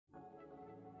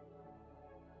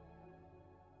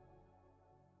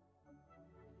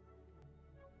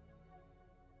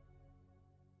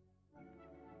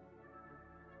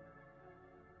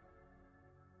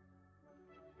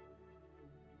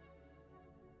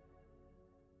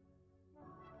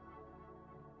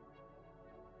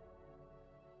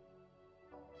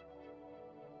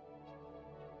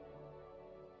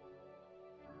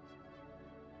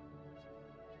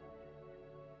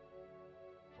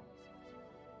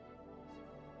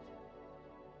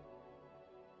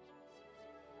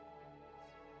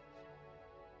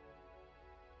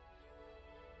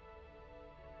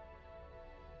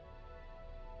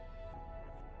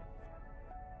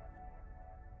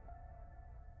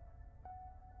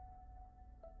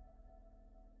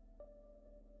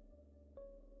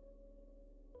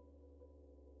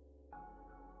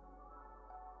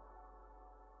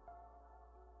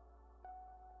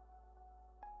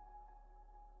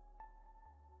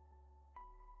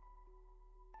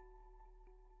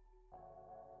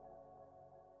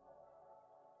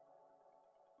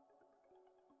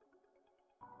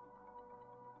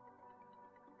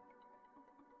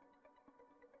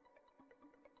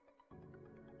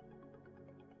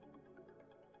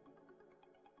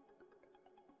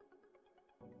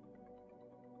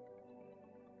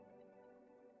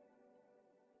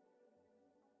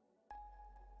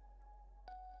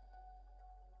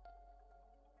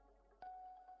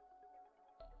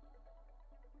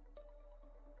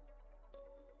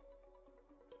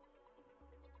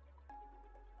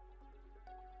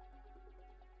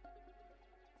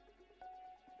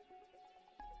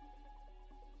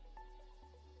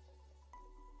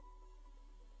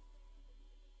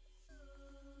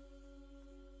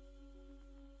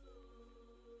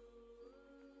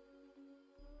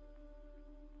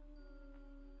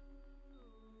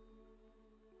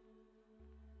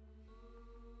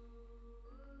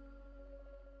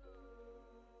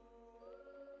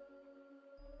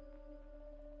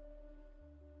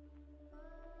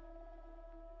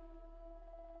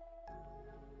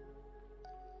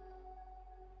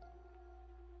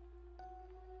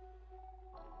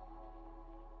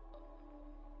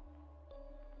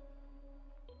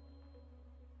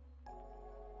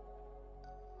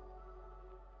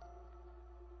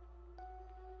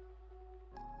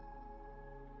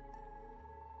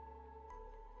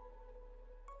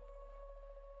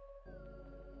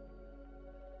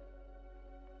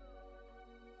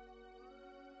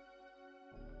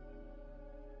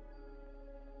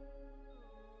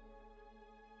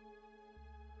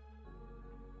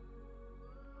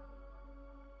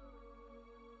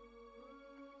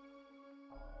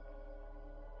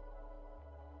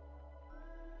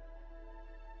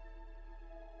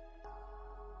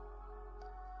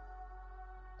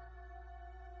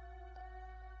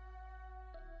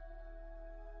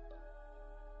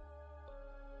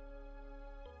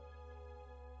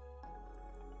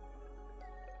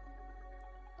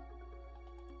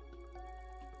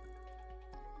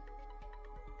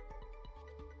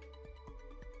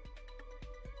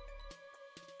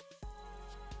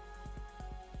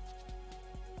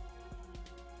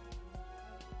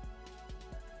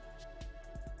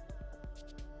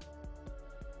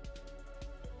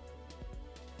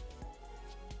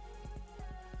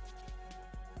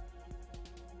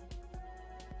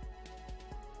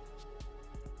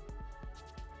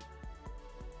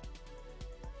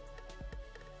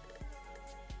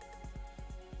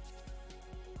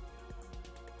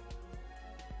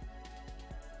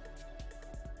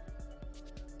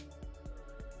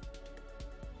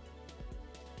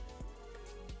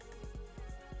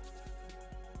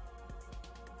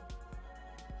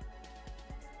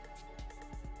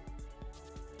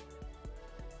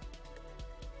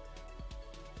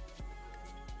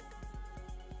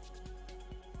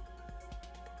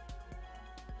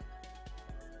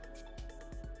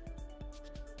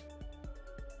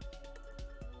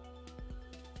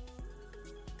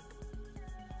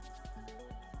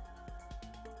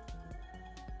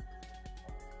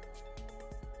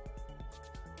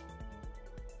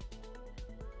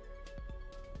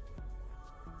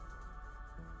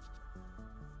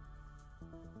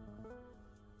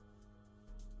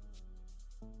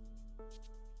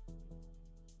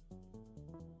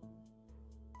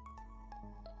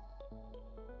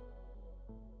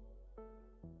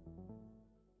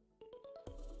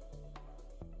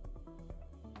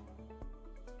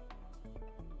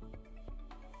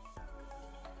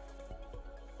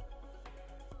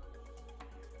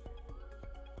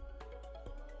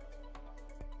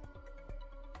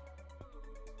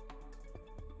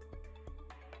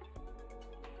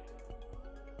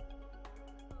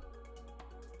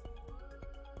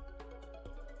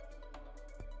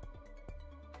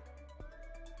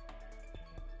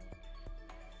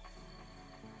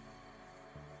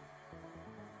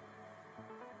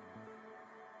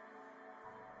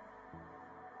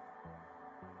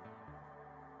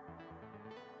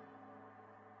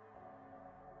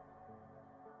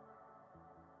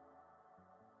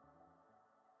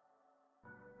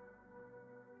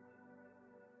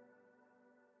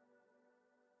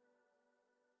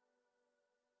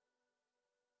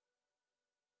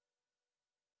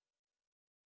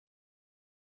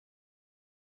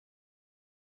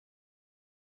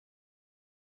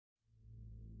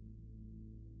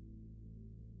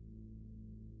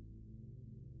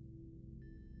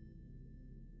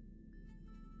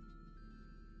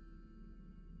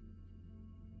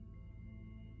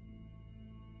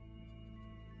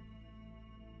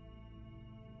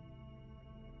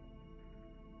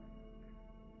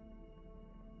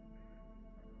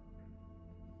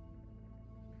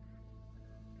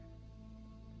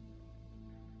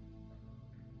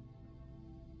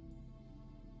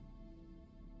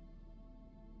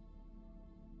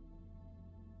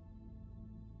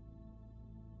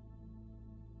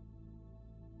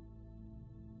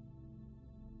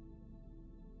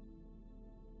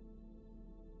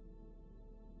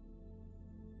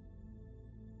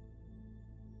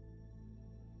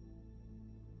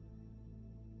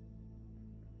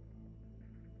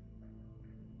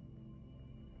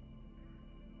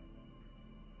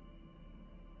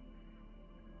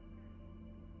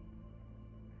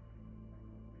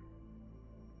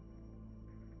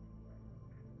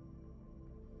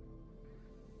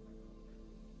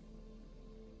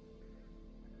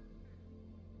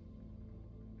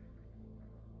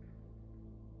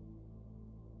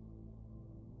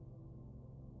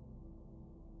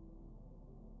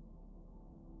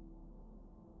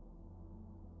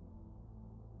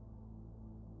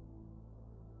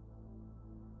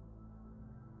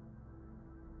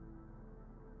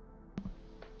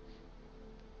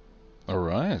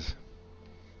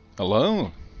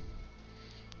Hello.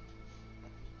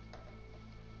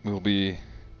 We'll be.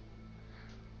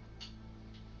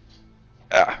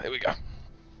 There we go.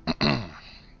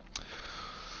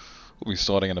 We'll be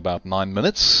starting in about 9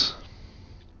 minutes,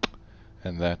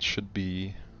 and that should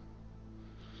be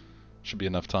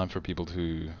enough time for people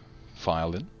to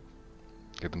file in,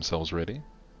 get themselves ready.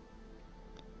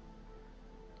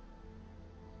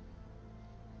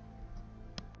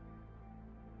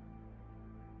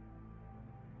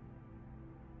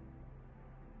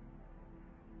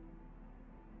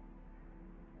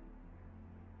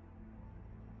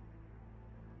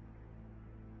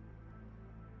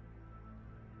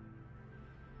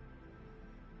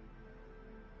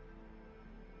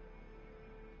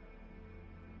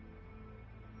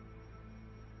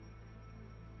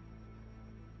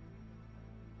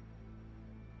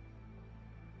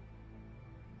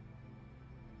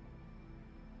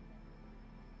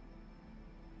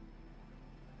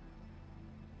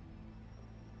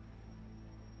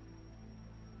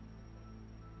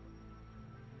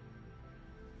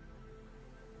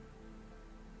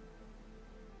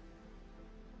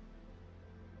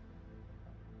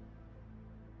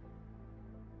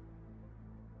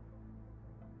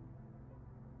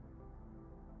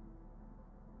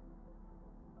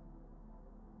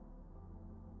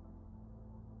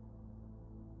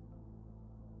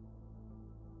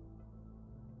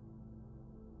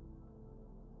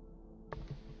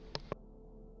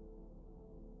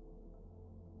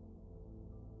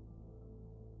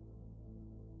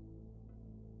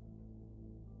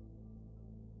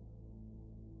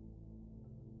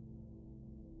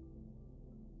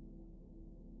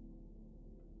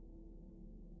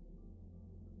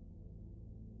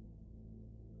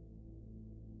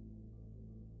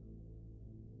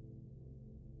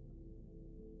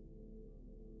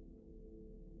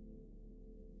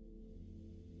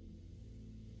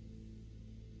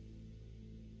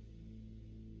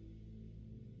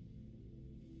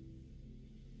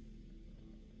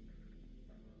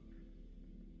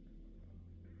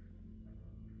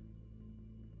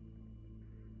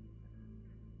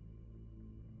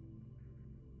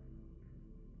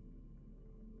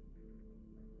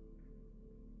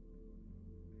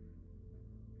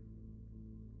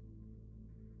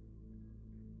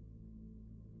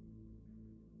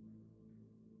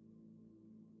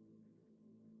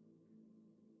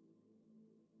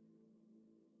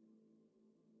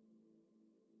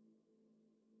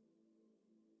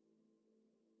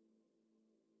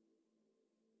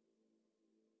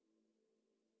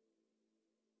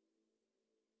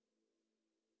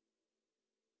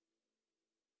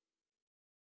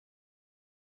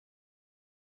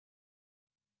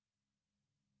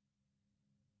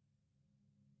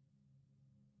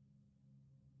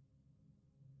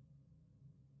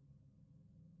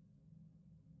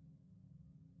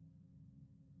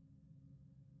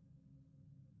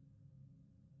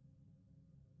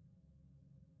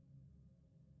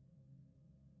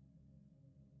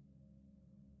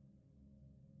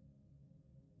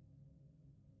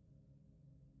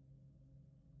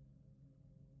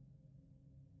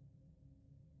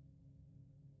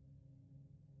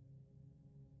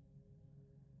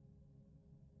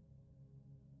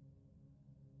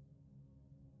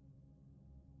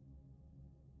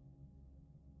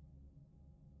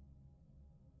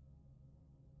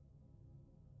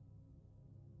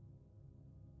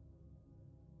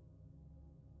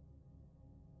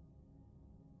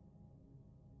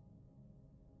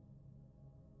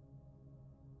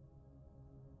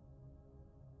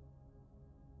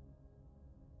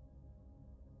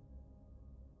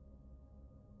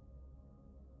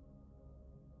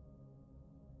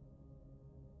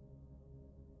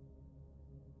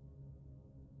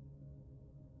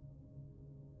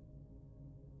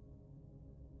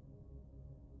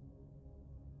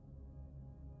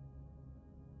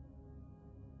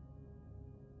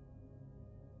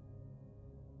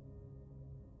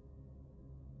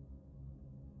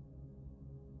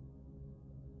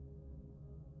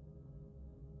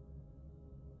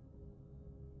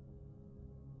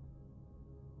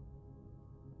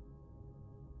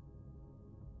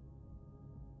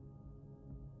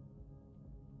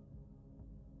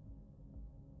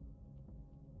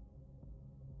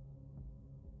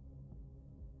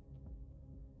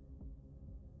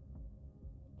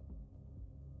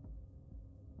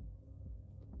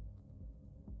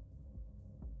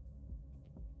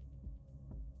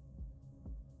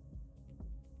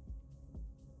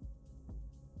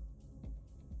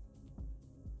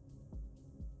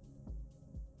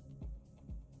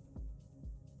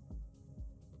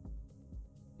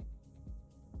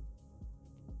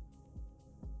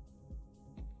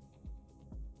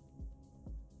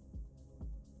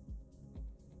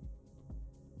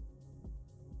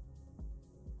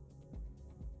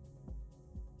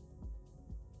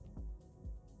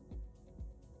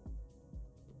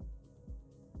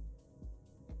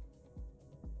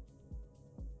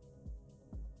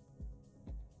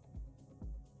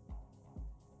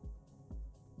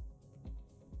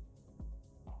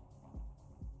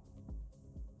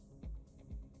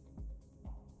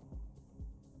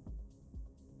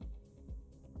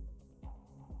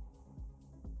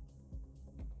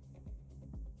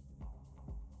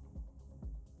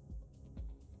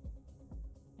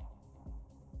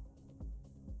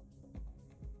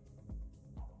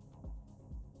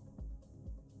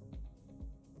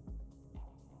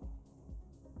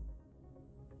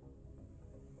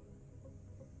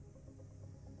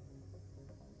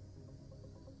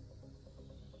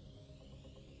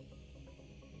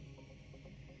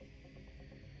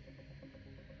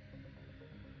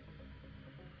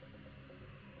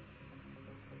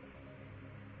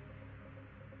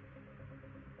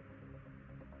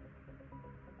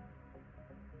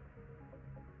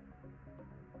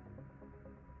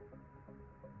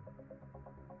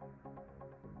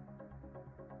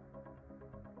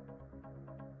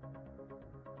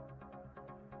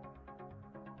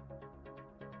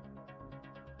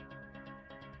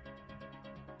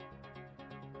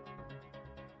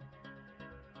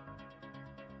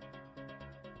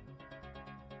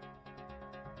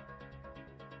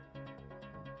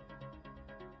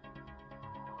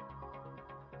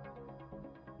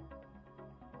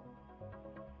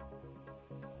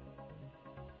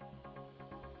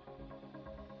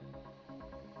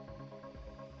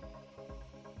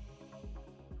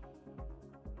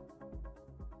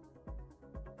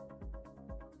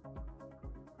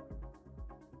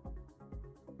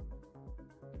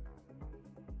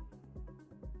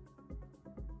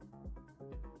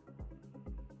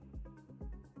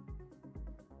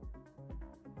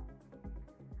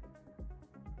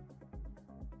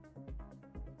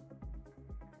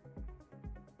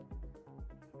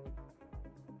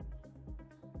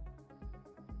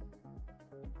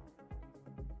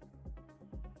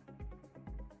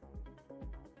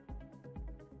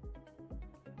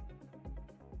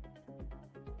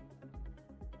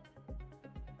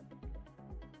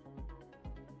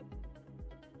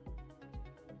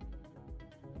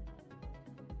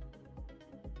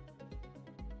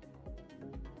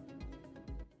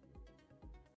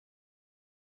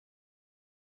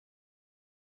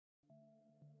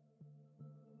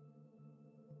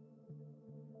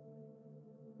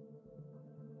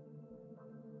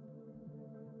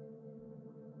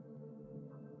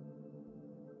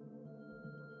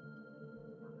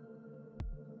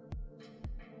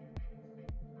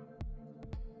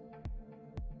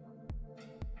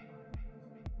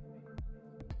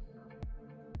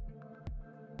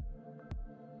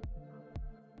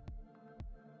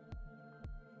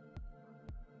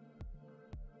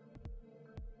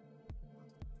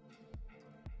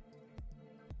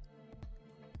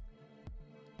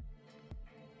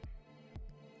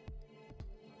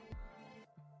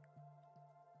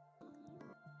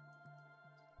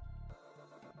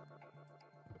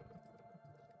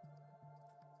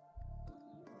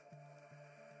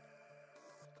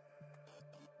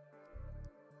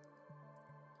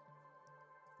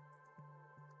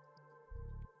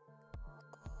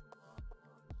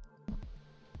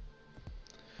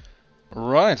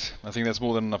 Right, I think that's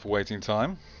more than enough waiting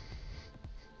time.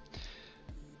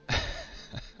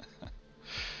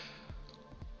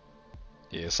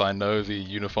 Yes, I know the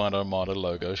Unified Armada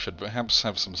logo should perhaps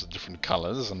have some different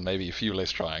colors and maybe a few less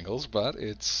triangles, but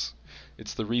it's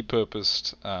the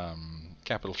repurposed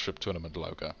Capital Ship Tournament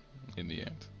logo in the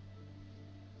end.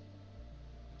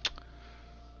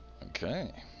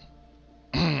 Okay.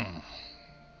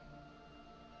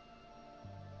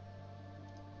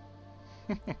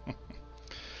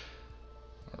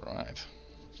 Right.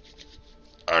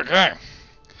 Okay.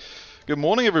 Good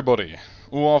morning, everybody.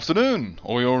 Or afternoon,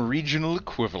 or your regional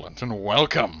equivalent, and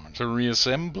welcome to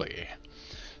Reassembly.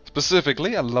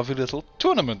 Specifically, a lovely little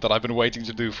tournament that I've been waiting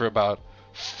to do for about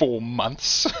 4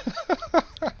 months.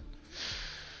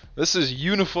 This is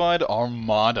Unified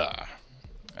Armada,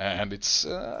 and it's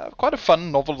quite a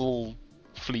fun, novel little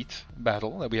fleet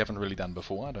battle that we haven't really done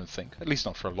before, I don't think. At least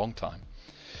not for a long time.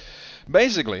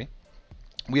 Basically,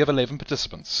 we have 11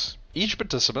 participants. Each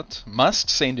participant must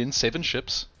send in 7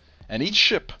 ships, and each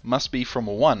ship must be from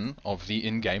one of the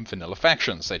in-game vanilla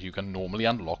factions that you can normally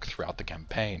unlock throughout the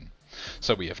campaign.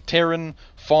 So we have Terran,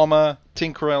 Farmer,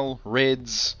 Tinkerell,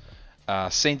 Reds,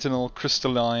 Sentinel,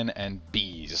 Crystalline, and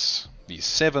Bees. These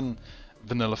 7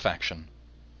 vanilla factions.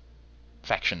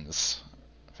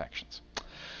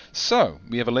 So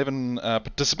we have 11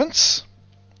 participants,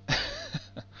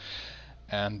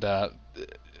 and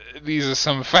these are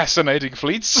some fascinating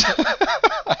fleets.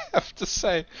 I have to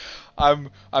say, I'm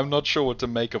not sure what to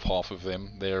make of half of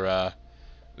them. They're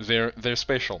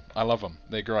special. I love them.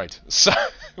 They're great. So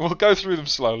we'll go through them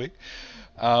slowly.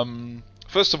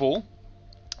 First of all,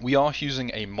 we are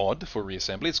using a mod for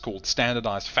Reassembly. It's called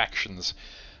Standardized Factions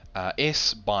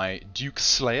S by Duke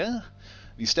Slayer.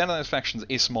 The Standardized Factions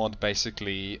S mod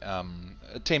basically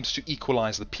attempts to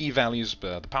equalize the p-values,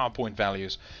 the PowerPoint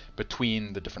values,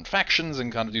 between the different factions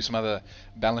and kind of do some other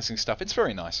balancing stuff. It's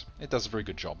very nice. It does a very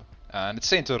good job. And it's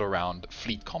centered around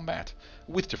fleet combat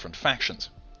with different factions.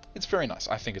 It's very nice.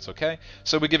 I think it's okay.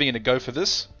 So we're giving it a go for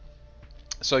this.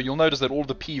 So you'll notice that all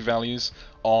the p-values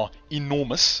are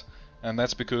enormous, and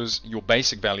that's because your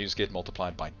basic values get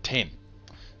multiplied by 10.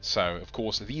 So, of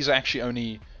course, these are actually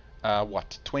only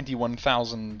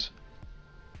 21,000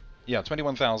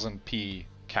 P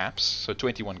caps, so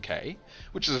 21k,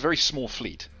 which is a very small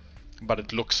fleet, but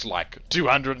it looks like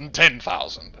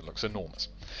 210,000. It looks enormous.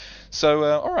 So,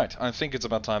 alright, I think it's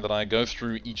about time that I go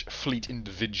through each fleet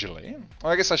individually.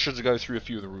 Well, I guess I should go through a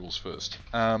few of the rules first.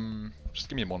 Just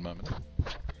give me one moment.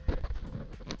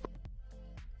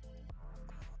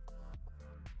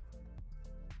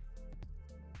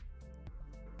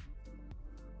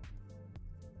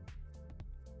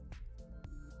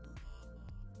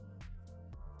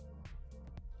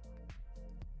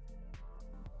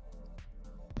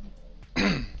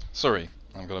 Sorry,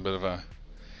 I've got a bit of a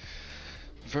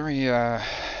very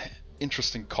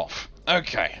interesting cough.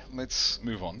 Okay, let's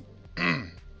move on.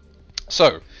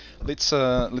 So let's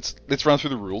run through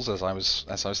the rules as I was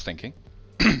thinking.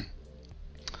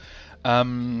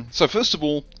 So first of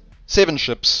all, 7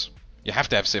 ships. You have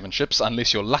to have 7 ships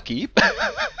unless you're lucky.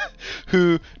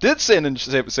 Who did send in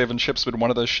 7 ships, but one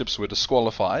of those ships were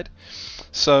disqualified.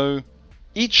 So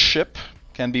each ship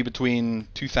can be between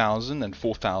 2,000 and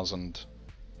 4,000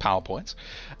 power points,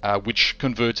 which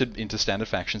converted into standard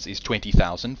factions is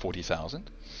 20,000,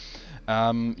 40,000.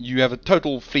 You have a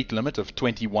total fleet limit of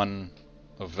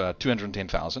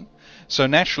 210,000. So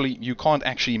naturally, you can't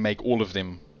actually make all of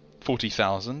them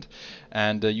 40,000,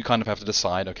 and you kind of have to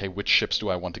decide, okay, which ships do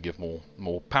I want to give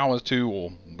more power to,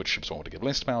 or which ships do I want to give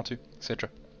less power to,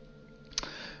 etc.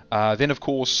 Then, of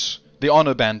course, there are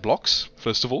no banned blocks.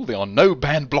 First of all, there are no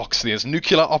banned blocks. There's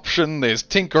nuclear option, there's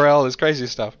Tinkerell, there's crazy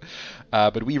stuff.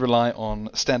 But we rely on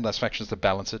standardized factions to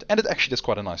balance it, and it actually does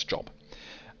quite a nice job,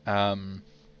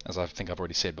 as I think I've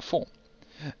already said before.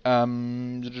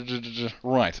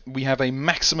 Right, we have a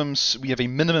minimum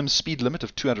speed limit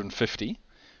of 250,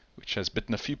 which has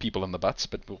bitten a few people in the butts,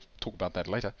 but we'll talk about that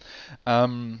later.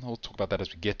 We'll talk about that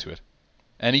as we get to it.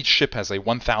 And each ship has a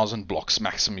 1,000 blocks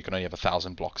maximum. You can only have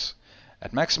 1,000 blocks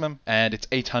at maximum, and it's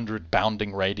 800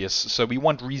 bounding radius. So we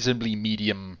want reasonably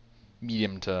medium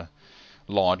to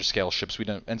large scale ships.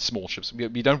 And small ships.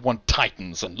 We don't want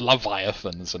titans and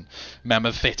leviathans and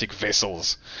mammothetic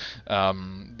vessels.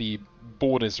 The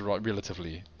board is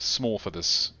relatively small for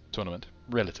this tournament.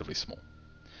 Relatively small.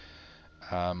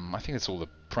 I think that's all the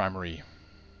primary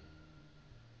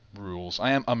rules.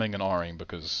 I am umming and ahhing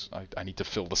because I need to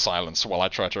fill the silence while I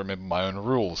try to remember my own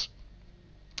rules.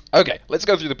 Okay, let's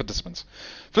go through the participants.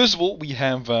 First of all, we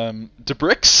have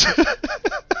Debrix.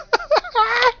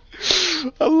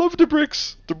 I love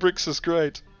Debrix. Debrix is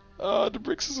great. Oh, the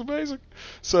bricks is amazing.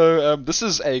 So this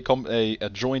is a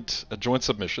joint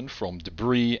submission from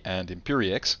Debris and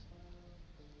Imperiex,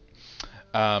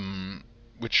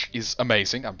 which is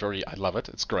amazing. I love it.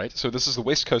 It's great. So this is the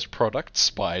West Coast product,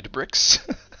 Spied Bricks.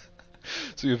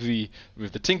 So we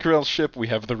have the Tinkerell ship, we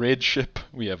have the Red ship,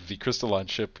 we have the Crystalline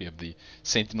ship, we have the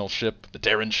Sentinel ship, the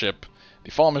Terran ship, the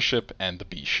Farmer ship, and the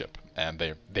Bee ship.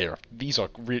 And these are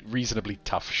reasonably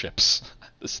tough ships.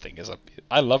 This thing is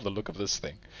I love the look of this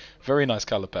thing. Very nice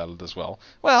color palette as well.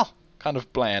 Well, kind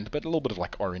of bland, but a little bit of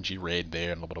like orangey red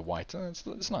there and a little bit of white. It's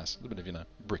nice. A little bit of,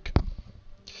 brick.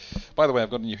 By the way, I've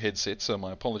got a new headset, so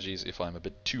my apologies if I'm a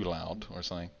bit too loud or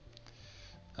something.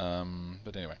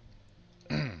 But anyway.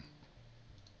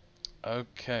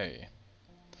 Okay.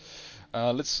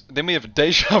 Then we have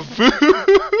Deja Vu.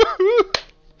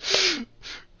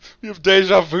 We have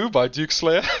Deja Vu by Duke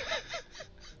Slayer.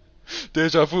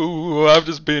 Deja vu, I've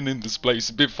just been in this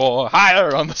place before,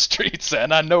 higher on the streets,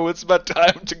 and I know it's my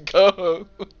time to go.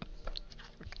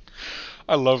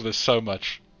 I love this so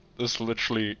much. This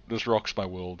rocks my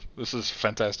world. This is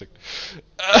fantastic.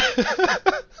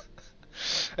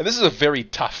 And this is a very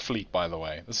tough fleet, by the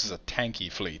way. This is a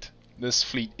tanky fleet. This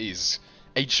fleet is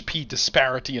HP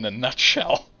disparity in a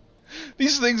nutshell.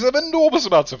 These things have enormous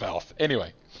amounts of health.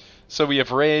 Anyway, so we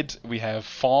have Red, we have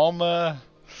Farmer,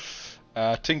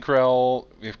 Tinkerell,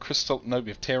 we have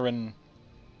we have Terran,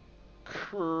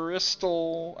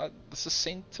 Crystal, this is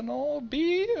Sentinel,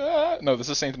 B? No, this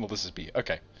is Sentinel, this is B,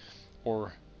 okay.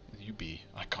 Or UB,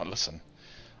 I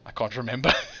can't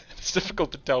remember. It's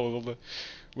difficult to tell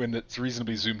when it's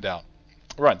reasonably zoomed out.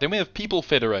 Right, then we have People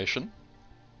Federation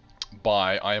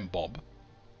by I Am Bob.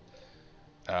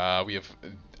 We have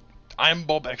I Am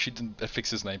Bob actually didn't fix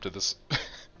his name to this,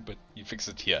 but he fixed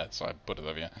it here, so I put it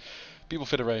over here. People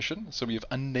Federation. So we have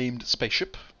Unnamed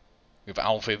Spaceship. We have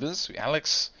Owl Feathers. We have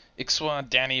Alex, Ixwa,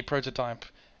 Danny, Prototype,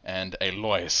 and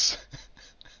Alois.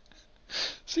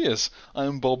 So yes, I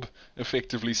Am Bob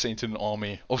effectively sent an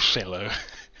army of fellow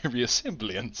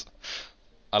reassemblians.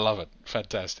 I love it.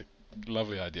 Fantastic.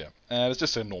 Lovely idea. It's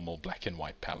just a normal black and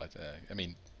white palette. I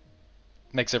mean,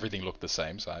 makes everything look the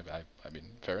same, so I mean,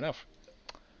 fair enough.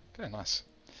 Okay, nice.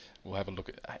 We'll have a look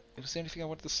at... was there anything I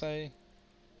wanted to say?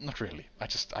 Not really.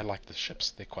 I like the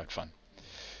ships. They're quite fun.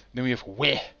 Then we have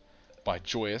Where by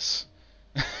Joyous.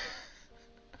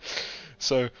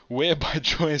 So, Where by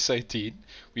Joyous 18.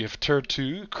 We have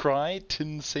Turtu, Cry,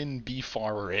 Tinsen,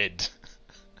 Bfar, Red.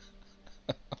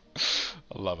 I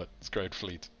love it. It's a great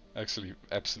fleet. Actually,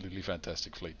 absolutely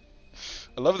fantastic fleet.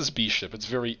 I love this B ship.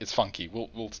 It's funky.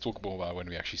 We'll talk more about it when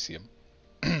we actually see him.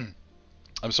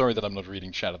 I'm sorry that I'm not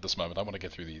reading chat at this moment. I want to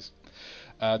get through these.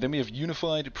 Then we have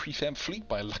Unified Prefab Fleet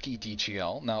by Lucky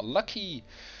DGL. Now, Lucky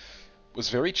was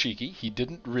very cheeky. He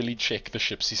didn't really check the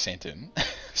ships he sent in,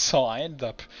 so I ended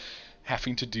up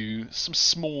having to do some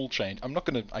small change.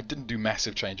 I didn't do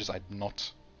massive changes. I'm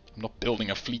not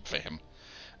building a fleet for him.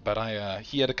 But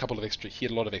he had a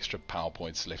lot of extra power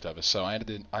points left over, so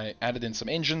I added in some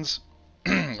engines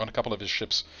on a couple of his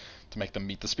ships to make them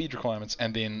meet the speed requirements,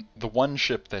 and then the one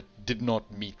ship that did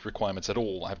not meet requirements at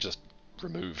all, I've just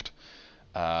removed,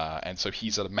 and so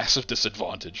he's at a massive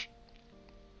disadvantage.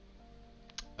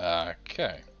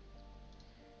 Okay,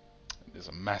 there's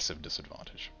a massive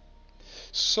disadvantage.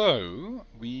 So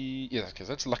because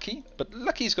that's Lucky, but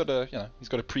Lucky's got a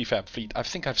prefab fleet. I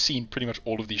think I've seen pretty much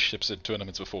all of these ships in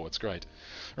tournaments before. It's great.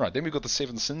 All right, then we've got the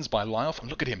Seven Sins by Lyoff, and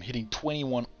look at him hitting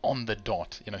 21 on the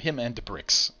dot. Him and the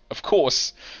bricks. Of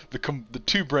course, the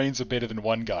two brains are better than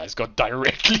one guy's got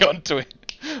directly onto it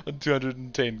on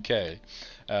 210k.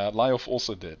 Lyoff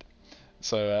also did.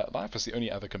 So Lyoff was the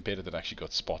only other competitor that actually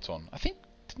got spot on. I think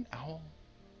didn't Owl?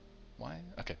 Why?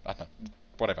 Okay, I don't know.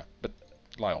 Whatever, but.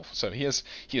 Lyoff. So he has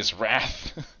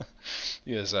Wrath.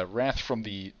 He has Wrath from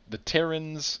the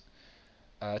Terrans,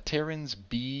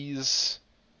 Bees,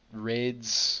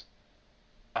 Reds,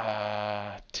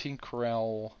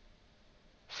 Tinkerell,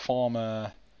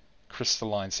 Farmer,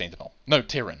 Crystalline, Sentinel. No,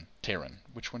 Terran.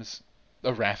 Which one is?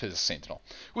 Wrath is Sentinel.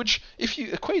 Which, if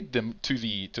you equate them to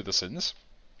the Sins,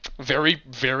 very,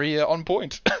 very on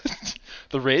point.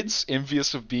 The Reds,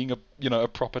 envious of being a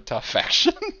proper tough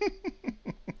faction.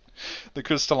 The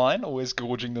Crystalline, always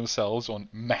gorging themselves on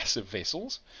massive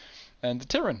vessels. And the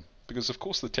Terran, because of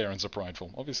course the Terrans are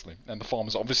prideful, obviously. And the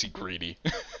Farmer's obviously greedy.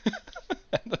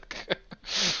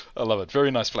 I love it.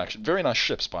 Very nice faction. Very nice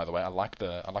ships, by the way. I like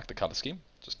the color scheme.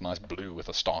 Just nice blue with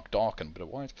a stark dark and a bit of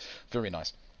white. Very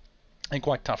nice. And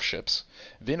quite tough ships.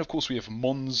 Then, of course, we have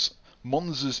Mons's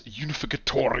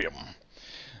Unificatorium.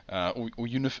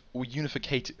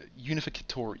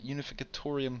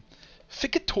 Unificatorium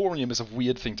Ficatorium is a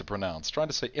weird thing to pronounce. Trying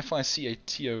to say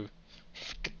F-I-C-A-T-O.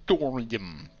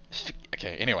 Ficatorium.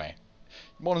 Okay, anyway.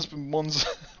 Mons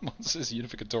is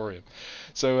Unificatorium.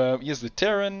 So he has the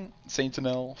Terran,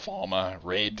 Sentinel, Farmer,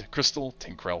 Red, Crystal,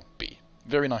 Tinkrell, B.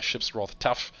 Very nice ships, rather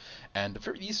tough, and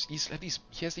he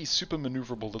has these super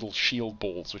maneuverable little shield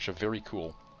balls, which are very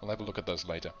cool. We'll have a look at those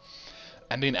later.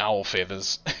 And then Owl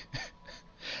Feathers.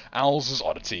 Owls as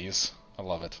oddities. I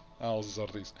love it. Owls as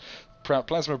oddities.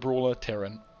 Plasma Brawler,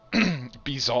 Terran.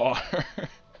 Bizarre.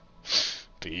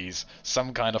 Bees.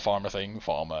 Some kind of farmer thing.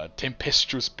 Farmer.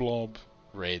 Tempestuous Blob.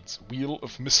 Reds. Wheel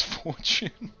of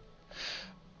Misfortune.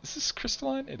 Is this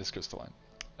crystalline? It is crystalline.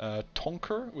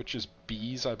 Tonker, which is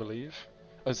bees, I believe.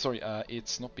 Oh, sorry,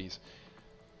 it's not bees.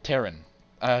 Terran.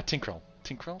 Tinkrell.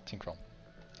 Tinkrell.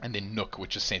 And then Nook,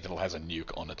 which is Sentinel, has a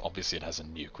nuke on it. Obviously it has a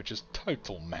nuke, which is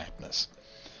total madness.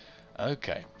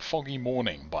 Okay. Foggy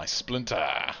Morning by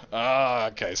Splinter.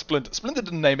 Okay. Splinter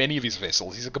didn't name any of his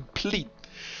vessels. He's a complete,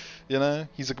 you know,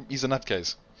 he's a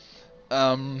nutcase.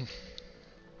 I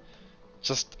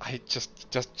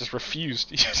just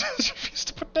refused. He just refused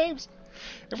to put names.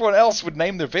 Everyone else would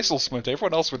name their vessels Splinter.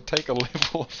 Everyone else would take a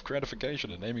level of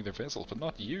gratification in naming their vessels, but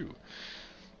not you.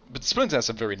 But Splinter has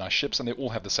some very nice ships, and they all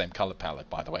have the same color palette,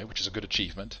 by the way, which is a good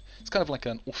achievement. It's kind of like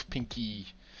an off-pinky,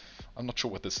 I'm not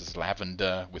sure what this is,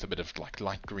 lavender with a bit of like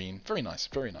light green. Very nice,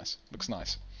 very nice. Looks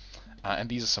nice. And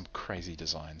these are some crazy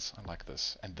designs. I like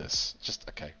this and this. Just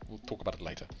okay. We'll talk about it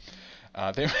later.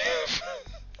 There.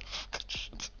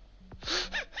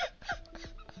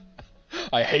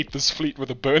 I hate this fleet with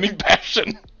a burning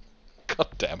passion. God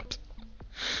damn it.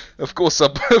 Of course,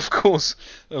 this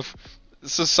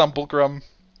is Sumpulcrum.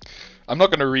 I'm not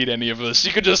going to read any of this.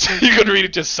 You can read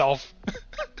it yourself.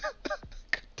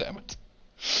 God damn it.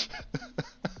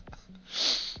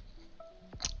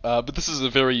 But this is a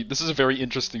very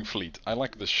interesting fleet. I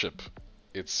like this ship.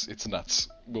 It's nuts.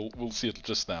 We'll see it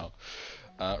just now.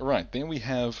 Right, then we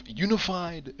have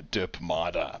Unified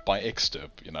Armada by Xderp.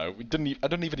 You know, I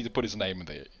don't even need to put his name in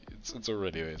there. It's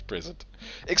already there, it's present.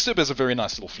 Xderp has a very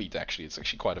nice little fleet, actually. It's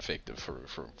actually quite effective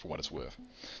for what it's worth.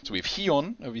 So we have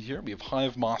Heon over here. We have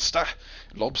Hive Master,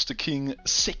 Lobster King,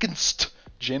 second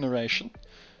generation,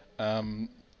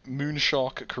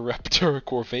 Moonshark Corruptor,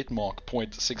 Corvette Mark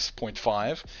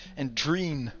 .6.5, and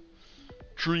Dreen.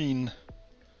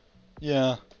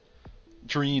 Yeah,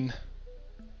 Dreen.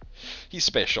 He's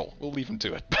special. We'll leave him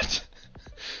to it. But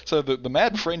so the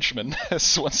Mad Frenchman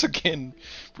has once again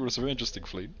brought us a very interesting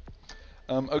fleet.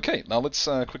 Okay, now let's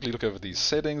quickly look over these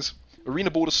settings. Arena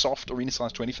border soft, arena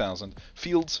size 20,000.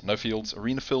 Fields, no fields.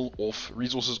 Arena fill, off.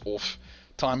 Resources, off.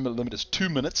 Time limit is 2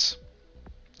 minutes.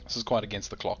 This is quite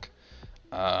against the clock.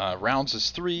 Rounds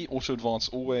is 3. Auto advance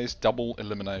always. Double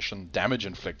elimination. Damage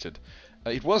inflicted.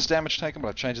 It was damage taken, but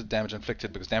I've changed it to damage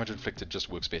inflicted because damage inflicted just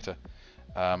works better.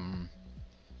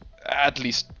 At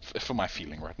least for my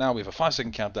feeling right now. We have a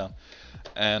 5-second countdown.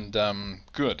 And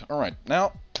good. Alright,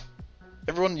 now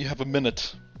everyone, you have a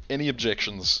minute. Any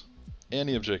objections?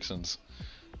 Any objections?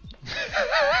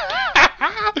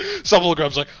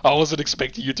 Sumpulcrum's like, I wasn't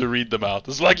expecting you to read them out.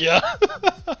 It's like, yeah.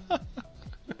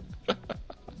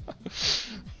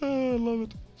 Oh, I love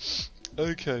it.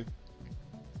 Okay.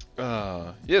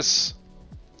 Yes.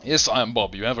 Yes, I am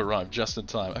Bob. You have arrived just in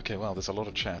time. Okay, wow, there's a lot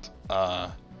of chat.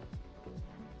 I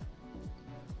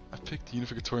picked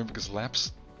Unificatorium because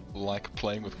Laps like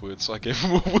playing with words, so I gave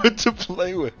him a word to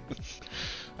play with.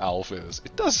 Owl Feathers.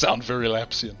 It does sound very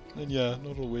Lapsian. And yeah,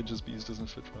 not all wedges, bees doesn't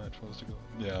fit right.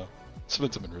 Yeah.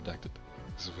 Splinterman redacted.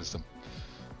 Because of wisdom.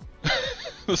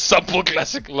 The Supple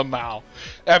Classic Lamau.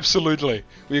 Absolutely.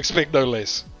 We expect no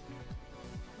less.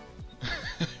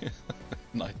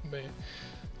 Nightmare.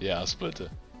 Yeah, Splinter.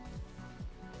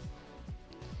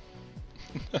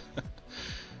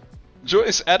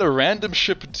 Joyce, add a random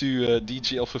ship to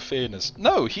DGL for fairness.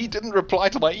 No, he didn't reply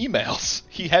to my emails.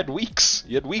 He had weeks.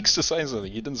 He had weeks to say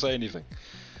something. He didn't say anything.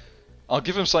 I'll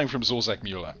give him something from Zorzak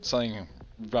Mueller. Something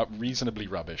reasonably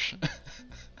rubbish.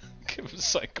 Give him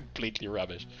something completely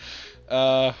rubbish.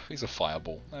 He's a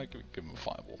fireball. Give him a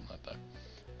fireball.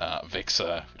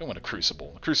 Vexer. We don't want a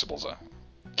Crucible. A Crucible's a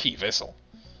key vessel.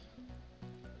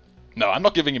 No, I'm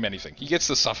not giving him anything. He gets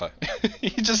to suffer.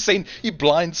 He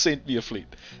blind sent me a fleet.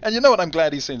 And you know what, I'm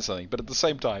glad he sent something, but at the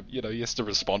same time, you know, he has to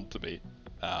respond to me.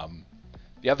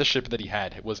 The other ship that he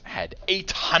had had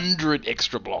 800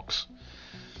 extra blocks.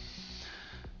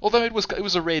 Although it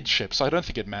was a red ship, so I don't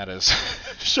think it matters.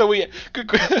 Shall we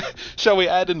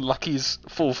add in Lucky's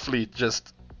full fleet?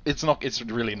 It's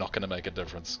really not going to make a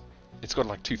difference. It's got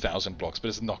like 2,000 blocks, but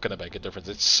it's not going to make a difference.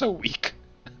 It's so weak.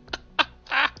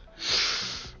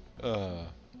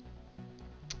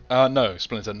 No,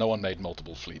 Splinter, no one made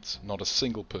multiple fleets. Not a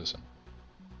single person.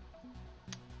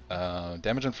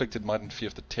 Damage inflicted might interfere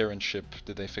with the Terran ship.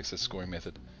 Did they fix the scoring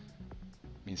method?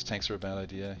 Means tanks are a bad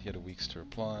idea. He had a weeks to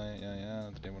reply. Yeah.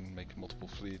 Did anyone make multiple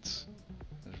fleets?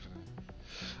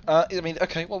 I mean,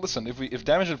 okay, well listen, if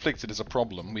damage inflicted is a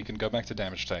problem, we can go back to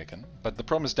damage taken. But the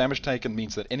problem is damage taken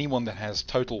means that anyone that has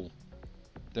total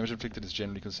damage inflicted is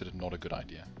generally considered not a good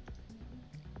idea.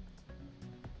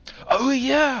 Oh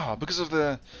yeah, because of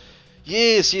the...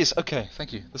 Yes, okay,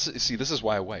 thank you. This is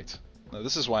why I wait. No,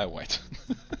 this is why I wait.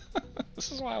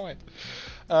 This is why I wait.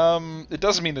 It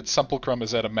does mean that Sepulchrum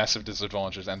is at a massive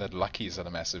disadvantage and that Lucky is at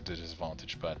a massive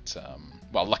disadvantage, but,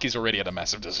 well, Lucky's already at a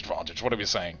massive disadvantage. What are we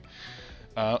saying?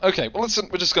 Okay, well, listen,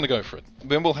 we're just going to go for it.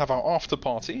 Then we'll have our after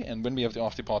party, and when we have the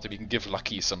after party, we can give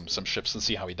Lucky some ships and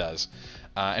see how he does.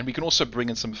 And we can also bring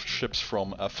in some ships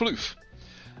from Floof,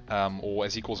 or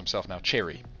as he calls himself now,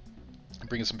 Cherry. And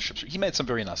bring in some ships. He made some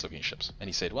very nice looking ships, and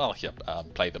he said, well, here,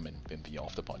 play them in the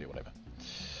after party or whatever.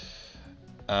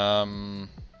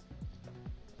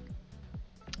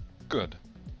 Good.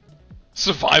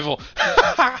 Survival.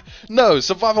 No,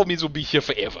 survival means we'll be here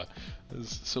forever.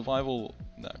 Survival,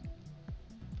 no.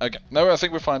 Okay, no, I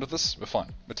think we're fine with this. We're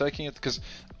fine. We're taking it because,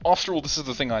 after all, this is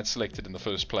the thing I'd selected in the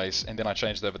first place, and then I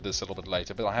changed over this a little bit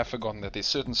later. But I have forgotten that there's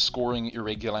certain scoring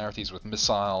irregularities with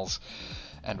missiles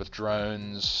and with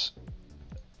drones.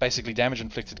 Basically, damage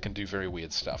inflicted can do very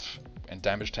weird stuff, and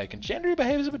damage taken generally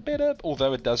behaves a bit better,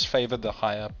 although it does favor the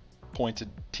higher pointed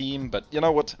team. But you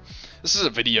know what? This is a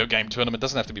video game tournament. It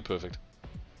doesn't have to be perfect.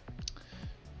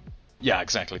 Yeah,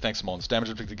 exactly. Thanks, Mons. Damage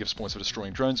inflicted gives points for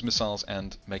destroying drones, missiles,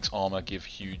 and makes armor give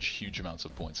huge amounts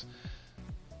of points.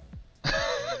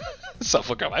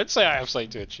 Sepulchrum, I'd say I have something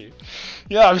to achieve.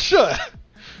 Yeah, I'm sure.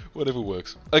 Whatever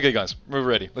works. Okay, guys, we're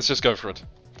ready. Let's just go for it.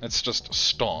 Let's just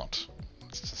start.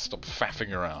 Let's just stop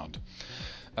faffing around.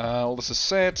 All this is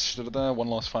set. One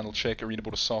last final check. Arena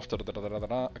board is soft.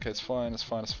 Okay, it's fine.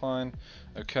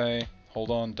 Okay, hold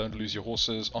on. Don't lose your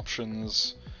horses.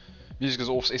 Options. Music is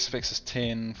off, SFX is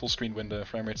 10, full screen window,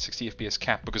 frame rate 60 FPS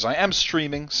cap, because I am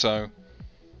streaming, so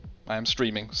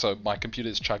my computer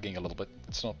is chugging a little bit.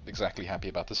 It's not exactly happy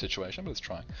about the situation, but it's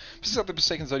trying. This is up to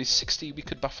seconds, only 60, we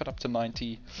could buff it up to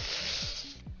 90.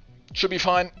 Should be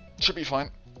fine.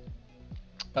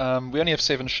 We only have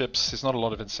 7 ships, there's not a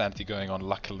lot of insanity going on,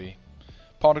 luckily.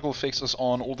 Particle effects is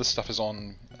on, all this stuff is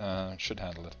on, should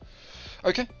handle it.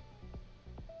 Okay,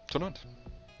 tournament.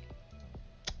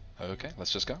 Okay,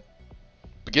 let's just go.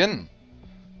 Begin!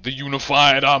 The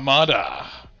Unified Armada!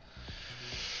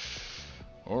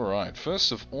 Alright,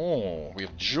 first of all, we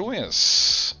have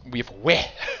Joyous. We have Weh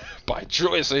by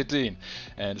Joyous18.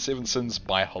 And Seven Sins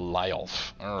by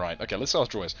Haliolf. Alright, okay, let's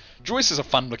start with Joyous. Joyous is a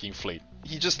fun looking fleet.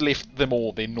 He just left them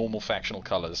all their normal factional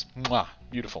colours. Mwah,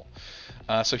 beautiful.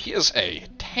 So here's a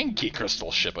tanky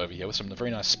crystal ship over here with some very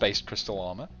nice spaced crystal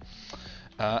armour.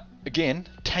 Again,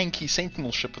 tanky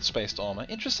sentinel ship with spaced armor.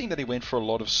 Interesting that he went for a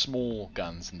lot of small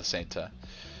guns in the center.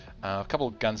 A couple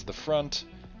of guns at the front.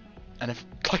 And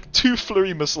like 2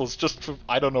 flurry missiles just for,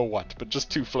 I don't know what, but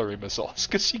just 2 flurry missiles,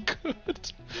 because he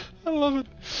could. I love it.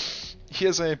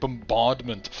 Here's a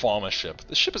bombardment farmer ship.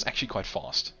 The ship is actually quite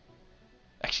fast.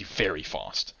 Actually very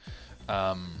fast.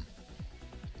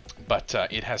 But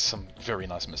it has some very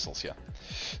nice missiles here.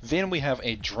 Then we have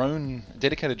a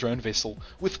dedicated drone vessel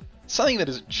with something that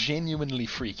is genuinely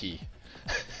freaky.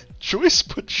 Joyce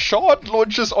put shard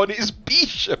launchers on his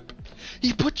B-ship.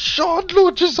 He put shard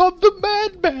launchers on the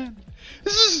Madman.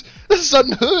 This is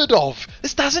unheard of.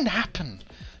 This doesn't happen.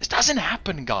 This doesn't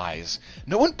happen, guys.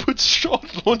 No one puts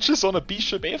shard launchers on a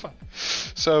B-ship ever.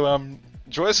 So,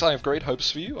 Joyce, I have great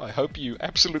hopes for you. I hope you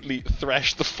absolutely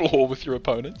thrash the floor with your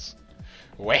opponents.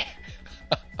 Weh.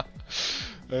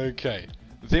 Okay.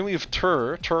 Then we have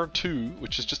Tur 2,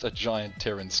 which is just a giant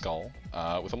Terran skull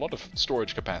with a lot of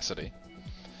storage capacity.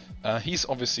 He's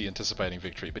obviously anticipating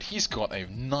victory, but he's got a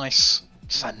nice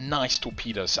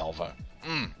torpedo salvo.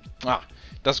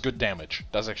 Does good damage.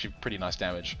 Does actually pretty nice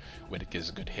damage when it gives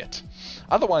a good hit.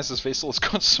 Otherwise, this vessel has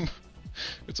got some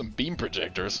beam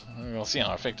projectors. We'll see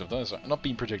how effective those are. Not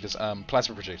beam projectors,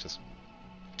 plasma projectors.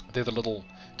 They're the little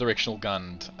directional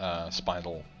gunned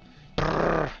spinal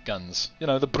guns. You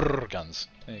know, the brrr guns.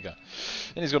 There you go.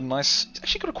 And he's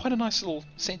actually got quite a nice little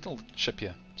sentinel ship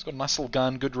here. He's got a nice little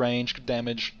gun, good range, good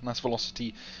damage, nice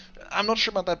velocity. I'm not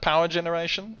sure about that power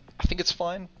generation. I think it's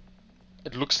fine.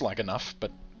 It looks like enough,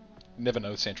 but never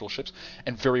know central ships.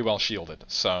 And very well shielded,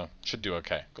 so should do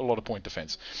okay. Got a lot of point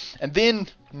defense. And then,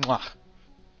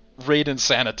 Red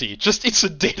Insanity. It's a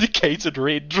dedicated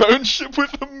red drone ship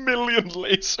with 1,000,000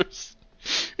 lasers.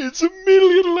 It's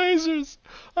 1,000,000 lasers.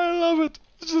 I love it.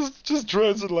 Just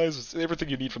drones and lasers. Everything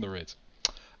you need from the Reds.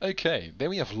 Okay, then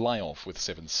we have Lyoff with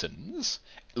 7 sins.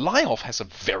 Lyoff has some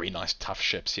very nice tough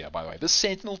ships here, by the way. This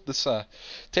Sentinel, this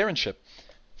Terran ship,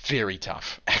 very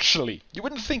tough. Actually, you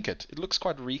wouldn't think it. It looks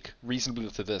quite reasonable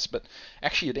to this, but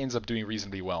actually it ends up doing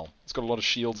reasonably well. It's got a lot of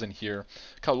shields in here,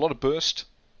 got a lot of burst,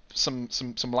 some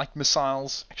light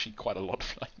missiles, actually quite a lot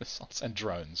of light missiles, and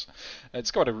drones. It's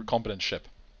got a competent ship.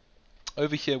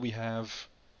 Over here we have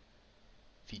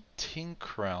the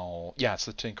Tinkrell. Yeah, it's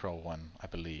the Tinkrell one, I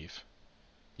believe.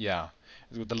 Yeah,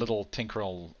 with the little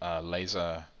Tinkrell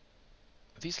laser.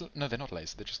 No, they're not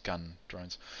laser. They're just gun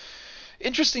drones.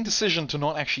 Interesting decision to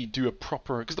not actually do a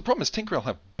proper. Because the problem is Tinkrell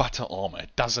have butter armor.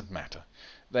 It doesn't matter.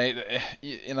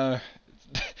 You know,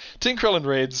 Tinkrell and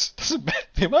Reds doesn't matter.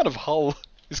 The amount of hull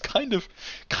is kind of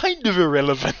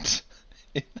irrelevant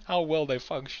in how well they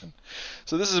function.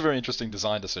 So this is a very interesting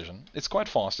design decision. It's quite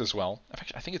fast as well.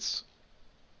 Actually, I think it's.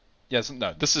 Yes,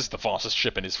 no, this is the fastest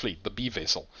ship in his fleet, the B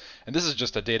vessel. And this is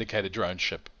just a dedicated drone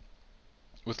ship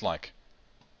with like,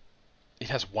 it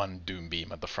has one doom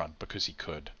beam at the front because he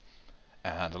could,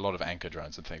 and a lot of anchor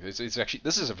drones and things. It's actually,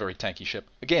 this is a very tanky ship.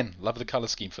 Again, love the color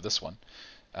scheme for this one.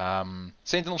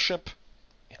 Sentinel ship,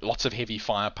 lots of heavy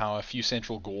firepower, few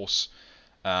central gorse,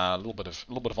 a little bit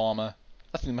of armor.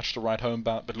 Nothing much to write home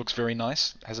about, but it looks very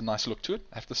nice. It has a nice look to it,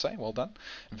 I have to say. Well done.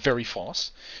 Very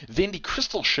fast. Then the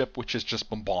crystal ship, which is just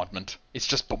bombardment. It's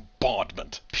just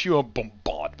bombardment. Pure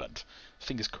bombardment. The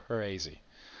thing is crazy.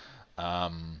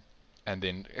 And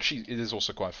then, actually, it is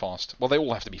also quite fast. Well, they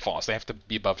all have to be fast. They have to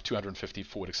be above 250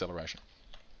 forward acceleration.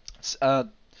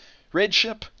 Red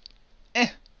ship,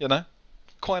 you know,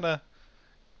 quite a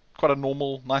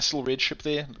normal, nice little red ship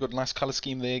there. Got a nice color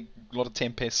scheme there. A lot of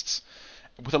tempests.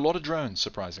 With a lot of drones,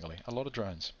 surprisingly. A lot of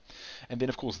drones. And then,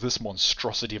 of course, this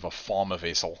monstrosity of a farmer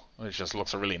vessel. Which just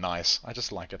looks really nice. I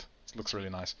just like it. It looks really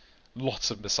nice. Lots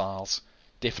of missiles.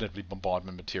 Definitely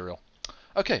bombardment material.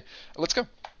 Okay, let's go.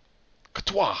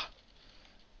 Couture.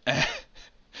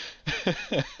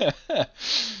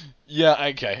 Yeah,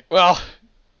 okay. Well,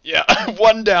 yeah,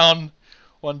 one down.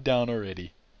 One down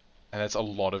already. And that's a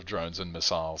lot of drones and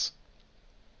missiles.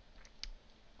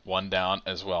 One down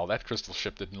as well. That crystal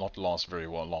ship did not last very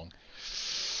long.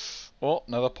 Oh,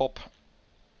 another pop.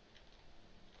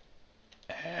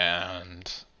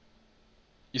 And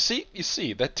you see,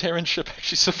 that Terran ship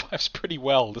actually survives pretty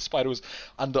well, despite it was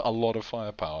under a lot of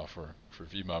firepower for a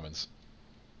few moments.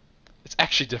 It's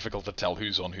actually difficult to tell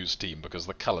who's on whose team because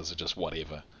the colors are just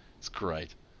whatever. It's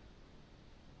great.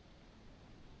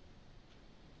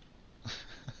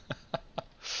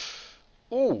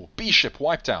 Oh, B ship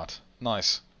wiped out.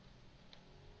 Nice.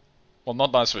 Well,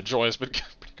 not nice for Joyous, but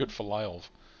pretty good for Lyolv.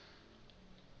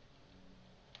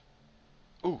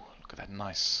 Ooh, look at that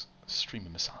nice stream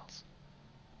of missiles.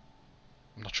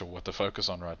 I'm not sure what to focus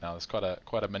on right now. There's quite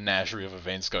a menagerie of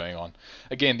events going on.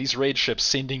 Again, these raid ships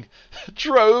sending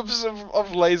droves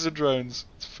of laser drones.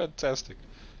 It's fantastic.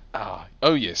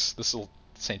 Oh yes, this little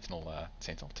Sentinel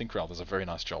Tinkrell does a very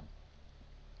nice job.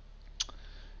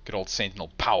 Good old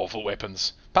Sentinel, powerful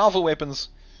weapons,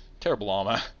 terrible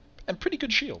armor, and pretty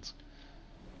good shields.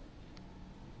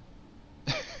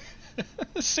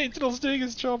 The Sentinel's doing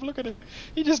his job. Look at him.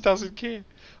 He just doesn't care.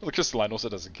 Well, the Crystalline also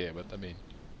doesn't care, but I mean,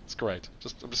 it's great.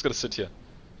 I'm just gonna sit here.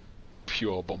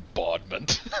 Pure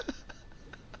bombardment.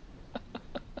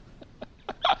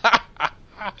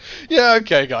 Yeah,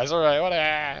 okay, guys. All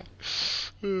right.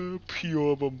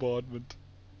 Pure bombardment.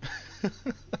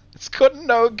 It's got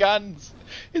no guns.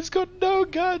 It's got no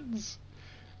guns.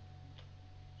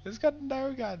 It's got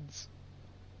no guns.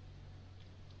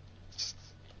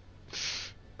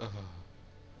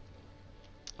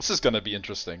 This is going to be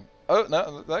interesting. Oh,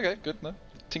 no, okay, good, no.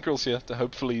 Tinkerell's here to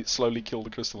hopefully slowly kill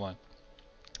the Crystalline.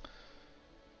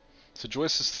 So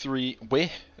Joyce is 3. Where?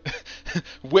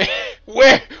 Where?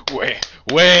 God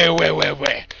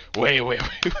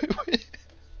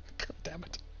damn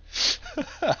it.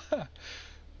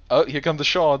 Oh, here come the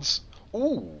shards.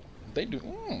 Ooh, they do.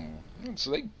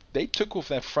 So they took off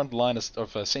that front line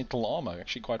of Sentinel armor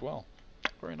actually quite well.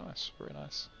 Very nice, very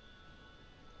nice.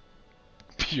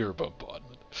 Pure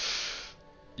bombardment.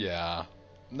 Yeah.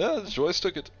 No, Joyce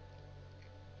took it.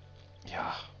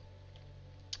 Yeah.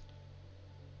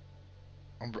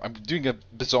 I'm doing a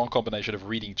bizarre combination of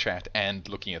reading chat and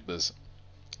looking at this.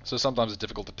 So sometimes it's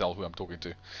difficult to tell who I'm talking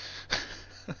to.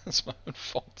 It's my own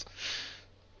fault.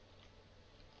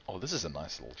 Oh, this is a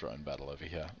nice little drone battle over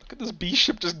here. Look at this B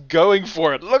ship just going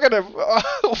for it. Look at him. Oh,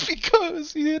 off he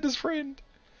goes. He hit his friend.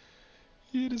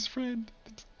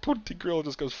 Poor Tinkerell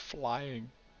just goes flying.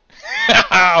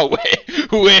 Way.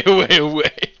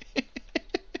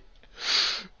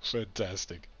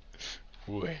 Fantastic.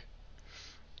 Boy.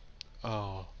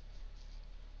 Oh.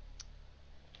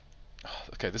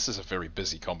 Okay, this is a very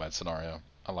busy combat scenario.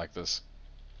 I like this.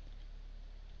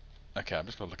 Okay, I'm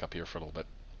just gonna look up here for a little bit.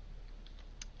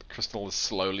 The crystal is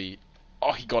slowly...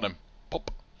 Oh, he got him!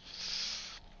 Pop!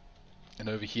 And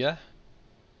over here...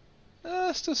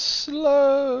 Just a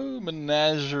slow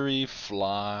menagerie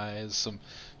flies, some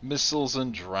missiles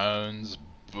and drones,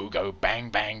 go bang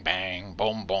bang bang,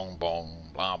 boom boom boom,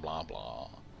 blah blah blah.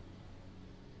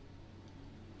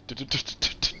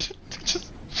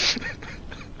 Just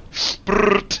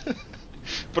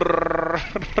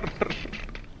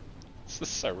this is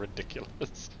so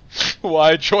ridiculous.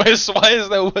 Why, Joyce? Why is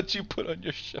that what you put on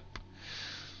your ship?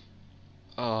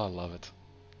 Oh, I love it.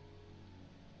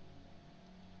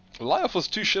 Lyoff was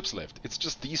 2 ships left. It's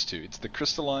just these 2. It's the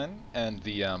Crystalline and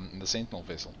the Sentinel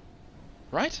vessel.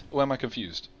 Right? Or am I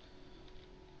confused?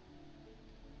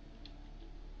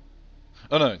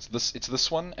 Oh no, it's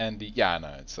this one and the... Yeah,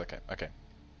 no, it's okay. Okay.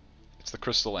 It's the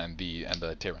Crystal and the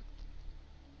Terran.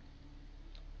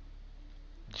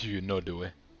 You know the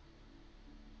way.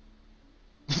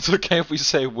 It's okay if we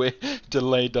say where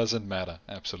delay doesn't matter.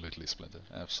 Absolutely, Splinter.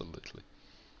 Absolutely.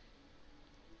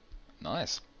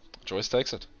 Nice. Joyce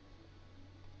takes it.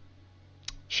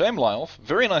 Shame, Lyoff.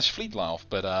 Very nice fleet, Lyoff,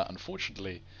 but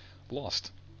unfortunately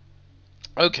lost.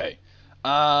 Okay.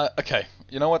 Okay.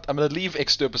 You know what? I'm going to leave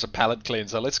Exturp as a palate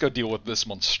cleanser. Let's go deal with this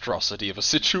monstrosity of a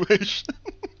situation.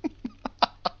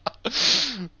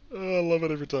 Oh, I love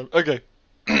it every time. Okay.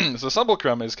 So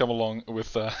Sumbulcrum has come along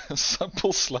with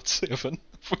Sumbul Slut 7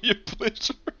 for your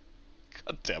pleasure.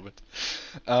 God damn it.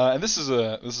 And this is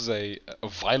a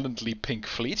violently pink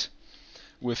fleet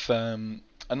with a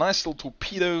nice little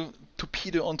torpedo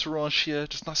entourage here,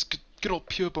 just nice good old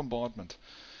pure bombardment.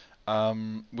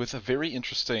 With a very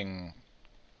interesting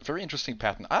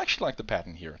pattern. I actually like the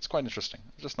pattern here. It's quite interesting.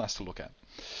 It's just nice to look at.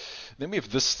 Then we have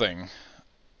this thing.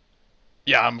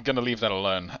 Yeah, I'm gonna leave that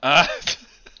alone.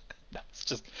 It's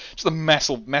just a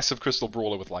massive crystal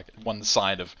brawler with like one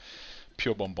side of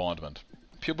pure bombardment.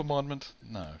 Pure bombardment?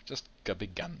 No, just got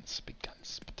big guns. Big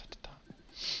guns.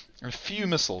 And a few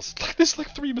missiles. There's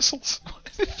like 3 missiles. Why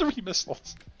is there 3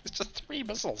 missiles? It's just 3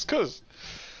 missiles, cuz.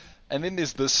 And then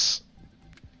there's this...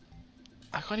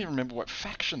 I can't even remember what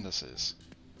faction this is.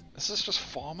 Is this just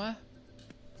Farmer?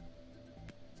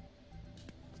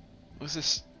 Was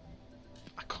this...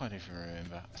 I can't even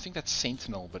remember. I think that's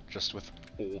Sentinel, but just with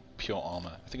all pure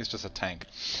armor. I think it's just a tank.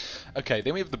 Okay,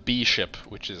 then we have the B ship,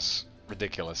 which is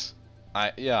ridiculous.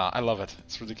 Yeah, I love it.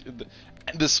 It's ridiculous.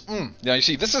 And this, now you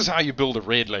see, this is how you build a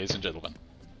raid, ladies and gentlemen.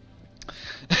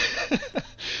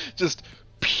 Just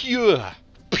pure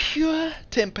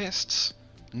tempests,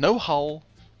 no hull,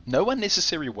 no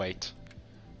unnecessary weight,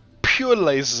 pure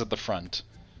lasers at the front,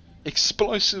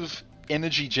 explosive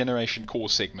energy generation core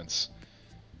segments,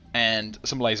 and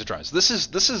some laser drones. This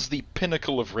is the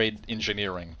pinnacle of raid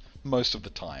engineering most of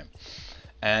the time,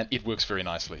 and it works very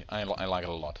nicely. I like it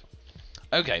a lot.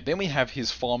 Okay, then we have his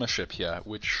farmer ship here,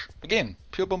 which, again,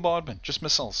 pure bombardment, just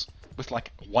missiles, with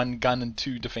like 1 gun and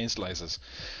 2 defense lasers.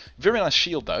 Very nice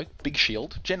shield though, big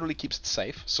shield, generally keeps it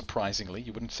safe, surprisingly.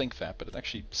 You wouldn't think that, but it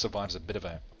actually survives a bit of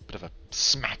a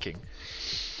smacking.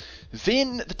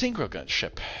 Then the Tinker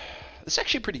ship. It's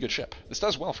actually a pretty good ship. This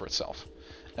does well for itself.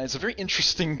 And it's a very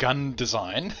interesting gun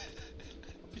design.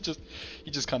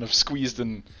 he just kind of squeezed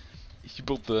and he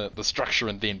built the structure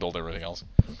and then built everything else.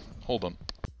 Hold on.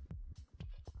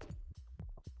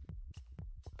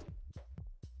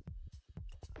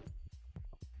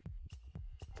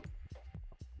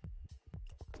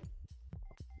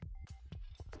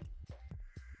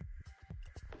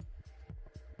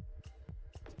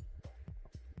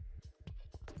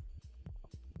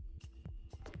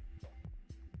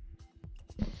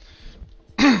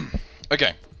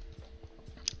 Okay.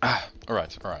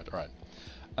 Alright.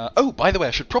 Oh, by the way,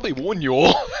 I should probably warn you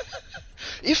all.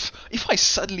 If I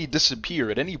suddenly disappear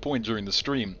at any point during the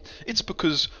stream, it's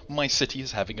because my city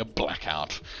is having a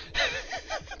blackout.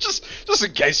 just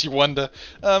in case you wonder.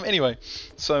 Anyway,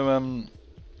 so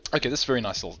okay, this is a very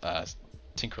nice little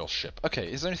Tinkerell ship. Okay,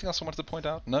 is there anything else I wanted to point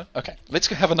out? No? Okay, let's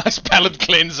go have a nice palate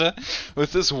cleanser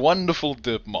with this wonderful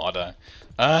Armada.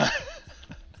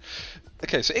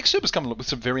 Okay, so Exurb has come with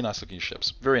some very nice looking ships.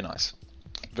 Very nice.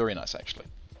 Very nice, actually.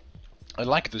 I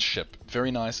like this ship. Very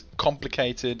nice.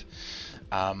 Complicated.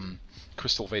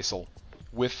 Crystal vessel.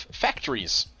 With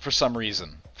factories, for some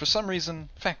reason. For some reason,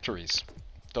 factories.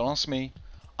 Don't ask me.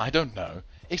 I don't know.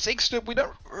 It's Exurb. We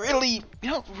don't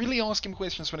really ask him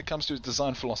questions when it comes to his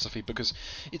design philosophy, because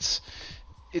it's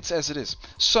it's as it is.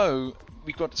 So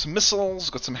we've got some missiles,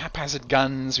 we've got some haphazard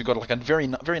guns, we've got like a very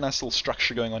nice little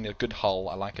structure going on here. Good hull,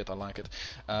 I like it.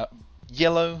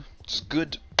 Yellow, just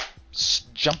good,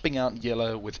 jumping out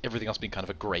yellow with everything else being kind of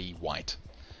a grey white.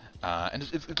 And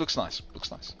it looks nice.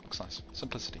 Looks nice.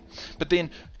 Simplicity. But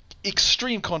then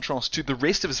extreme contrast to the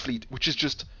rest of his fleet, which is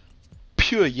just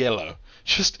pure yellow.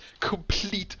 Just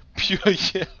complete pure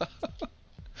yellow.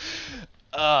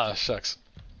 Ah, shucks.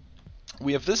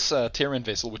 We have this Terran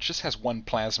vessel, which just has one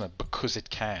plasma because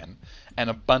it can, and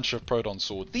a bunch of proton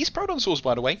swords. These proton swords,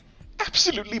 by the way,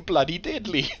 absolutely bloody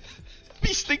deadly.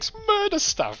 These things murder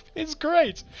stuff. It's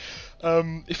great.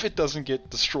 If it doesn't get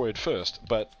destroyed first,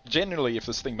 but generally if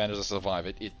this thing manages to survive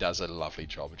it, it does a lovely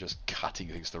job of just cutting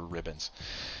things to ribbons.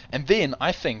 And then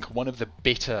I think one of the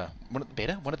best,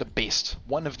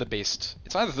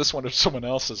 it's either this one or someone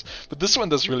else's, but this one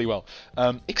does really well.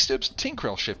 Exturb's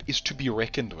Tinkerell ship is to be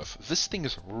reckoned with. This thing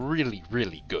is really,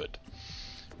 really good.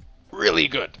 Really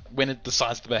good when it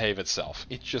decides to behave itself.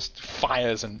 It just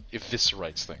fires and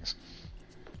eviscerates things.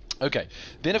 Okay,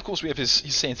 then of course we have his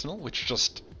Sentinel, which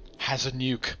just has a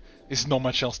nuke. There's not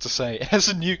much else to say. It has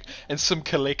a nuke and some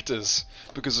collectors,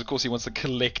 because of course he wants to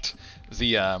collect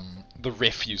the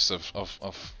refuse of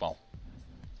well,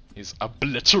 his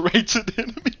obliterated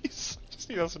enemies.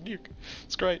 Just he has a nuke.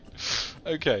 It's great.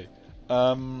 Okay,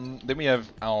 then we have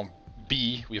our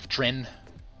B. We have Dren,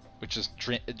 which is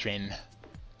Dren.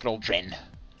 Good old Dren.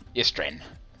 Yes, Dren.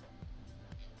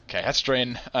 Okay, that's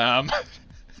Dren.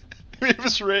 We have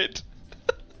this red.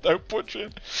 Don't put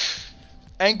it.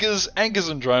 Anchors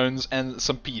and drones, and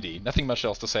some PD. Nothing much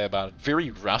else to say about it. Very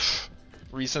rough,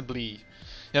 reasonably,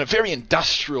 very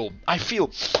industrial. I feel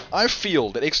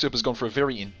that Exturb has gone for a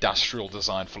very industrial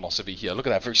design philosophy here. Look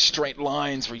at that, very straight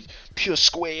lines, very pure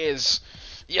squares.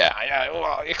 Yeah,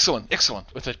 oh, excellent.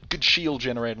 With a good shield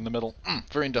generator in the middle.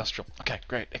 Very industrial. Okay,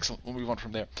 great, excellent. We'll move on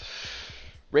from there.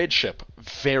 Red ship,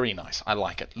 very nice. I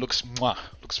like it. Looks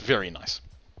very nice.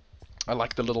 I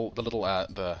like the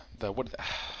what?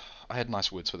 I had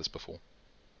nice words for this before.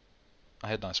 But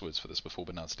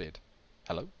now it's dead.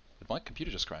 Hello? Did my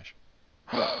computer just crash?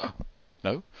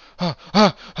 No?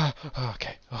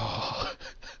 Okay. Oh.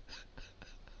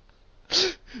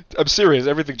 I'm serious.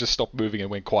 Everything just stopped moving and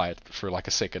went quiet for like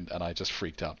a second, and I just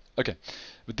freaked out. Okay.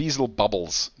 But these little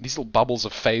bubbles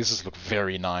of phases look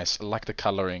very nice. I like the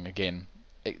coloring again.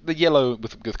 The yellow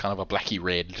with kind of a blacky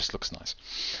red just looks nice.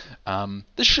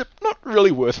 The ship, not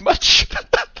really worth much.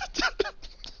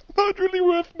 Not really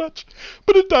worth much.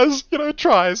 But it does, it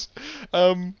tries.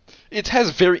 It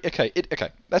has okay,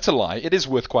 that's a lie. It is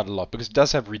worth quite a lot because it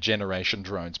does have regeneration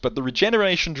drones. But the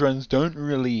regeneration drones don't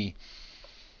really...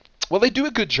 Well, they do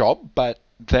a good job, but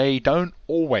they don't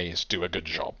always do a good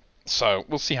job. So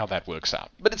we'll see how that works out.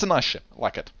 But it's a nice ship. I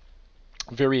like it.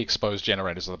 Very exposed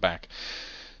generators at the back.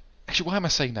 Actually, why am I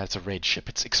saying that it's a red ship?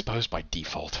 It's exposed by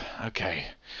default. Okay.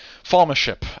 Farmer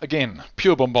ship. Again,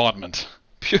 pure bombardment.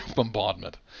 This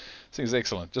thing is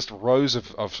excellent. Just rows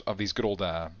of these good old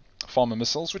farmer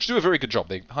missiles, which do a very good job.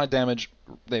 They're high damage.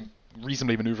 They're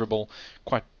reasonably maneuverable.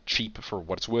 Quite cheap for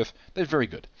what it's worth. They're very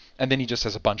good. And then he just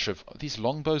has a bunch of... Are these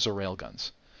longbows or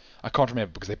railguns? I can't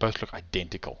remember because they both look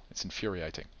identical. It's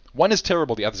infuriating. One is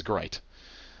terrible, the other's great.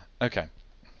 Okay.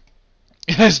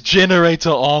 It has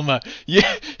generator armor.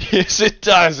 Yeah, yes, it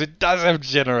does. It does have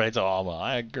generator armor.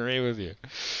 I agree with you.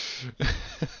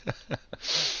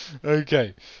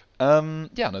 Okay.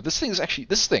 Yeah, no, this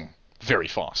thing, very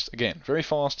fast. Again, very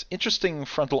fast. Interesting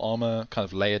frontal armor, kind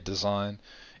of layered design.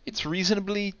 It's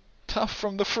reasonably tough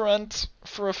from the front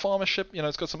for a farmer ship.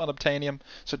 It's got some unobtainium,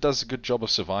 so it does a good job of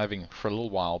surviving for a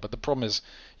little while. But the problem is,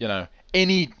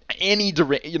 any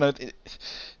direct,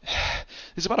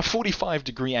 there's about a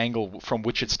 45-degree angle from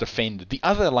which it's defended. The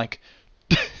other,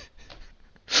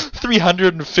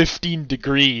 315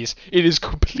 degrees, it is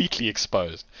completely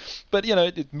exposed. But,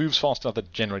 it moves fast enough that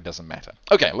it generally doesn't matter.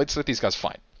 Okay, let's let these guys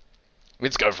fight.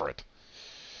 Let's go for it.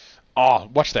 Oh,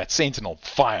 watch that. Sentinel,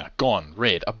 fire, gone,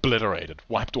 red, obliterated,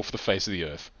 wiped off the face of the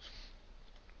earth.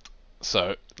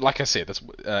 So, like I said, that's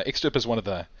Exturp is one of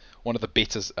the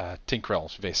better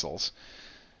Tinkerell vessels.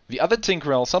 The other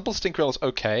Tinkerell, Sample's Tinkerell is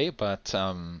okay, but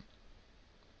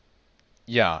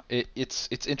yeah,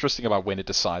 it's interesting about when it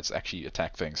decides to actually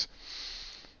attack things.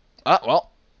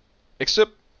 Well, Exturp,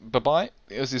 bye-bye.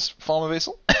 There's this farmer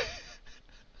vessel.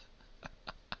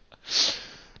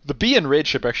 The B and red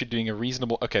ship are actually doing a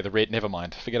reasonable... Okay, the red, never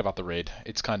mind. Forget about the red.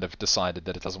 It's kind of decided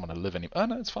that it doesn't want to live anymore. Oh,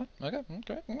 no, it's fine. Okay.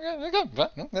 I'm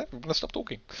going to stop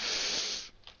talking.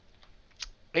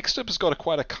 Exturp has got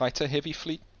quite a kiter-heavy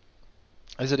fleet,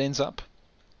 as it ends up,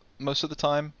 most of the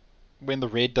time, when the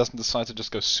red doesn't decide to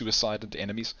just go suicide into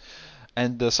enemies.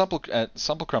 And the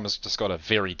Simplecrum has just got a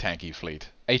very tanky fleet.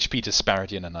 HP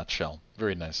disparity in a nutshell.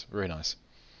 Very nice, very nice.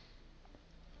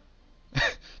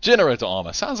 Generator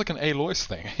armor. Sounds like an Aloys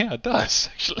thing. Yeah, it does,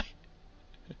 actually.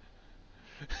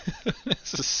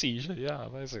 It's a seizure, yeah,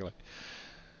 basically.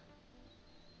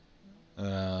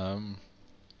 Ooh.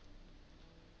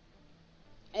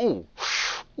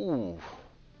 Ooh.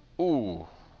 Ooh.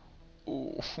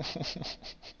 Ooh.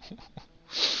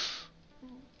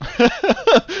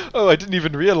 Oh, I didn't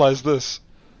even realize this.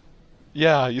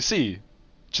 Yeah, you see.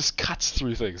 Just cuts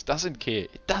through things. Doesn't care.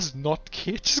 It does not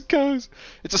care. It just goes.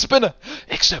 It's a spinner.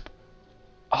 Except.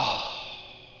 Oh.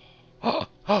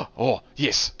 Oh,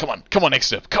 yes. Come on. Come on,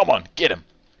 X-Step. Come on. Get him.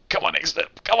 Come on,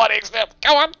 X-Step. Come on, X-Step.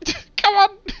 Come on. Come on.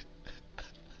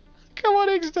 Come on,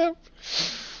 X-Step.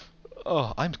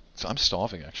 Oh, I'm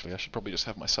starving, actually. I should probably just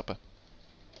have my supper.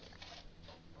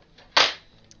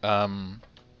 Come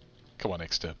on,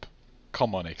 X-Step.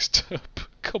 Come on, X-Step.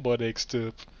 Come on,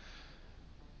 X-Step.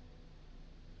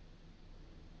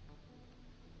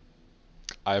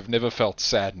 I have never felt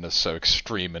sadness so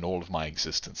extreme in all of my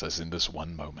existence as in this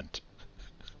one moment.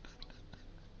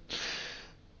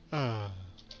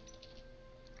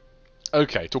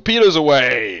 Okay, torpedoes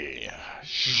away!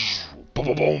 Boom,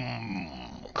 boom, boom!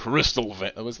 Crystal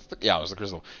vessel. Yeah, it was the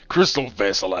crystal. Crystal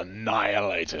vessel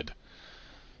annihilated.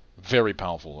 Very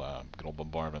powerful good old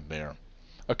bombardment there.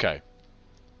 Okay.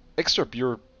 Extrap,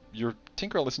 your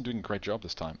Tinkerell isn't doing a great job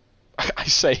this time. I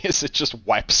say as it just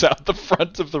wipes out the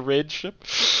front of the red ship.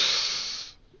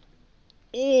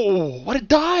 Oh, what a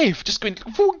dive! Just going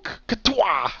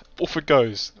katoa! Off it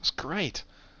goes. That's great.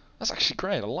 That's actually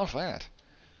great. I love that.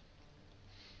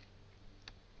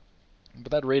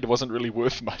 But that raid wasn't really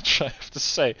worth much, I have to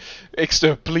say.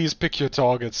 Exterp, please pick your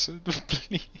targets.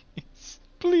 Please.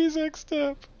 Please,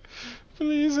 Exterp.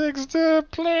 Please,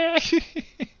 Exterp, please.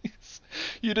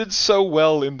 You did so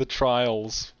well in the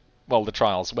trials. Well, the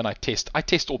trials, when I test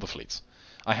all the fleets.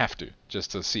 I have to,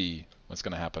 just to see what's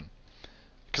going to happen.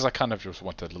 Because I kind of just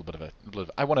want a little bit of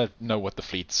I want to know what the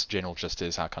fleet's general gist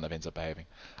is, how it kind of ends up behaving.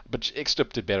 But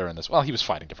Exterp did better in this. Well, he was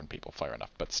fighting different people, fair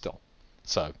enough, but still.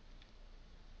 So,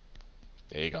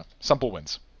 there you go. Simple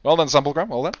wins. Well done, Simplegram,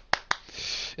 well done.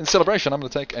 In celebration, I'm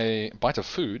going to take a bite of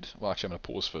food. Well, actually, I'm going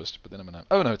to pause first, but then I'm going to...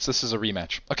 Oh, no, this is a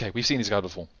rematch. Okay, we've seen these guys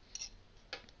before.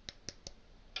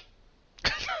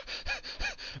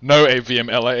 No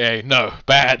AVM LAA. No.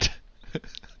 Bad.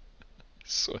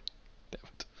 So, damn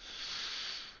it.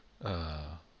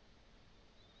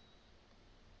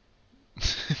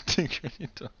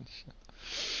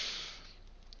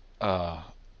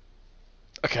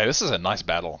 Okay, this is a nice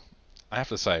battle. I have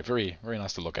to say, very, very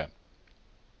nice to look at.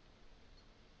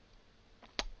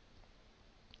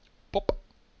 Pop.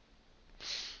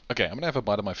 Okay, I'm going to have a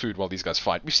bite of my food while these guys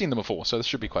fight. We've seen them before, so this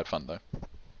should be quite fun, though.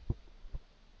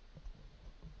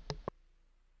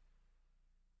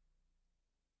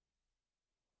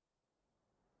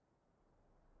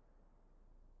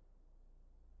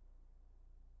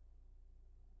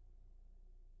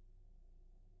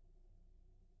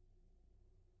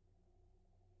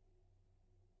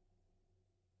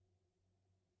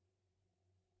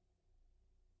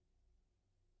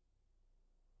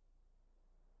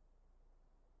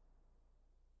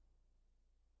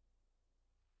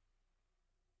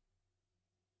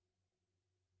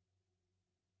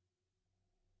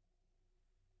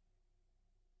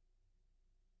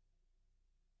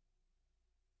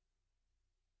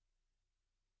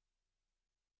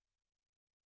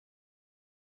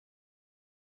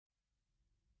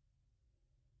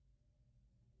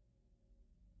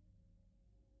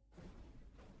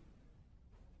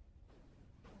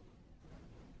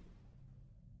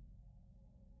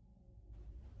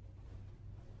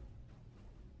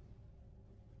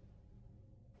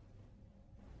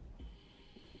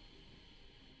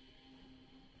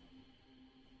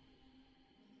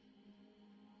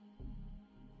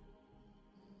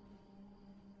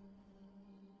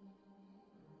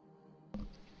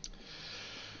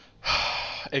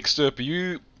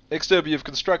 Exterp, you've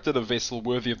constructed a vessel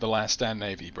worthy of the Last Stand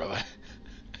Navy, brother.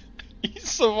 He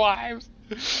survived.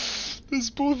 This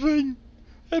poor thing.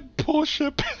 That poor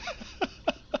ship.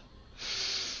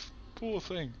 Poor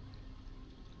thing.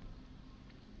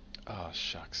 Oh,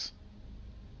 shucks.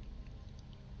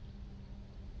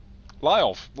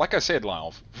 Lyolf, like I said,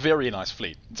 Lyolf, very nice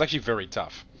fleet. It's actually very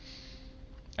tough.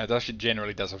 It actually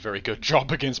generally does a very good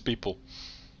job against people.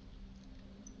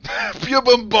 Pure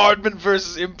bombardment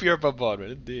versus impure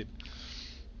bombardment, indeed.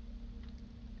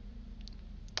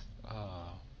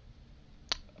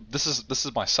 This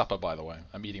is my supper, by the way.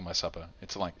 I'm eating my supper.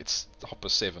 It's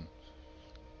 7:30.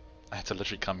 I had to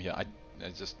literally come here. I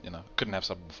just couldn't have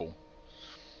supper before.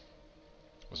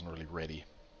 Wasn't really ready.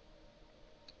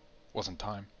 Wasn't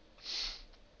time.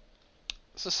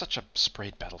 This is such a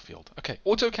sprayed battlefield. Okay,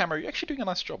 auto camera, you're actually doing a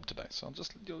nice job today, so I'll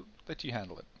let you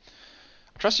handle it.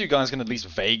 I trust you guys can at least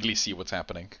vaguely see what's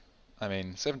happening. I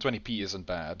mean, 720p isn't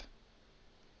bad.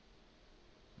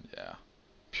 Yeah.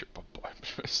 Pure boy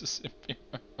versus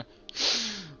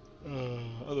I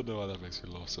don't know why that makes me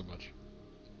laugh so much.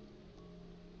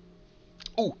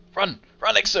 Oh, run!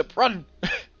 Run, Exip, run!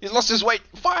 He's lost his weight!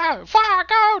 Fire! Fire!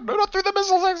 Go! No, not through the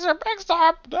missiles, Exip!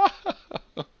 Exip! No!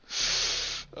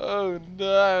 Oh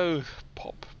no!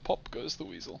 Pop. Pop goes the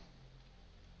weasel.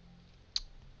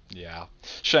 Yeah.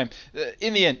 Shame.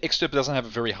 In the end, Exip doesn't have a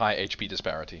very high HP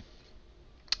disparity.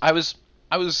 I was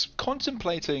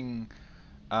contemplating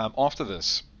after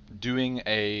this doing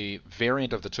a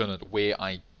variant of the tournament where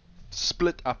I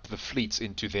split up the fleets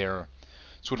into their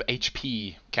sort of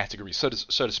HP categories, so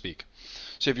to speak.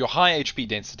 So if your high HP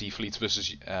density fleets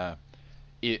versus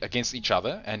against each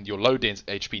other, and your low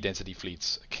HP density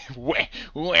fleets, I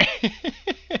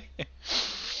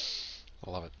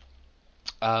love it.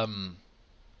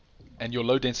 And your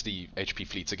low density HP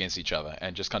fleets against each other,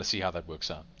 and just kind of see how that works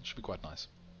out. It should be quite nice.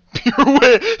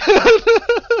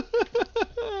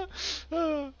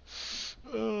 I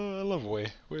love Way.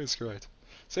 Way is great.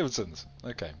 Seven Sins.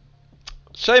 Okay.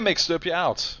 Shame, Exturp, you're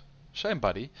out. Shame,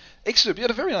 buddy. Exturp, you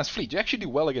had a very nice fleet. You actually do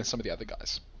well against some of the other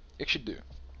guys. You actually do.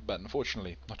 But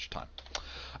unfortunately, not your time.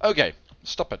 Okay.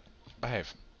 Stop it.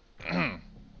 Behave. I'm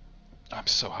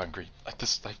so hungry. Like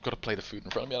this, I've got to play the food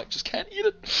in front of me. I just can't eat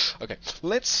it. Okay.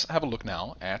 Let's have a look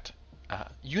now at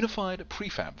Unified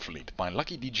Prefab Fleet by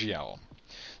Lucky DGL.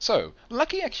 So,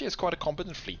 Lucky actually has quite a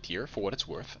competent fleet here, for what it's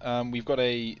worth. We've got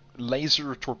a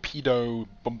laser torpedo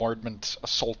bombardment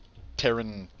assault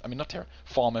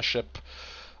farmer ship,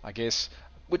 I guess,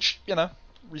 which, you know,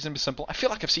 reasonably simple. I feel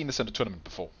like I've seen this in a tournament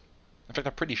before. In fact,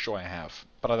 I'm pretty sure I have,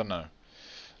 but I don't know.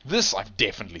 This I've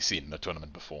definitely seen in a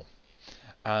tournament before.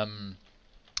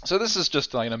 So this is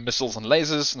just missiles and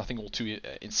lasers, nothing all too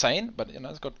insane, but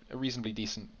it's got a reasonably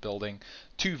decent building.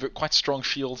 Two quite strong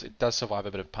shields. It does survive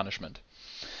a bit of punishment.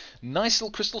 Nice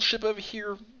little crystal ship over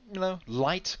here.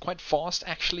 Light, quite fast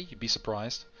actually. You'd be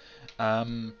surprised.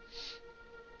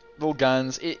 Little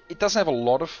guns. It doesn't have a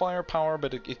lot of firepower,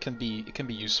 but it can be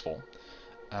useful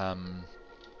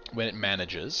when it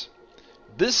manages.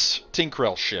 This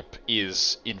Tinkerell ship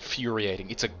is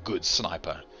infuriating. It's a good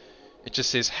sniper. It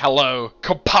just says, hello,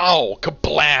 kapow,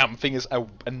 kablam, thing is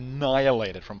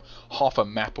annihilated from half a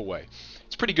map away.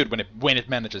 It's pretty good when it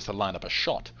manages to line up a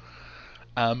shot.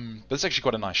 But it's actually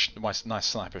quite a nice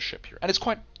sniper ship here. And it's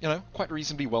quite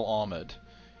reasonably well armored.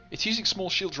 It's using small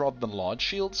shields rather than large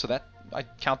shields, so that I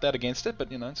count that against it, but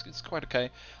it's quite okay.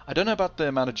 I don't know about the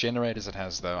amount of generators it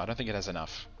has, though. I don't think it has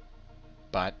enough.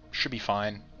 But should be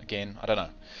fine. Again, I don't know.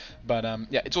 But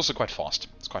yeah, it's also quite fast.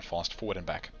 It's quite fast, forward and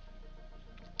back.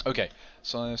 Okay,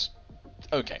 so let's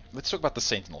talk about the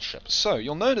Sentinel ship. So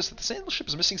you'll notice that the Sentinel ship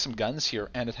is missing some guns here,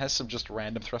 and it has some just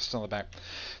random thrusters on the back.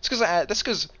 That's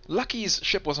because Lucky's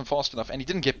ship wasn't fast enough, and he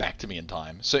didn't get back to me in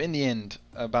time. So in the end,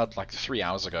 about 3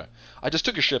 hours ago, I just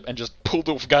took a ship and just pulled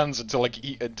off guns until I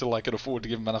could afford to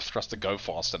give him enough thrust to go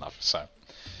fast enough. So,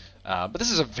 but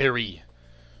this is a very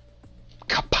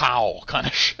kapow kind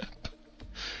of ship.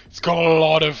 It's got a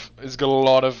lot of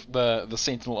the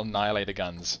Sentinel Annihilator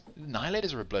guns.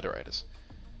 Annihilators or Obliterators?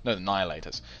 No,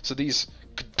 Annihilators. So these,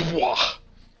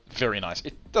 very nice.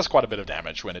 It does quite a bit of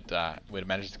damage when it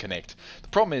manages to connect. The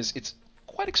problem is it's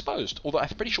quite exposed. Although I'm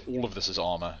pretty sure all of this is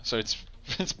armor, so it's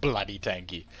bloody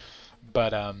tanky.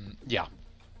 But yeah.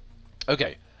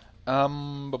 Okay.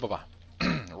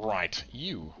 Right,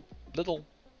 you little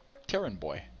Terran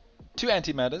boy. 2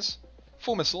 antimatters,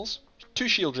 4 missiles, 2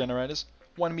 shield generators,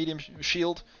 1 medium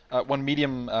shield, 1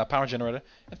 medium power generator,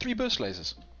 and 3 burst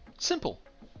lasers. Simple.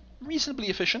 Reasonably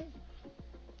efficient.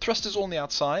 Thrusters all on the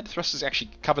outside. Thrusters actually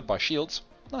covered by shields.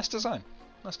 Nice design.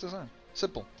 Nice design.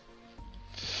 Simple.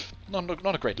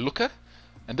 Not a great looker.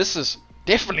 And this is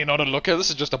definitely not a looker. This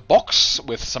is just a box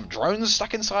with some drones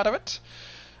stuck inside of it.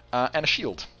 And a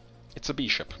shield. It's a B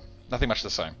ship. Nothing much to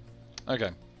say.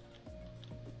 Okay.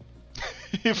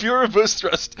 If your reverse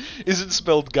thrust isn't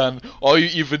spelled gun, are you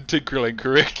even tinkering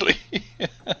correctly?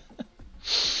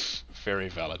 Very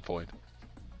valid point.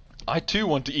 I too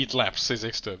want to eat laps, says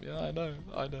Exterb. Yeah, I know.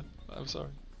 I'm sorry.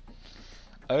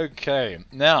 Okay,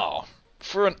 now,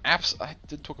 for an I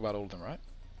did talk about all of them, right?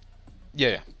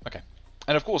 Yeah, okay.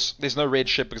 And of course, there's no red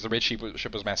ship because the red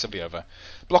ship was massively over.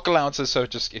 Block allowances, so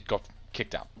it got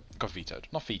kicked out. Got vetoed.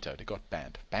 Not vetoed, it got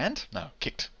banned. Banned? No,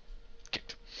 kicked.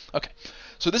 Okay.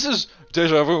 So this is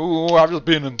deja vu. I've just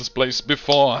been in this place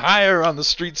before. Higher on the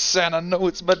streets, and I know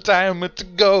it's my time to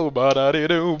go. But I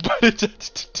do.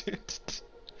 This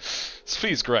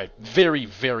feels great. Very,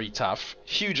 very tough.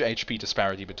 Huge HP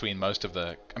disparity between most of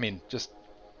the... I mean, just...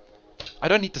 I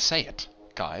don't need to say it,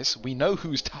 guys. We know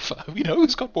who's tougher. We know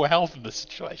who's got more health in this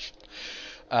situation.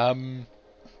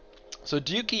 So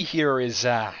Dukey here is...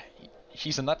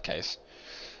 he's a nutcase.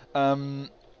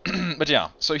 But yeah,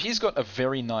 so he's got a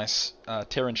very nice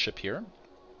Terran ship here.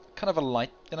 Kind of a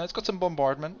light... You know, it's got some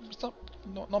bombardment. It's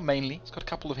not mainly. It's got a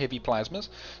couple of heavy plasmas.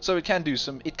 So it can do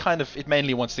some... It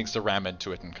mainly wants things to ram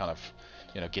into it and kind of,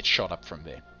 you know, get shot up from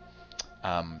there.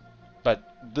 But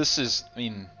this is... I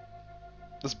mean...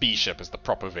 This B ship is the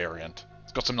proper variant.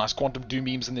 It's got some nice quantum doom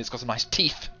beams in there. It's got some nice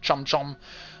teeth, chum chum,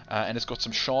 and it's got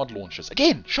some shard launchers.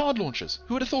 Again, shard launchers.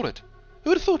 Who would have thought it? Who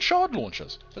would have thought shard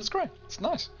launchers? But it's great. It's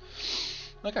nice.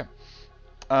 Okay.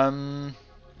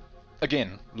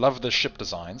 Again, love the ship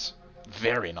designs.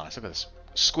 Very nice. Look at this.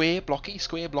 Square blocky,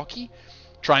 square blocky.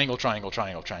 Triangle, triangle,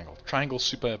 triangle, triangle. Triangle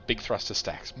super big thruster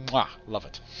stacks. Mwah, love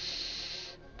it.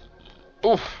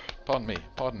 Oh, pardon me,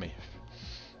 pardon me.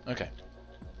 Okay.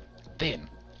 Then,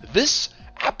 this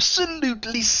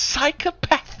absolutely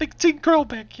psychopathic Tinkerell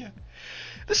back here.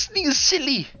 This thing is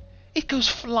silly. It goes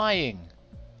flying.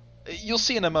 You'll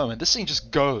see in a moment. This thing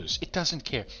just goes. It doesn't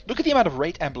care. Look at the amount of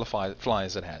rate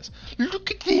amplifiers it has.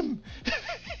 Look at them.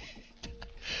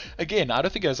 Again, I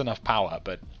don't think it has enough power,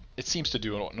 but it seems to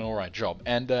do an alright job.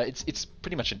 And it's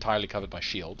pretty much entirely covered by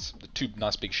shields. The two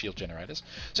nice big shield generators.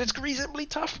 So it's reasonably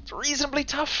tough. It's reasonably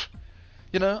tough.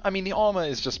 You know, I mean, the armor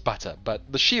is just butter,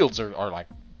 but the shields are like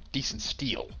decent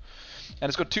steel. And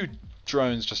it's got two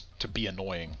drones just to be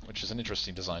annoying, which is an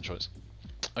interesting design choice.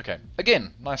 Okay,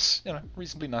 again, nice, you know,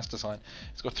 reasonably nice design.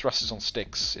 It's got thrusters on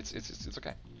sticks. It's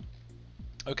okay.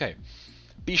 Okay,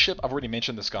 B ship. I've already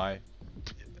mentioned this guy.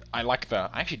 I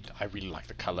really like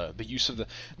the color. The use of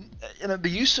the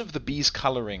use of the B's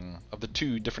coloring of the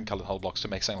two different colored hull blocks to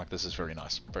make something like this is very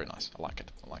nice. Very nice. I like it.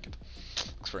 I like it.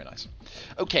 Looks very nice.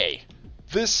 Okay.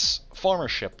 This farmer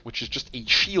ship, which is just a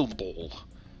shield ball.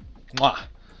 Mwah.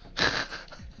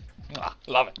 Mwah.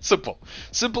 Love it. Simple.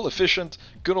 Simple, efficient,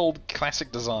 good old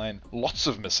classic design. Lots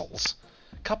of missiles.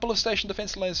 Couple of station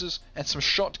defense lasers and some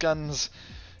shotguns.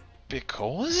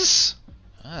 Because?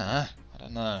 I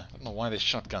don't know. I don't know why there's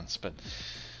shotguns, but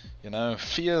you know,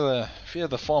 fear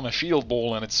the farmer shield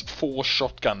ball and its 4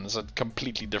 shotguns at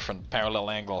completely different parallel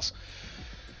angles.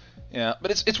 Yeah,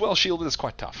 but it's well shielded. It's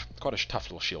quite tough. Quite a tough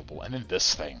little shield ball. And then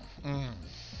this thing.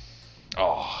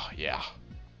 Oh, yeah.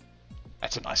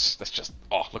 That's just...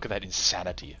 Oh, look at that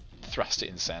insanity. Thruster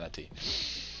insanity.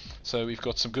 So we've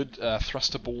got some good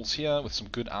thruster balls here with some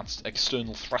good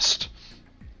external thrust.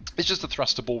 It's just a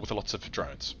thruster ball with lots of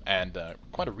drones. And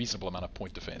quite a reasonable amount of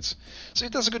point defense. So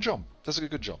it does a good job. Does a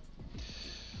good job.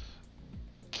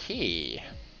 Okay.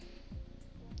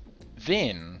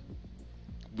 Then...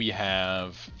 we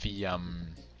have the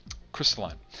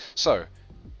crystalline. So,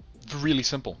 really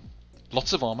simple.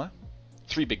 Lots of armor,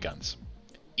 3 big guns.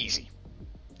 Easy.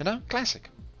 You know, classic.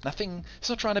 Nothing, it's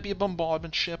not trying to be a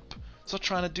bombardment ship. It's not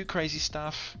trying to do crazy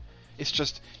stuff. It's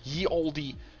just, ye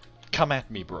olde, come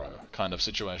at me bro, kind of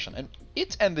situation. And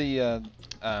it and the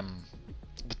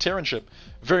Terran ship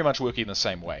very much working in the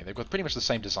same way. They've got pretty much the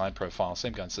same design profile,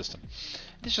 same gun system.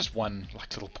 There's just one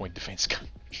like little point defense gun.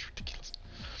 It's ridiculous.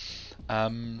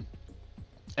 And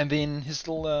then his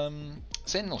little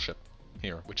Sentinel ship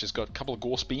here, which has got a couple of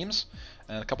Gorse beams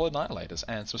and a couple of Annihilators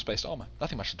and some spaced armor.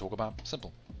 Nothing much to talk about.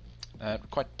 Simple.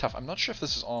 Quite tough. I'm not sure if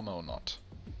this is armor or not.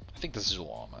 I think this is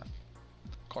all armor.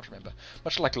 Can't remember.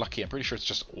 Much like Lucky, I'm pretty sure it's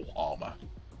just all armor.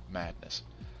 Madness.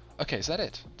 Okay, is that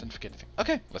it? Didn't forget anything.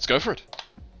 Okay, let's go for it.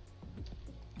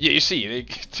 Yeah, you see, the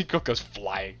Tinkerell goes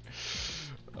flying.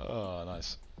 Oh,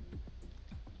 nice.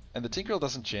 And the Tinkerell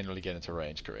doesn't generally get into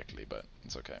range correctly, but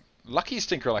it's okay. Lucky's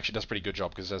Tinkerell actually does a pretty good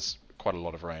job because it has quite a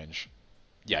lot of range.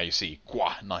 Yeah, you see.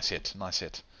 Gwah, nice hit, nice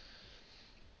hit.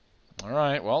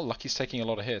 Alright, well, Lucky's taking a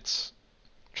lot of hits.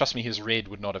 Trust me, his red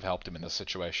would not have helped him in this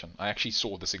situation. I actually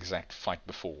saw this exact fight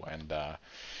before, and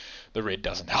the red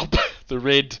doesn't help.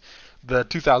 The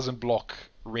 2000 block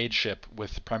red ship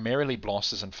with primarily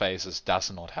blasters and phasers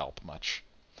does not help much.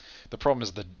 The problem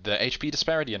is the HP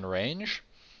disparity in range.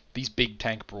 These big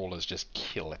tank brawlers just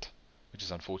kill it, which is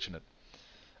unfortunate.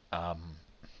 But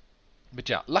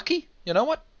yeah, Lucky, you know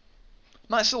what?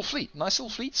 Nice little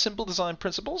fleet, simple design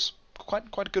principles,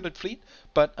 quite good at fleet,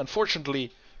 but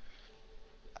unfortunately,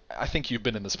 I think you've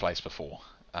been in this place before.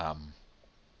 Oh,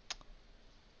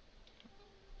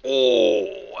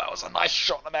 that was a nice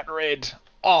shot on that red.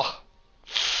 Oh,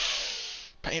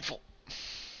 painful.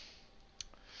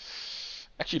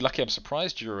 Actually, Lucky, I'm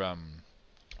surprised you're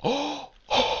Oh,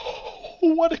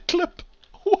 what a clip!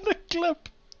 What a clip!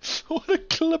 What a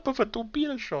clip of a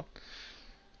torpedo shot!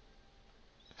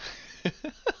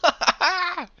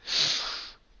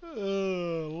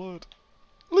 Oh, Lord.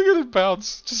 Look at it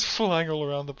bounce, just flying all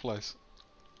around the place.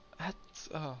 That's,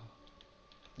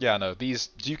 Yeah, no, these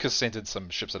Duke has sent in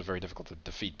some ships that are very difficult to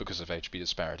defeat because of HP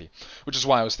disparity, which is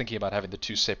why I was thinking about having the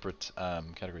two separate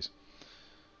categories.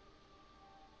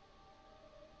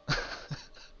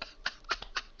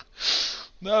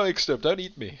 No, Xtop, don't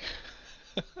eat me.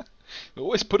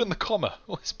 Always put in the comma.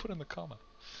 Always put in the comma.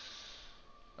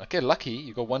 Okay, Lucky,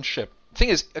 you got one ship. Thing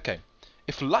is, okay,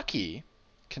 if Lucky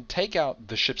can take out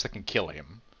the ships that can kill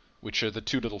him, which are the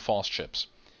two little fast ships.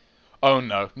 Oh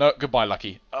no, no, goodbye,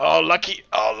 Lucky. Oh, Lucky,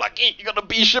 you got a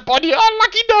B ship on you. Oh,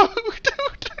 Lucky, no, dude,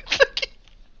 Lucky.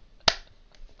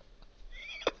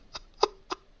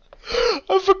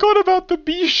 I forgot about the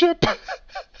B ship.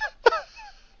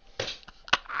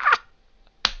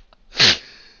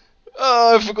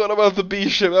 Oh, I forgot about the B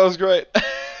ship. That was great.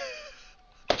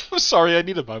 I'm sorry, I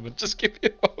need a moment. Just give me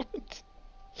a moment.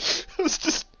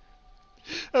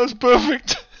 That was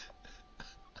perfect.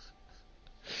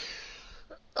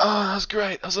 Oh, that was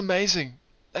great. That was amazing.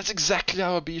 That's exactly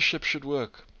how a B ship should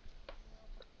work.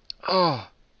 Oh.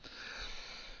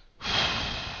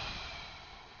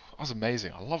 That was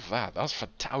amazing. I love that. That was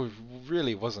fantastic. I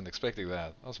really wasn't expecting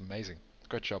that. That was amazing.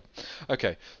 Great job.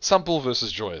 Okay, Sample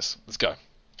versus Joyous. Let's go.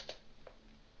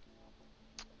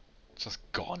 Just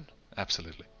gone.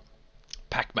 Absolutely.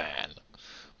 Pac-Man.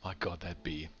 My god, that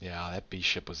B. Yeah, that B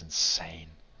ship was insane.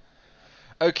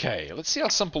 Okay, let's see how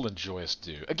Simple and Joyous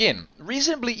do. Again,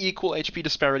 reasonably equal HP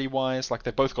disparity-wise. Like,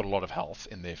 they've both got a lot of health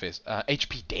in their face.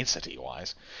 HP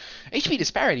density-wise. HP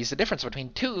disparity is the difference between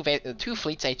two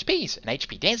fleets' HPs. And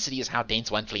HP density is how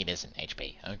dense one fleet is in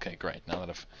HP. Okay, great. Now that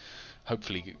I've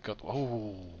hopefully got...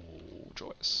 Oh,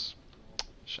 Joyous.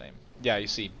 Shame. Yeah, you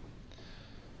see...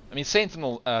 I mean,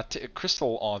 Sentinel,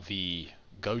 Crystal are the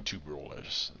go-to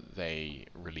brawlers. They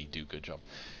really do a good job.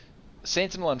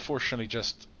 Sentinel, unfortunately,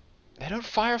 just... They don't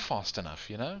fire fast enough,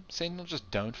 you know? Sentinel just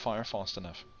don't fire fast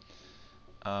enough.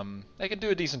 They can do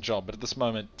a decent job, but at this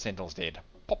moment, Sentinel's dead.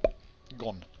 Pop!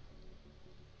 Gone.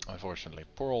 Unfortunately.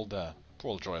 Poor old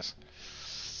Joyce.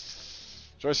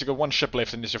 Joyce, you got one ship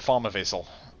left and it's your farmer vessel.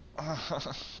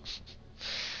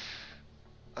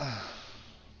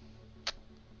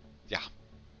 Yeah.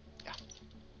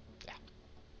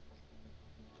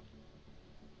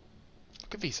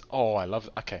 Look at these. Oh, I love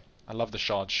the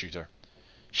shard shooter.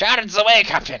 Shards away,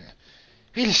 Captain!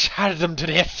 We'll shard them to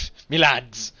death, me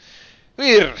lads.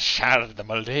 We'll shard them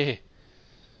all day.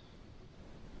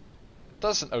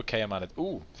 Does an okay amount of...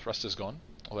 Ooh, thruster's gone.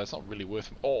 Oh, that's not really worth...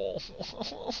 Oh!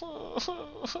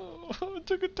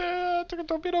 took a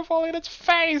torpedo volley in its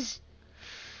face!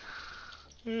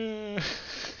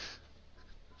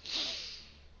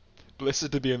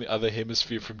 Blessed to be on the other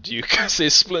hemisphere from Duke,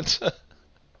 says Splinter.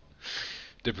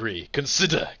 Debris.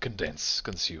 Consider, condense,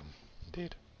 consume.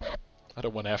 Indeed. I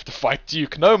don't want to have to fight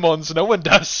Duke. No, Mons, no one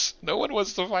does. No one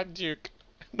wants to fight Duke.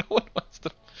 No one wants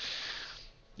to...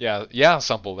 Yeah,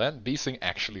 Sample, that B thing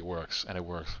actually works, and it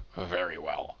works very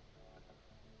well.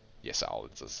 Yes, Al,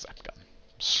 it's a zap gun.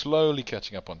 Slowly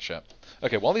catching up on chat.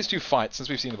 Okay, while these two fight, since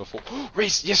we've seen it before...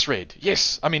 Race! Yes, Red!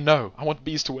 Yes! I mean, no. I want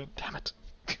Bs to win. Damn it.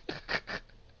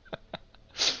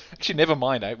 Actually, never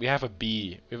mind. We have a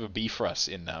B. We have a B for us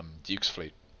in Duke's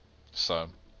fleet. So,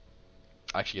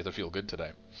 I actually get to feel good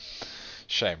today.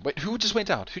 Shame. Wait, who just went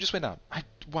out? Who just went out?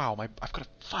 Wow, I've got a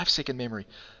 5-second memory.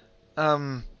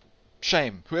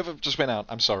 Shame. Whoever just went out,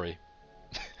 I'm sorry.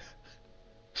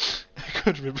 I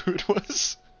couldn't remember who it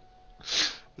was.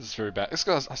 This is very bad. I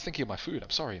was thinking of my food. I'm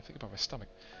sorry. I'm thinking about my stomach.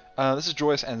 This is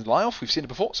Joyous and Lyoff. We've seen it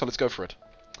before, so let's go for it.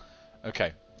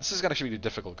 Okay. This is going to actually be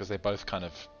difficult because they're both kind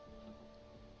of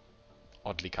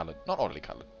oddly coloured. Not oddly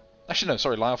coloured. Actually, no,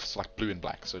 sorry. Lyoff is like blue and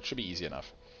black, so it should be easy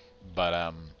enough. But,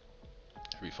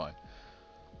 it'll be fine.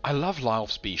 I love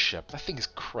Lyoff's B ship. That thing is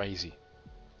crazy.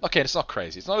 Okay, it's not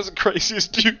crazy. It's not as crazy as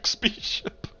Duke's B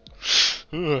ship.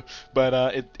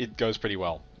 But it goes pretty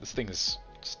well. This thing is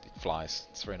just, it flies.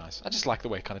 It's very nice. I just like the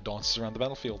way it kind of dances around the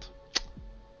battlefield.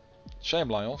 Shame,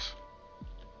 Lyoff.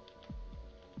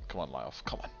 Come on, Lyoff.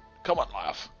 Come on. Come on,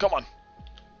 Lyoff. Come on.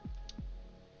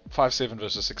 5-7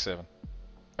 versus 6-7.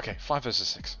 Okay, 5 versus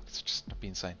 6. It's just not be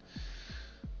insane.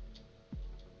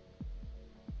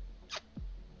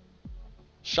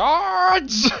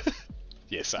 Shards!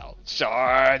 Yes, Al.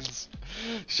 Shards!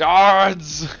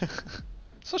 Shards!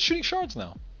 It's not shooting shards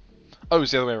now. Oh,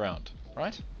 it's the other way around,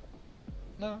 right?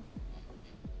 No.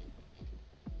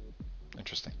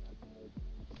 Interesting.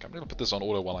 Okay, I'm going to put this on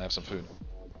auto while I have some food.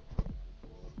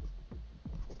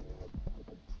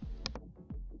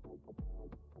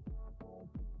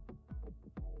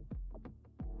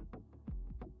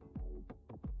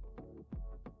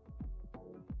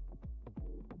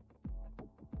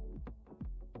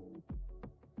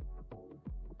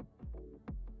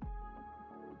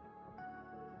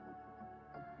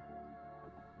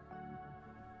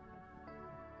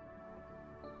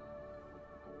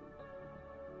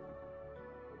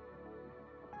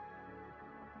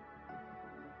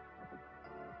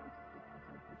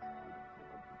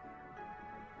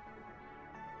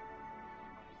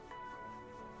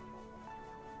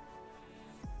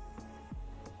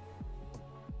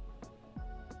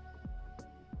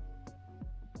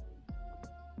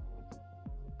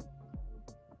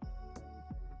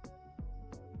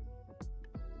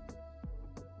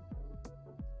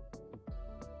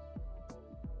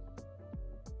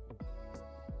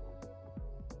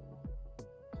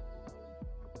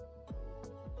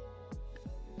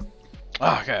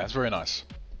 Ah, okay, that's very nice.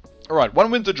 Alright, one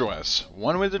win to Joyous.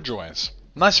 One win to Joyous.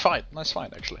 Nice fight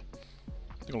actually.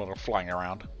 Doing a lot of flying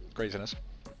around. Craziness.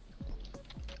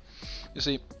 You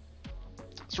see,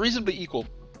 it's reasonably equal.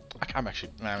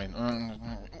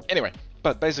 Anyway,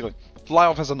 but basically,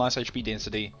 Fly-Off has a nice HP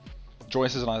density.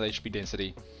 Joyous has a nice HP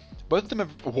density. Both of them have...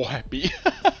 Why, B?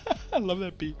 I love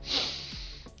that B.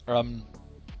 They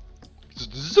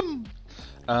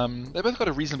both got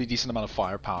a reasonably decent amount of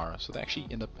firepower, so they actually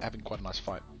end up having quite a nice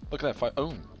fight. Look at that fight.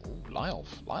 Oh, Lyof.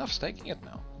 Lyof's taking it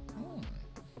now.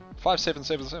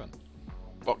 5-7-7-7.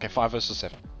 Okay, 5 versus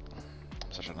 7.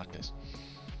 I'm such a nutcase.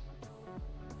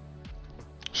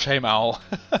 Shame Owl.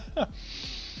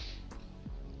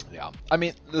 Yeah. I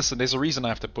mean, listen, there's a reason I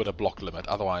have to put a block limit,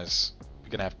 otherwise we're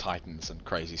going to have Titans and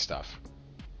crazy stuff.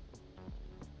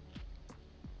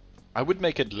 I would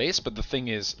make it less, but the thing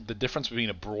is, the difference between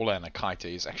a Brawler and a Kiter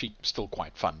is actually still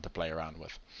quite fun to play around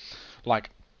with. Like,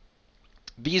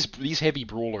 these heavy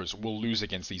Brawlers will lose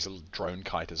against these little Drone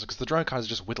Kiters, because the Drone Kiters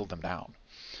just whittle them down.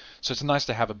 So it's nice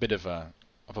to have a bit of a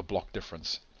block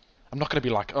difference. I'm not going to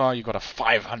be like, oh, you got a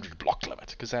 500 block limit,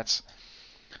 because that's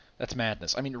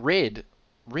madness. I mean, Red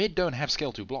don't have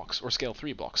scale 2 blocks, or scale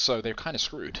 3 blocks, so they're kind of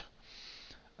screwed.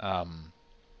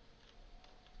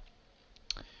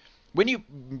 When you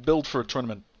build for a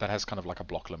tournament that has kind of like a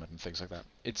block limit and things like that,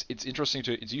 it's interesting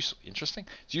to it's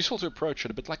useful to approach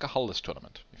it a bit like a hull-less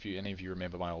tournament. If any of you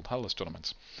remember my old hull-less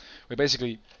tournaments, where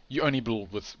basically you only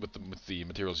build with the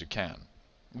materials you can,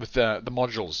 with the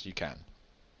modules you can,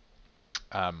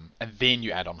 and then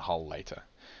you add on hull later,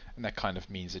 and that kind of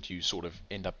means that you sort of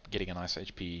end up getting a nice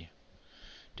HP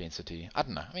density. I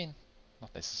don't know. I mean,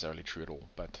 not necessarily true at all,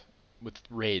 but with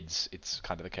Reds, it's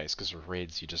kind of the case, because with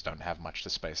Reds, you just don't have much to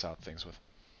space out things with.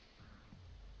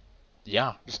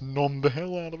 Yeah, just nom the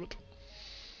hell out of it.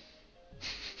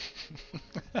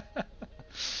 I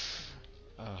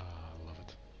love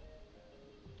it.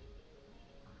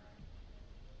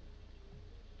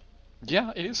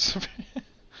 Yeah, it is.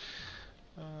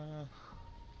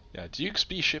 Yeah, Duke's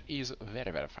B-ship is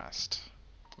very, very fast.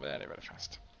 Very, very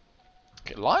fast.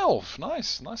 Okay, Lyof,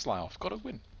 nice Lyof, got a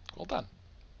win. Well done.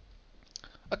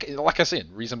 Okay, like I said,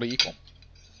 reasonably equal.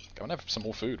 Go and have some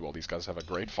more food while these guys have a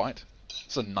great fight.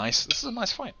 This is a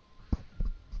nice fight.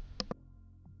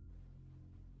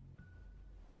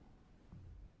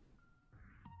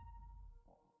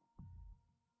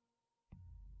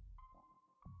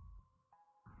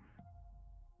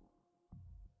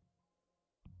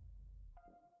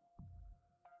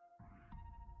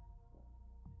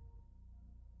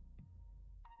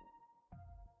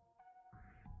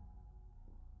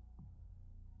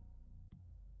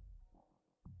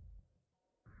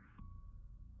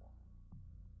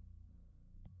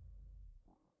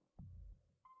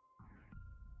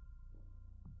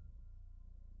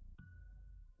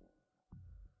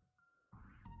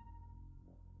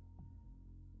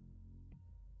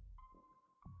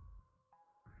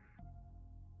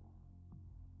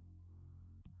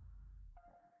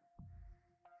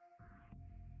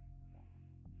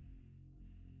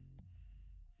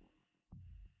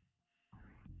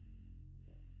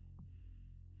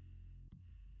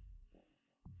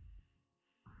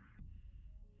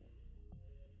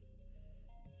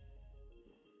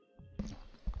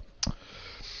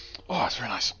 Oh, it's very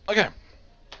nice. Okay.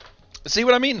 See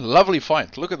what I mean? Lovely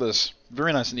fight. Look at this.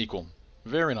 Very nice and equal.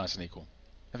 Very nice and equal.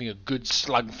 Having a good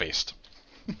slugfest.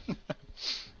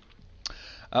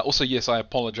 Also, yes, I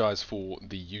apologize for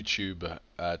the YouTube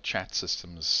chat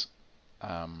systems.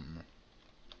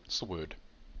 What's the word?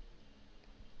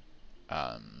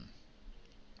 Not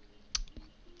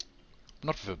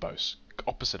verbose.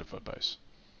 Opposite of verbose.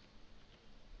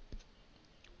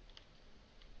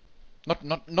 Not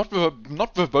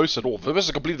verbose at all. Verbose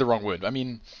is completely the wrong word. I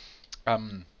mean,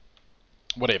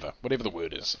 whatever the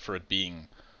word is for it being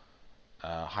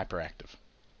hyperactive.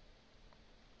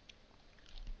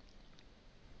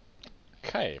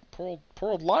 Okay, poor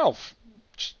old Lyof.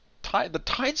 The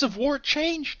tides of war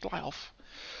changed, Lyof.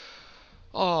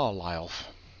 Oh, Lyof.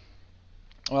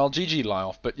 Well, GG,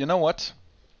 Lyof. But you know what?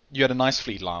 You had a nice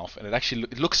fleet, Lyof, and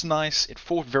it looks nice. It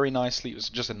fought very nicely. It was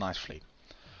just a nice fleet.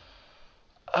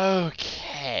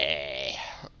 Okay.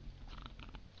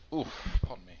 Oof,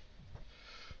 pardon me.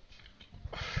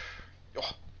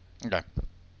 Oh, okay.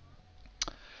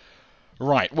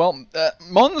 Right, well,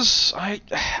 Mons, I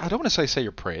don't want to say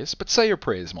your prayers, but say your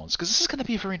prayers, Mons, because this is going to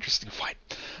be a very interesting fight.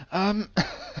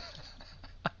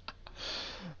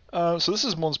 So this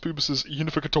is Mons Pubis's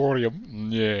Unificatorium.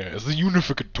 Yes, the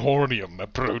Unificatorium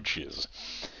approaches.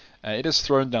 It has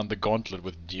thrown down the gauntlet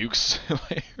with Duke's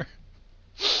layer.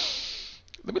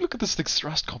 Let me look at this thing's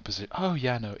thrust composite. Oh,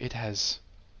 yeah, no, it has...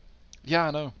 Yeah,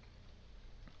 I know.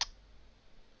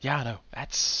 Yeah, I know.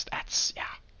 That's, yeah,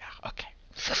 okay.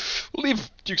 We'll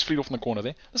leave Duke's fleet off in the corner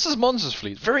there. This is Monza's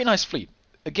fleet. Very nice fleet.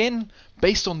 Again,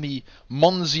 based on the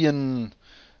Monzian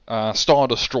Star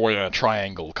Destroyer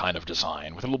triangle kind of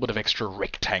design, with a little bit of extra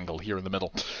rectangle here in the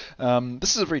middle.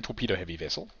 This is a very torpedo-heavy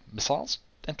vessel. Missiles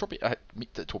and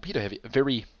torpedo-heavy,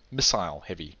 very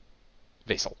missile-heavy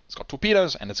vessel. It's got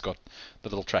torpedoes and it's got the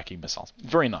little tracking missiles.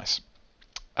 Very nice.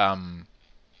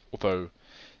 Although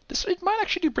it might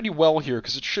actually do pretty well here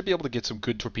because it should be able to get some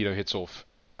good torpedo hits off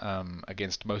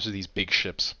against most of these big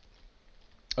ships.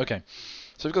 Okay,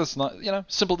 so we've got this,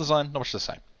 simple design, not much to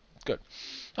say. Good.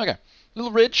 Okay,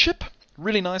 little red ship,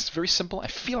 really nice, very simple. I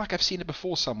feel like I've seen it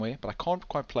before somewhere, but I can't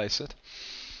quite place it.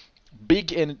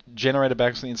 Big generator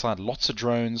bags on the inside, lots of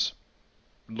drones,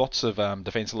 lots of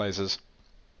defense lasers.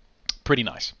 Pretty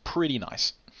nice, pretty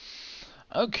nice.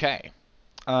 Okay,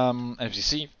 and as you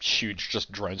see, huge,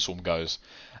 just drone swarm goes.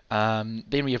 Then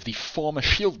we have the former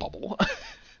shield bubble.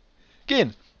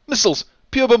 Again, missiles,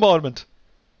 pure bombardment.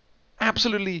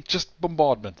 Absolutely just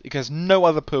bombardment. It has no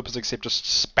other purpose except just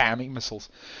spamming missiles.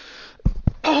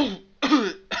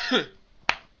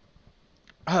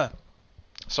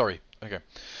 Sorry. Okay.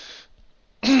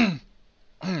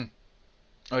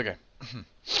 Okay.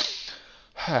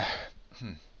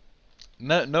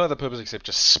 No other purpose except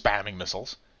just spamming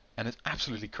missiles. And it's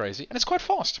absolutely crazy. And it's quite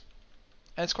fast.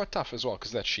 And it's quite tough as well, because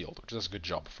of that shield, which does a good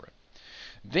job for it.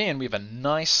 Then we have a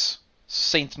nice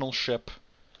Sentinel ship.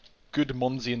 Good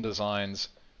Monzian designs.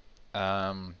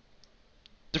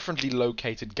 Differently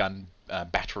located gun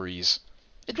batteries.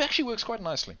 It actually works quite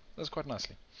nicely. Does quite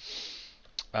nicely.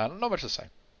 Not much to say.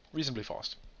 Reasonably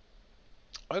fast.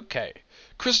 Okay.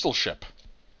 Crystal ship.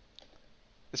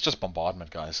 It's just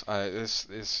bombardment, guys. It's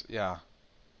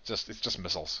just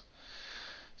missiles.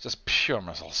 Just pure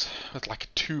missiles. With like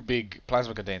 2 big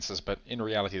plasma condensers, but in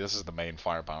reality this is the main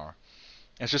firepower.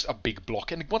 And it's just a big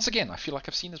block. And once again, I feel like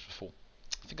I've seen this before.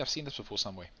 I think I've seen this before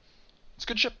somewhere. It's a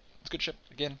good ship. It's a good ship.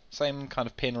 Again, same kind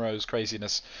of Penrose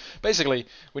craziness. Basically,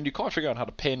 when you can't figure out how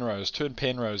to turn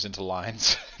Penrose into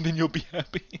lines, then you'll be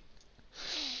happy.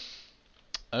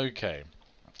 Okay.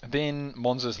 Then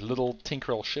Monza's little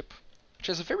Tinkerell ship, which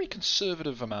has a very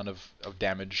conservative amount of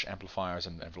damage amplifiers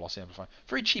and velocity amplifier.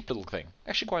 Very cheap little thing.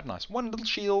 Actually quite nice. One little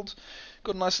shield,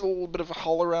 got a nice little bit of a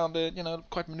hull around it,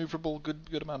 quite maneuverable,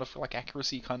 good amount of like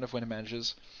accuracy kind of when it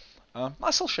manages. Nice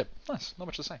little ship. Nice. Not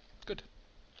much to say. Good.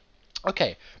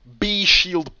 Okay. B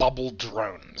shield bubble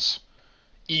drones.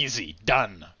 Easy.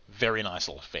 Done. Very nice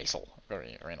little vessel.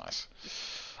 Very, very nice.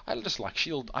 I just like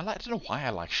shield. I don't know why I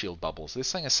like shield bubbles. There's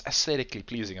something aesthetically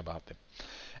pleasing about them.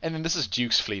 And then this is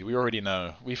Duke's fleet. We already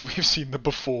know. We've seen them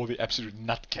before. The absolute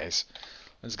nutcase.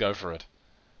 Let's go for it.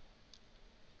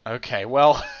 Okay.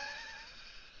 Well.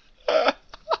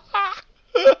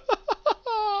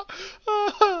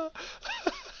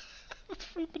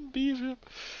 Flippin' B ship.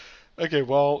 Okay,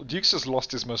 well, Duke's just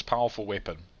lost his most powerful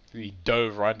weapon. He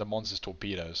dove right into Monza's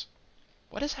torpedoes.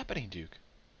 What is happening, Duke?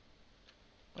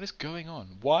 What is going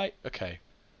on? Why? Okay.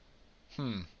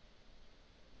 This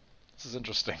is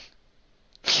interesting.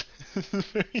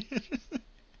 Very interesting.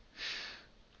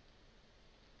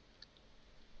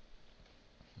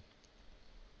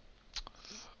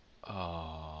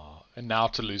 Oh, and now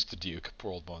to lose to Duke.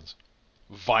 Poor old Mons.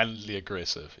 Violently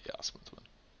aggressive. Yeah, Smithman.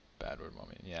 Bad word,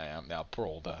 mommy. Yeah, now poor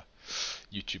old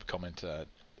YouTube comment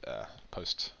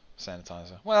post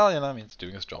sanitizer. Well, I mean, it's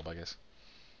doing its job, I guess.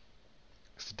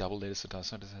 It's the double letter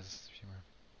sanitizer.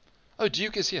 Oh,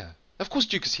 Duke is here. Of course,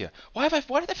 Duke is here. Why did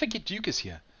I forget Duke is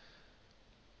here?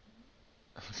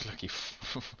 Look, he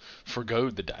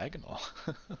forgoed the diagonal.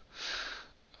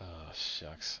 Oh,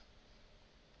 shucks.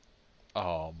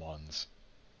 Oh, Mons.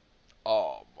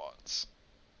 Oh, Mons.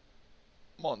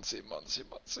 Monsi.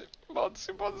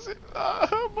 Ah,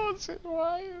 Monsi.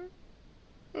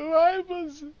 Why,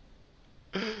 Monsi?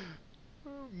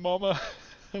 Mama.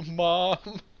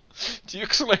 Mom.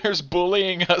 Duke Slayer's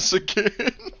bullying us again.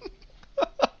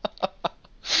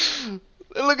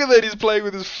 Look at that, he's playing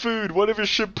with his food. One of his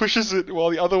ship pushes it while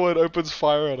the other one opens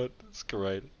fire on it. It's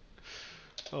great.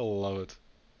 I love it.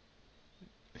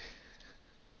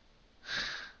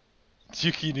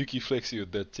 Dukey Nuki Flexi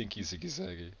with that Tinky Ziggy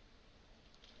Zaggy.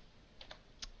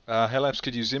 Helaps,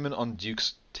 could you zoom in on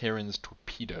Duke's Terran's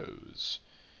torpedoes?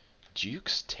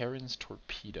 Duke's Terran's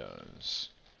torpedoes.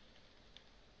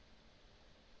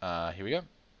 Here we go.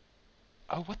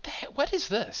 Oh, what the heck? What is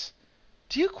this?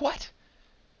 Duke, what?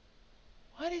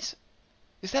 What is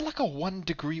that like a 1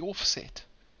 degree offset?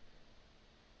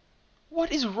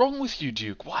 What is wrong with you,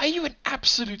 Duke? Why are you an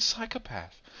absolute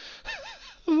psychopath?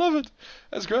 I love it.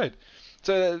 That's great.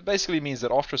 So it basically means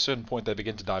that after a certain point they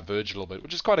begin to diverge a little bit,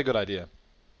 which is quite a good idea.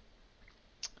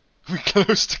 We're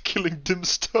close to killing dim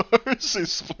stars,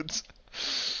 says Splits.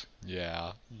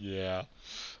 Yeah, yeah.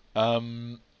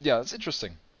 Yeah, that's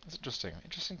interesting. That's interesting.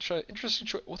 Interesting choice. Interesting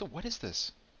choice. What is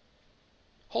this?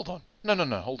 Hold on. No, no,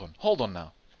 no. Hold on. Hold on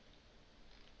now.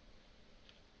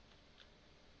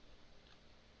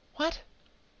 What?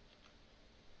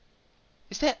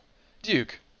 Is that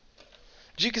Duke?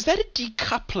 Duke, is that a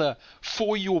decoupler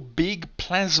for your big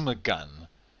plasma gun?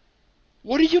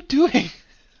 What are you doing?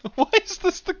 Why is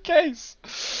this the case?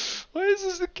 Why is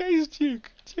this the case,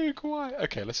 Duke? Duke, why?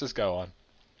 Okay, let's just go on.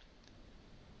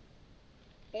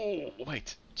 Oh,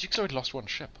 wait. Duke's already lost one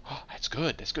ship. Oh, that's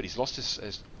good. That's good. He's lost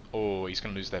his... Oh, he's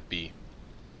going to lose that B.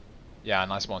 Yeah,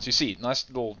 nice ones. You see, nice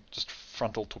little just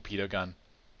frontal torpedo gun.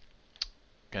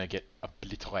 Gonna get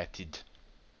obliterated.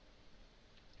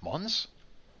 Mons?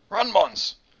 Run,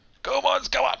 Mons! Go, Mons!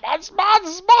 Go on, Mons!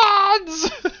 Mons!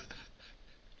 Mons!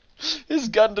 His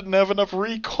gun didn't have enough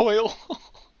recoil.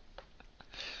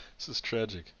 This is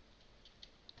tragic.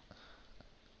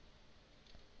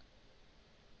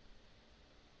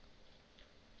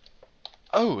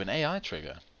 Oh, an AI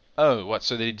trigger. Oh, what?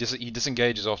 So that he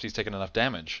disengages after he's taken enough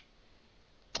damage.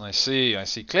 I see, I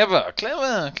see. Clever,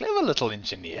 clever, clever little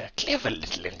engineer. Clever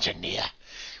little engineer.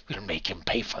 We'll make him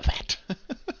pay for that.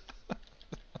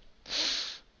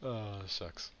 Oh,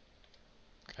 shucks.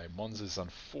 Okay, Mons is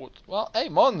unfortunate. Well, hey,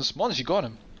 Mons, you got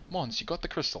him. Mons, you got the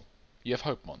crystal. You have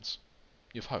hope, Mons.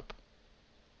 You have hope.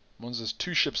 Mons has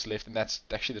 2 ships left, and that's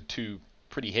actually the 2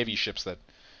 pretty heavy ships that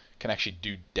can actually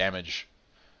do damage.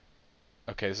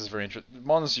 Okay, this is very interesting.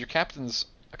 Mons, your captains...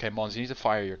 Okay, Mons, you need to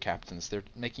fire your captains. They're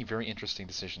making very interesting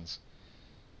decisions.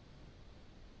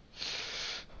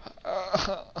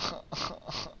 Oh,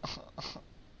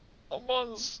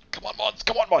 Mons! Come on, Mons!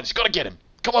 Come on, Mons! You gotta get him!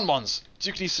 Come on, Mons!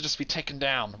 Duke needs to just be taken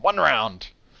down. One round!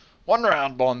 One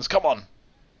round, Mons! Come on!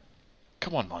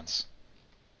 Come on, Mons!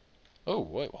 Oh,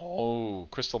 wait. Oh,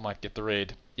 Crystal might get the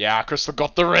red. Yeah, Crystal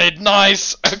got the red!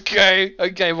 Nice! Okay,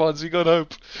 okay, Mons, we got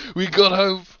hope. We got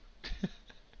hope!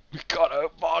 We got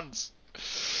hope, Mons!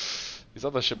 His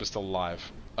other ship is still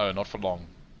alive. Oh, not for long.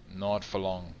 Not for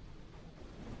long.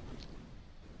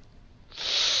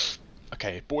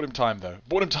 Okay, bought him time though.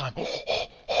 Bought him time.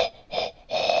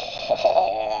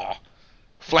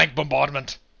 Flank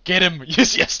bombardment. Get him.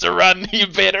 Yes, he has to run. You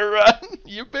better run.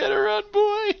 You better run,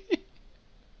 boy.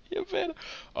 You better.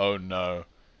 Oh no.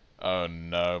 Oh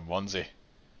no, Monzi.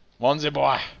 Monzi,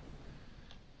 boy.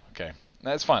 Okay,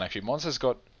 that's fine actually. Mons has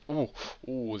got. Ooh,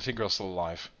 ooh, the Tinker's still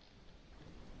alive.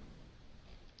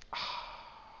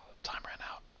 Time ran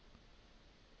out.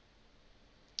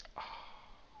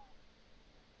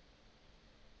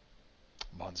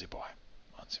 Monzi boy.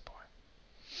 Monzi boy.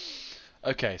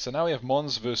 Okay, so now we have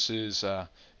Mons versus the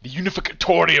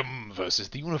Unificatorium versus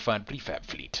the Unified Prefab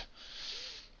Fleet.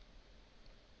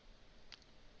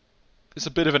 There's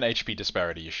a bit of an HP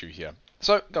disparity issue here.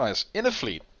 So, guys, in a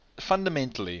fleet,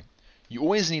 fundamentally, you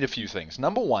always need a few things.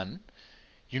 Number one,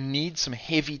 you need some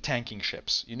heavy tanking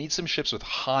ships. You need some ships with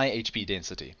high HP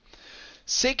density.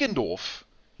 Second off,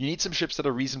 you need some ships that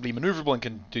are reasonably maneuverable and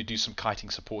can do some kiting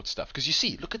support stuff. Because you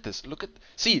see, look at this.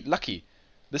 See, Lucky.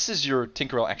 This is your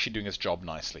Tinkerell actually doing its job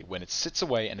nicely. When it sits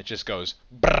away and it just goes,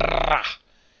 brrrah.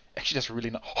 Actually, that's really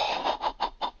nice.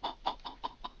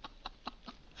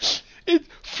 It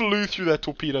flew through that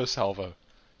torpedo salvo.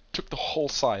 Took the whole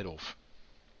side off.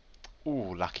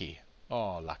 Ooh, Lucky.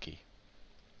 Oh, Lucky.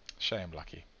 Shame,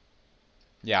 Lucky.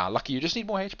 Yeah, Lucky, you just need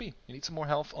more HP. You need some more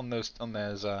health on those,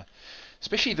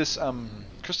 especially this,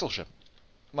 crystal ship.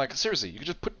 Like, seriously, you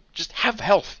could just have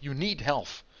health. You need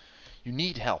health. You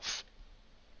need health.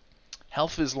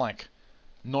 Health is, like,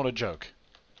 not a joke.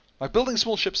 Like, building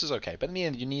small ships is okay, but in the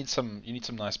end, you need some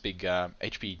nice big,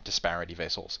 HP disparity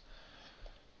vessels.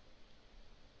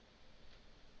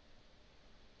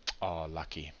 Oh,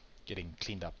 Lucky. Getting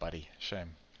cleaned up, buddy.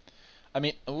 Shame. I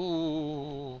mean,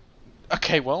 ooh.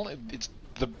 Okay, well, it's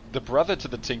the brother to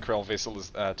the Tinkerell vessel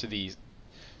is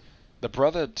the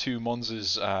brother to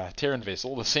Mons's Terran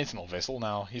vessel, the Sentinel vessel.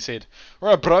 Now he said,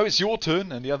 "Alright, bro, it's your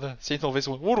turn," and the other Sentinel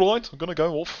vessel went, "Alright, I'm gonna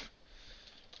go off."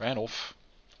 Ran off.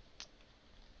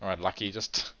 Alright, Lucky,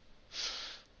 just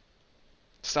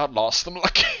outlast them,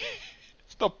 Lucky.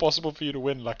 It's not possible for you to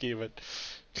win, Lucky, but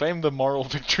claim the moral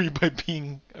victory by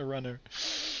being a runner.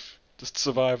 Just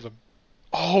survive them.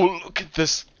 Oh, look at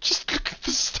this. Just look at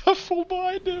the stuff all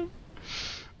behind him.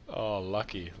 Oh,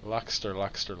 Lucky. Luckster,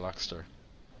 Luckster, Luckster.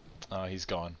 Oh, he's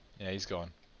gone. Yeah, he's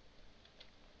gone.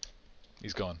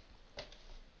 He's gone.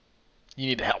 You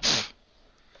need help.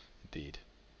 Indeed.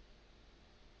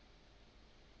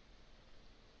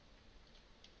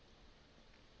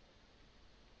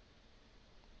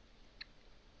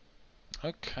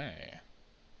 Okay.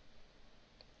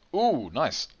 Ooh,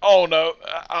 nice. Oh no.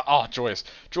 Joyous.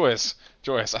 Joyous.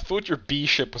 Joyous. I thought your B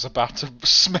ship was about to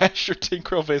smash your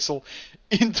Tinkerer vessel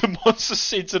into Monster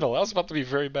Sentinel. That was about to be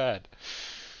very bad.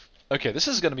 Okay, this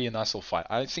is going to be a nice little fight.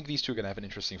 I think these two are going to have an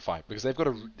interesting fight because they've got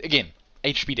again,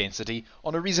 HP density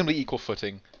on a reasonably equal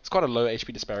footing. It's quite a low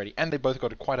HP disparity, and they both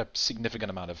got quite a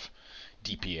significant amount of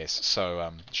DPS. So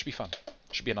it should be fun.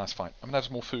 It should be a nice fight. I'm going to have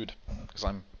some more food because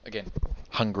I'm, again,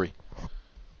 hungry.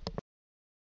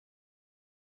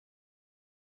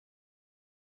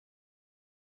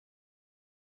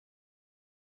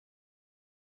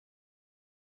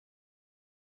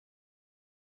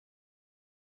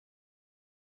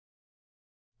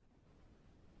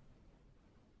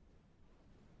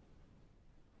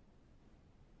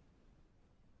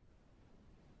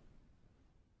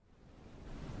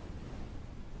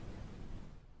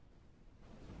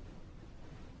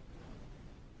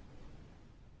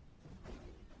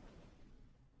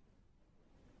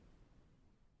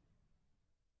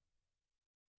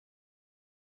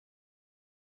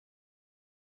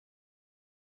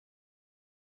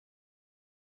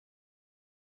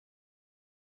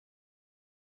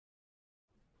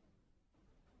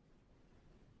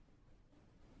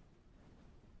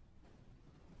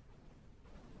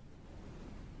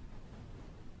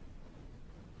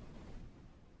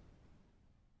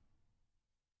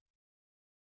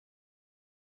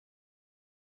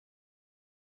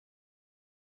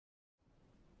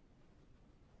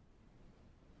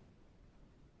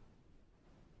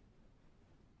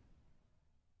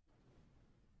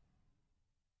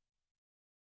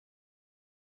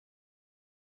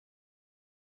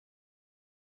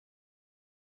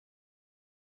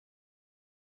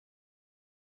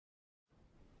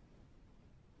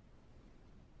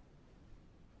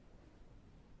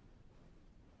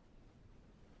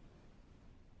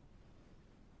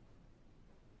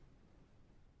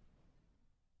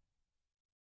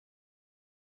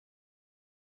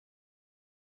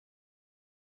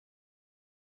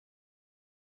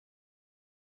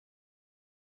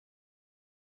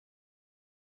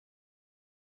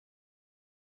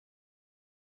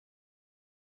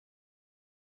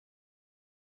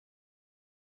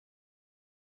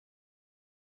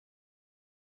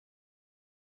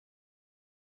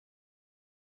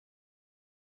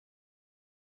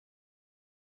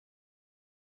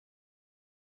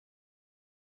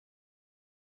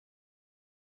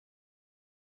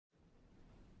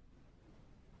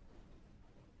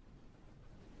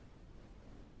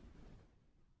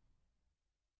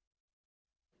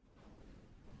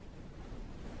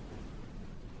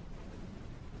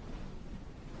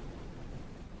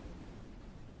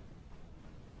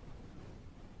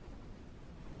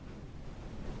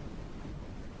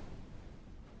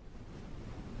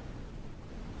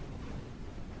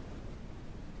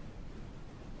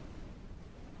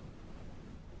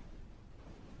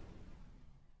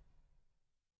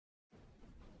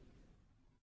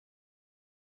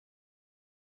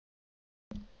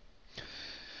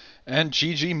 And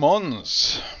GG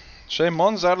Mons. Shame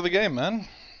Mons out of the game, man.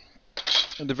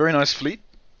 And a very nice fleet.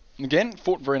 Again,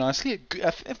 fought very nicely.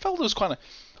 I felt it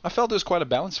was quite a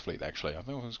balanced fleet, actually. I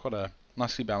think it was quite a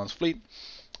nicely balanced fleet.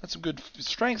 Had some good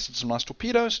strengths, had some nice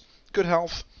torpedoes, good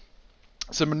health,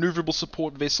 some maneuverable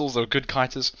support vessels. They were good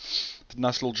kiters. Did a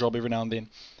nice little job every now and then.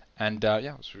 And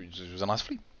yeah, it was a nice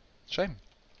fleet. Shame.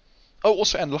 Oh,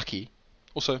 also, and Lucky.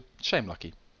 Also, shame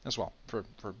Lucky as well. For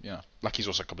Lucky's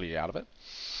also completely out of it.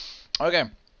 Okay.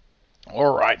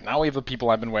 Alright, now we have the people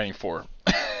I've been waiting for.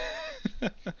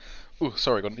 Ooh,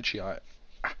 sorry, got an itchy eye.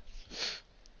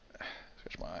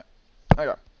 Scratch my eye.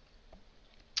 Okay.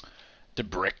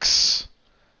 Debrix.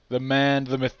 The man,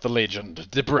 the myth, the legend.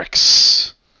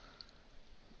 Debrix.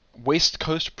 West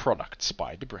Coast Products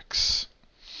by Debrix.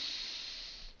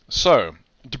 So,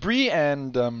 Debris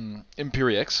and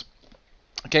Imperiex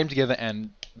came together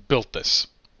and built this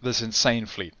insane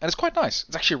fleet. And it's quite nice.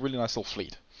 It's actually a really nice little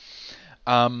fleet.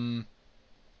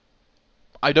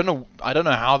 I don't know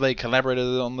how they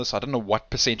collaborated on this. I don't know what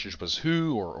percentage was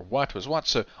who or what was what.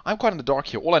 So I'm quite in the dark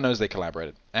here. All I know is they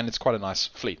collaborated, and it's quite a nice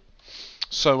fleet.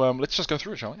 So let's just go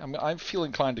through it, shall we? I feel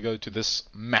inclined to go to this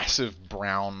massive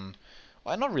brown.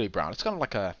 Well, not really brown. It's kind of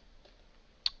like a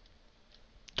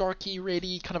darky,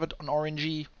 reddy, kind of an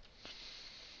orangey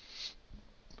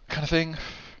kind of thing.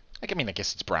 I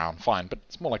guess it's brown, fine, but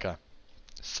it's more like a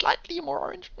slightly more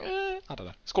orange. I don't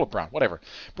know. Let's call it brown. Whatever.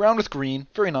 Brown with green.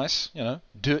 Very nice.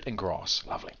 Dirt and grass.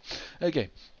 Lovely. Okay.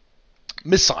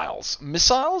 Missiles.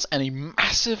 Missiles and a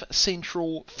massive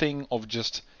central thing of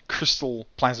just crystal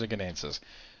plasma condensers.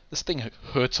 This thing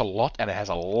hurts a lot and it has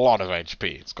a lot of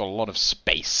HP. It's got a lot of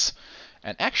space.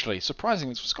 And actually,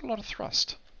 surprisingly, it's got a lot of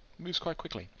thrust. It moves quite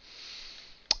quickly.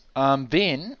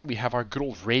 Then we have our good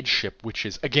old red ship, which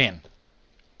is, again,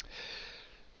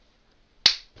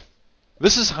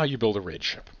 this is how you build a red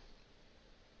ship.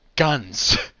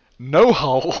 Guns, no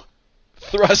hull,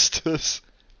 thrusters,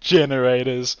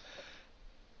 generators,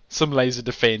 some laser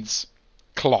defense,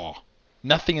 claw.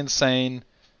 Nothing insane,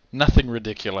 nothing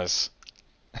ridiculous.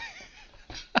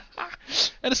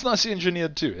 And it's nicely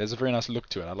engineered too. There's a very nice look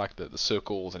to it. I like the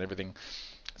circles and everything.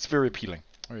 It's very appealing.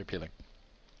 Very appealing.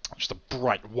 Just a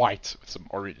bright white with some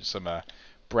orange, some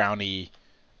browny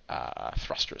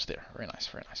thrusters there. Very nice,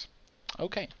 very nice.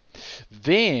 Okay.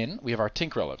 Then we have our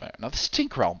Tinkerel over here. Now this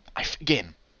Tinkerel,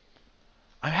 again,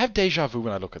 I have deja vu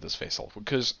when I look at this vessel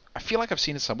because I feel like I've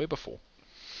seen it somewhere before.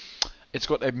 It's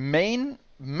got a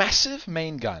massive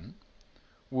main gun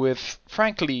with,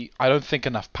 frankly, I don't think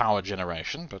enough power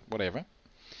generation, but whatever.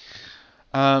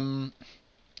 And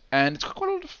it's got quite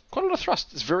a lot of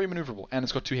thrust. It's very maneuverable, and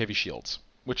it's got 2 heavy shields,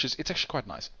 which is, it's actually quite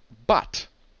nice. But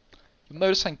you'll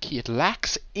notice something key: it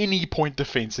lacks any point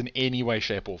defense in any way,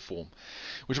 shape, or form,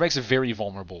 which makes it very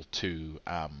vulnerable to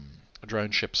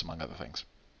drone ships, among other things.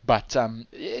 But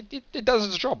it does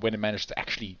its job when it manages to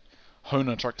actually hone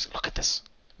on targets. Look at this: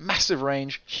 massive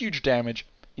range, huge damage,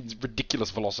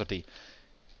 ridiculous velocity,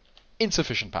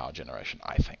 insufficient power generation,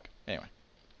 I think. Anyway,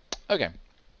 okay.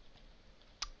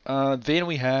 Then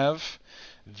we have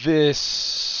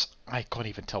this. I can't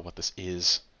even tell what this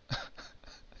is.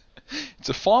 It's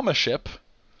a farmer ship,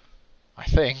 I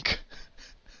think.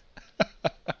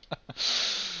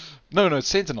 No, it's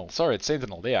Sentinel. Sorry, it's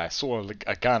Sentinel. There, I saw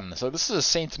a gun. So this is a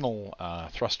Sentinel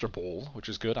thruster ball, which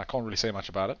is good. I can't really say much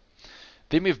about it.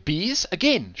 Then we have bees.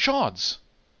 Again, shards.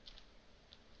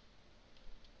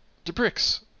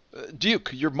 Debricks. Duke,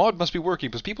 your mod must be working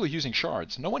because people are using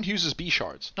shards. No one uses bee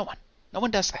shards. No one. No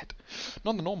one does that.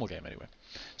 Not in the normal game, anyway.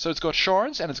 So it's got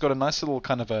shards, and it's got a nice little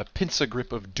kind of a pincer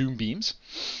grip of doom beams.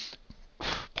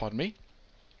 Pardon me.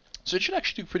 So it should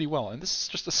actually do pretty well. And this is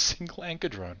just a single anchor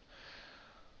drone.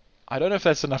 I don't know if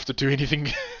that's enough to do anything.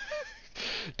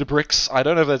 Debricks, I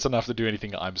don't know if that's enough to do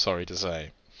anything, I'm sorry to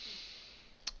say.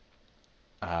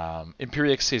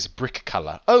 Imperiex says brick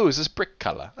color. Oh, is this brick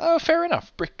color? Oh, fair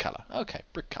enough. Brick color. Okay,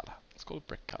 brick color. Let's call it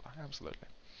brick color. Absolutely.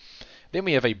 Then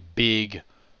we have a big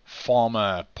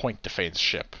farmer point defense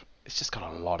ship. It's just got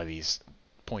a lot of these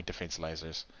point defense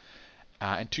lasers.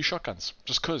 And 2 shotguns.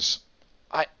 Just because.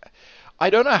 I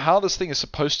don't know how this thing is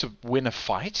supposed to win a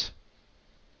fight.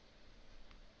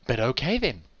 But okay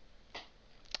then.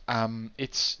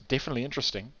 It's definitely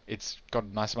interesting. It's got a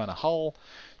nice amount of hull.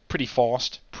 Pretty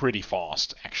fast.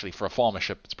 Actually, for a farmer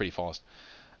ship, it's pretty fast.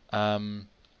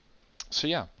 So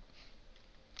yeah.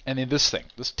 And then this thing,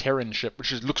 this Terran ship,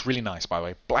 which looks really nice, by the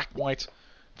way. Black, white,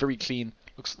 very clean.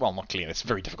 Looks, well, not clean. It's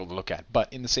very difficult to look at,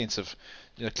 but in the sense of,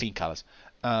 clean colors.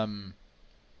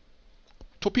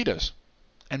 Torpedoes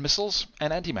and missiles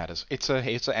and antimatters. It's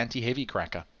an anti-heavy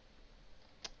cracker.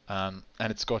 And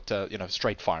it's got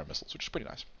straight fire missiles, which is pretty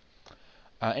nice.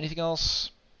 Anything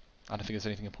else? I don't think there's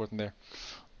anything important there.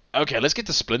 Okay, let's get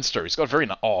to Splinter. He's got very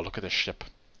nice. Oh, look at this ship.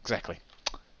 Exactly.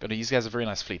 He has a very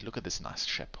nice fleet. Look at this nice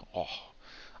ship. Oh,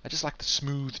 I just like the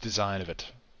smooth design of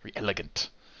it. Very elegant.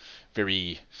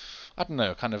 Very, I don't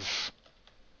know, kind of.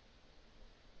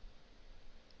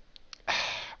 I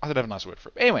don't have a nice word for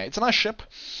it. Anyway, it's a nice ship.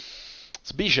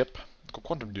 It's a B ship. It's got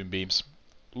quantum doom beams.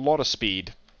 A lot of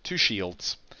speed. 2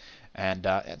 shields. And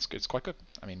it's good. It's quite good.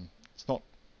 I mean, it's not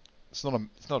it's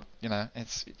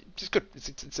just good.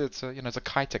 It's a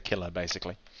kiter killer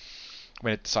basically.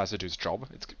 When it decides to do its job,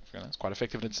 it's quite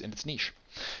effective in its niche.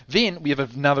 Then we have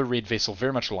another red vessel,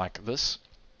 very much like this.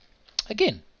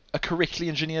 Again, a correctly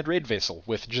engineered red vessel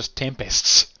with just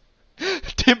tempests,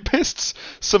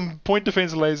 some point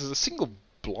defense lasers, a single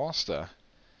blaster.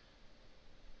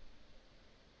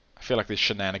 I feel like there's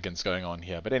shenanigans going on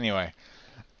here, but anyway.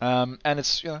 And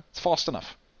it's it's fast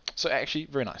enough. So actually,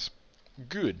 very nice.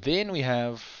 Good. Then we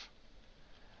have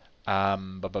yeah,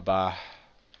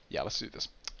 let's do this.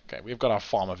 Okay, we've got our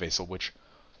farmer vessel, which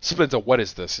Splinter, what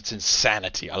is this? It's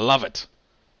insanity. I love it.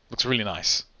 Looks really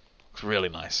nice. Looks really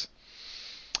nice.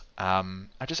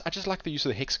 I just like the use of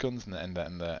the hexagons and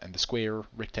the square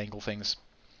rectangle things.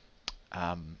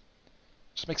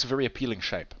 Just makes a very appealing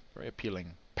shape, very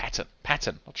appealing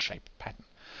pattern, not shape, pattern.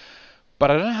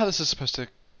 But I don't know how this is supposed to.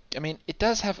 I mean, it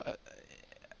does have.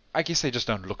 I guess they just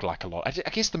don't look like a lot. I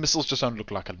guess the missiles just don't look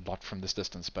like a lot from this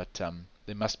distance, but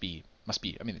there must be.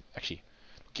 I mean, actually,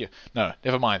 yeah, no,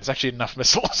 never mind. There's actually enough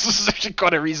missiles. This is actually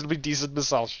quite a reasonably decent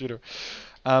missile shooter.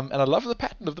 And I love the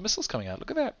pattern of the missiles coming out.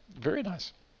 Look at that, very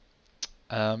nice.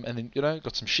 And then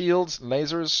got some shields,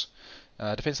 lasers,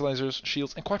 Defense lasers,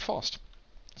 shields, and quite fast.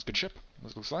 It's a good ship.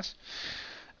 This looks nice.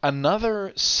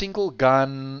 Another single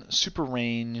gun, super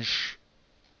range,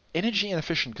 energy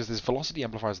inefficient because there's velocity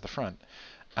amplifiers at the front.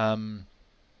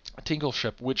 Tingle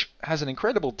ship, which has an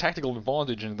incredible tactical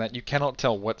advantage in that you cannot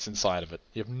tell what's inside of it.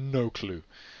 You have no clue.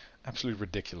 Absolutely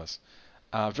ridiculous.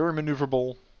 Very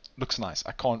maneuverable. Looks nice.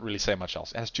 I can't really say much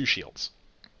else. It has 2 shields.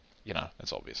 You know,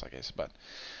 it's obvious, I guess, but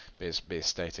bears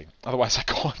stating. Otherwise, I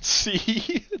can't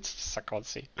see. It's just, I can't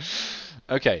see.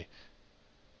 Okay.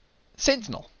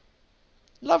 Sentinel.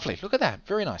 Lovely. Look at that.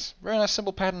 Very nice. Very nice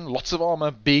simple pattern. Lots of armor,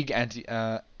 big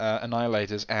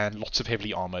annihilators, and lots of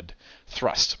heavily armored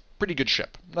thrust. Pretty good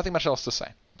ship. Nothing much else to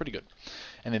say. Pretty good.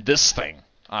 And then this thing.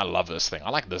 I love this thing. I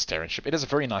like this Terran ship. It has a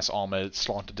very nice armored,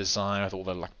 slanted design with all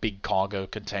the like big cargo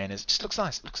containers. It just looks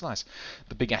nice. It looks nice.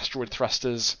 The big asteroid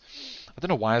thrusters. I don't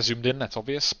know why I zoomed in. That's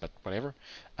obvious, but whatever.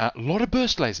 A lot of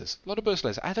burst lasers. A lot of burst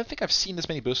lasers. I don't think I've seen as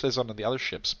many burst lasers on the other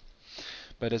ships.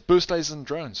 But it's burst lasers and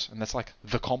drones, and that's like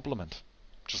the complement.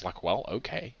 Just like, well,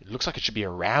 okay. It looks like it should be a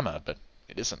rammer, but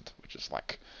it isn't. Which is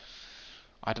like,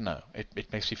 I don't know.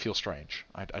 It makes me feel strange.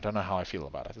 I don't know how I feel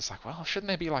about it. It's like, well, shouldn't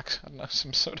there be like, I don't know,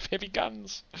 some sort of heavy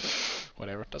guns?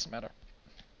 Whatever, it doesn't matter.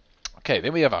 Okay,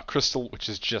 then we have our crystal, which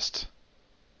is just,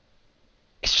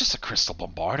 it's just a crystal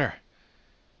bombarder.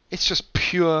 It's just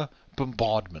pure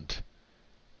bombardment.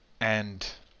 And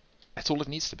that's all it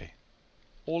needs to be.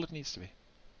 All it needs to be.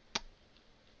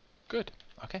 Good.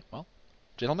 Okay, well,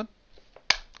 gentlemen,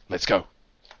 let's go.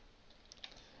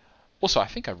 Also, I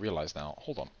think I realize now,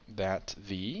 hold on, that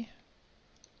the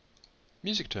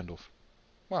music turned off.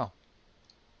 Wow.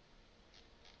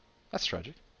 That's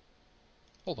tragic.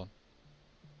 Hold on.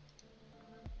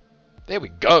 There we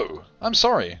go. I'm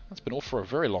sorry. That's been off for a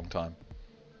very long time.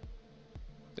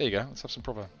 There you go. Let's have some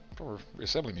proper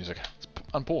reassembly music. Let's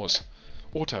unpause.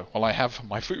 Auto while I have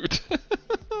my food.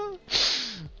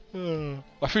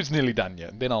 My food's nearly done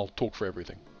yet, and then I'll talk for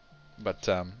everything. But,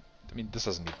 I mean, this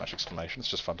doesn't need much explanation. It's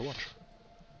just fun to watch.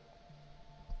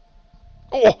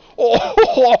 Oh!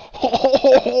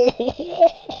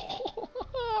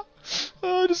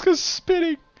 Oh, it just goes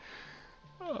spinning.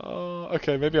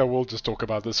 Okay, maybe I will just talk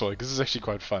about this one, because this is actually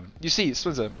quite fun. You see,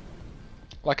 Splinter,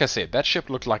 like I said, that ship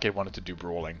looked like it wanted to do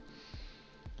brawling.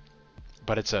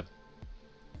 But it's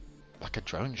like a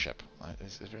drone ship.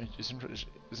 It's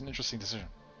an interesting decision.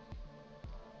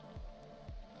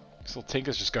 This little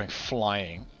Tinker's just going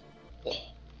flying. Oh.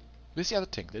 Where's the other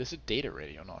Tinker? Is it data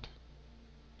ready or not?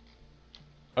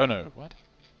 Oh no, what?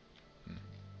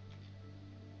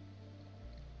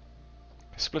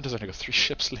 Splinter's only got 3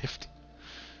 ships left.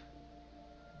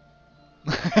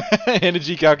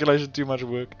 Energy calculation, too much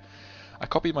work. I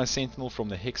copied my Sentinel from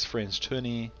the Hex Friends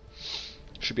tourney.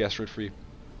 Should be asteroid free.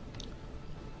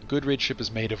 Good red ship is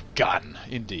made of gun,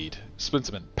 indeed.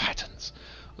 Splinterman patterns.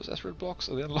 Those asteroid blocks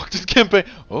are they unlocked in campaign?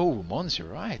 Oh, Mons, you're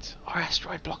right. Are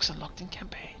asteroid blocks unlocked in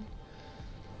campaign?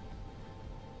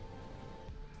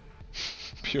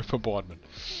 Pure bombardment.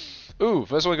 Ooh,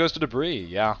 first one goes to debris.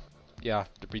 Yeah,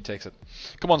 debris takes it.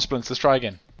 Come on, Splinter, let's try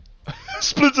again.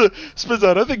 Splinter,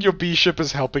 I don't think your B ship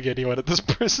is helping anyone at this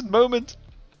present moment.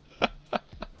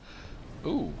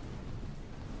 Ooh,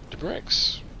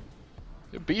 Debrix.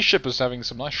 Your B ship is having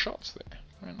some nice shots there.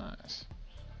 Very nice.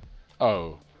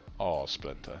 Oh,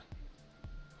 Splinter.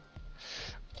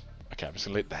 Okay, I'm just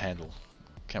gonna let the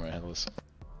camera handle this.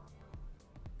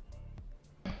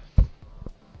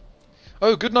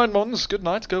 Oh, good night, Mons. Good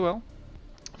night. Go well.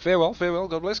 Farewell.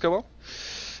 God bless. Go well.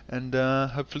 And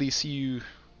hopefully see you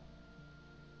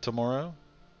tomorrow.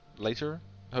 Later.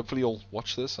 Hopefully you'll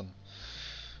watch this and...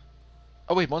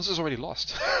 Oh wait, Mons has already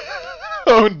lost.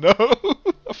 Oh no!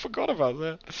 I forgot about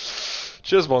that.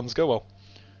 Cheers, Mons. Go well.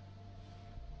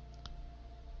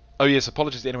 Oh yes,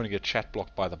 apologies to anyone who gets chat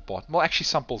blocked by the bot. Well, actually,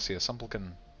 Sumple's here. Sumple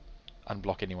can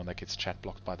unblock anyone that gets chat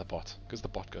blocked by the bot, because the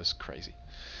bot goes crazy.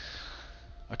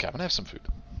 Okay, I'm gonna have some food.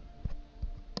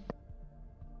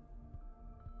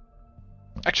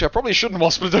 Actually, I probably shouldn't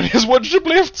while Splinter only has 1 ship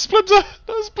left. Splinter!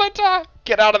 No, Splinter!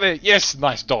 Get out of there! Yes,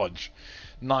 nice dodge.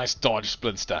 Nice dodge,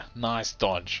 Splinter. Nice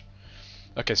dodge.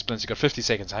 Okay, Splinter, you got 50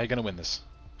 seconds. How are you gonna win this?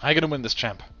 How are you gonna win this,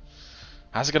 champ?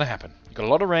 How's it gonna happen? You got a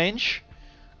lot of range.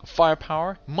 Got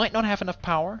firepower. Might not have enough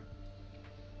power.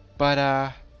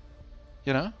 But,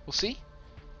 you know, we'll see.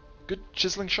 Good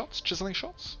chiseling shots.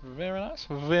 Very nice.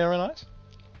 Very nice.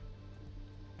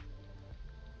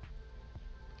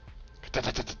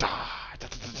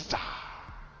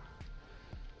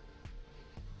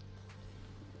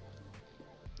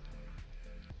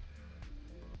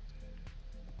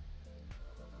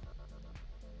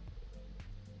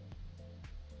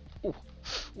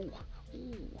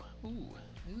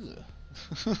 Ooh.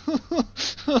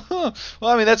 Well,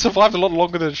 I mean, that survived a lot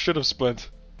longer than it should have, Splint.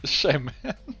 Shame,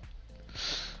 man.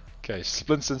 Okay,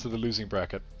 Splint's into the losing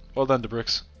bracket. Well done,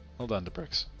 DeBricks. Well done,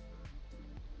 DeBricks.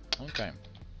 Okay.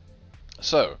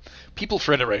 So, People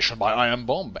Federation by Iron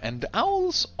Bomb and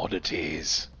Owl's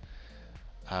Oddities.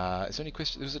 Is there any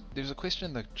question? There was a question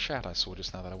in the chat I saw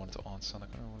just now that I wanted to answer. I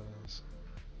don't know what it is.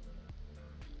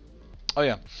 Oh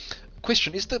yeah.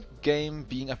 Question: is the game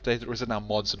being updated or is it now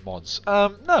mods and mods?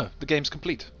 No, the game's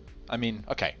complete. I mean,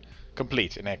 okay,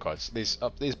 complete in air quotes. There's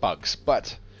bugs,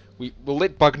 but we'll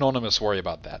let Bugnonymous worry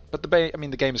about that. But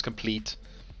the game is complete.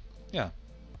 Yeah.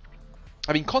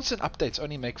 I mean, constant updates are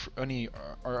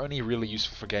only really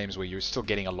useful for games where you're still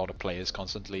getting a lot of players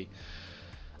constantly.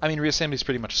 I mean, Reassembly's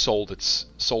pretty much sold its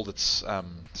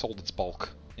bulk.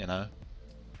 You know,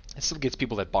 it still gets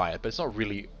people that buy it, but it's not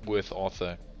really worth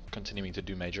Arthur continuing to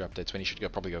do major updates when he should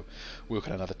probably go work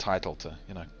on another title to,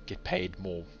 you know, get paid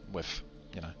more with,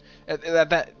 you know.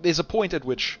 There's a point at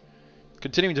which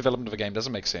continuing development of a game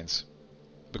doesn't make sense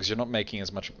because you're not making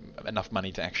enough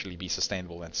money to actually be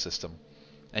sustainable in that system.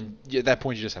 And at that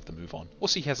point, you just have to move on.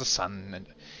 Also, he has a son, and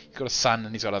he's got a son,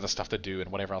 and he's got other stuff to do,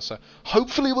 and whatever else. So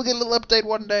hopefully, we'll get a little update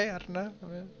one day. I don't know.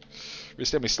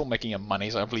 We're still making him money,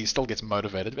 so hopefully, he still gets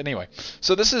motivated. But anyway,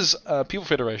 so this is People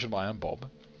Federation by Iron Bob.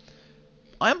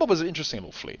 Iron Bob is an interesting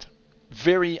little fleet.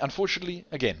 Very, unfortunately,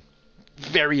 again,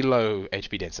 very low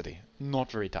HP density.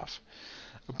 Not very tough.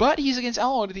 But he's against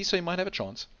our oddity, so he might have a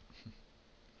chance.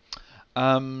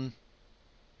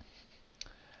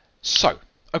 So,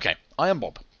 okay, Iron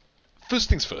Bob. First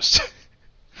things first.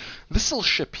 This little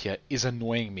ship here is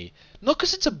annoying me. Not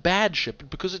because it's a bad ship, but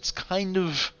because it's kind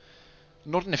of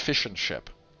not an efficient ship.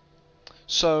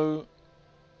 So,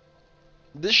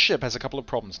 this ship has a couple of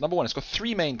problems. Number one, it's got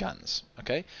 3 main guns,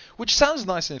 okay? Which sounds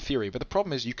nice in theory, but the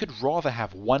problem is you could rather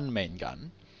have 1 main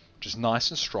gun, which is nice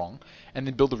and strong, and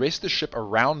then build the rest of the ship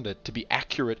around it to be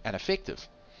accurate and effective.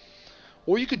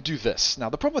 Or you could do this. Now,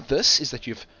 the problem with this is that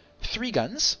you have 3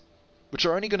 guns, which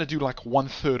are only going to do like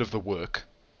 1/3 of the work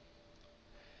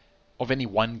of any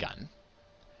one gun.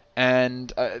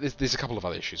 And there's a couple of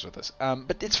other issues with this.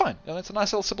 But it's fine. You know, it's a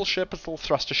nice little simple ship, it's a little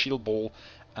thruster shield ball,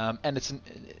 and it's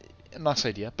a nice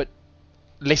idea, but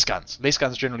less guns. Less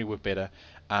guns generally work better,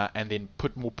 and then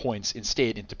put more points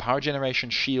instead into power generation,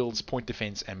 shields, point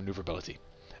defense, and maneuverability.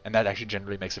 And that actually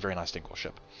generally makes a very nice Stinkor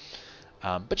ship.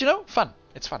 But you know, fun.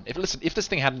 It's fun. If this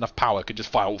thing had enough power, it could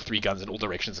just fire all 3 guns in all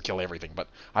directions and kill everything, but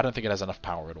I don't think it has enough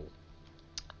power at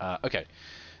all. Okay.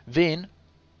 Then,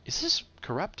 is this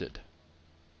corrupted?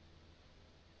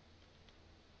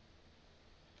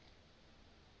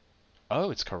 Oh,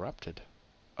 it's corrupted.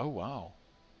 Oh, wow.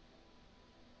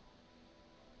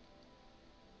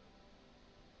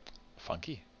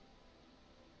 Funky.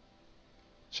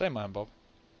 Shame, man, Bob.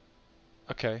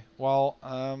 Okay, well,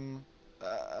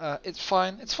 it's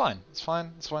fine. It's fine. It's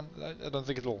fine. It's fine. I don't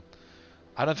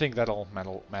think that'll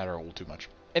matter all too much.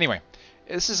 Anyway,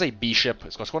 this is a B ship.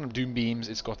 It's got quantum doom beams.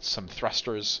 It's got some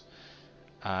thrusters,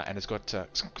 and it's got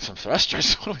some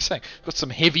thrusters. What am I saying? It's got some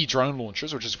heavy drone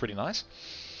launchers, which is pretty nice.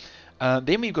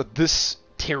 Then we've got this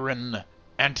Terran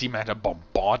antimatter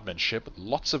bombardment ship with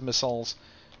lots of missiles,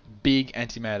 big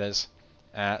antimatters,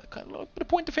 got a little bit of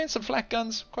point defense and flak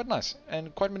guns. Quite nice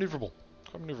and quite maneuverable.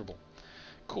 Quite maneuverable.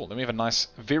 Cool. Then we have a nice,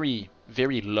 very,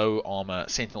 very low armor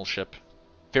sentinel ship,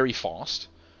 very fast,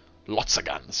 lots of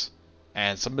guns,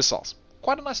 and some missiles.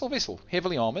 Quite a nice little vessel,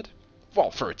 heavily armored,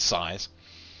 well, for its size.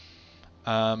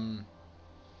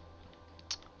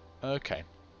 Okay.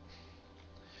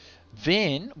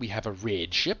 Then we have a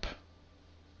red ship,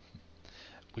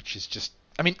 which is just,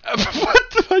 I mean, what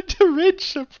did I do? A red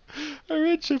ship. A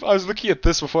red ship. I was looking at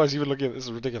this before I was even looking at this. This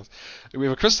is ridiculous. We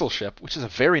have a crystal ship, which is a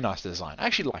very nice design. I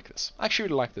actually like this. I actually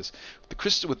really like this. The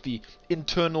crystal with the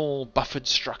internal buffered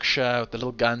structure, with the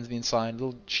little guns on the inside,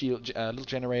 little shield, little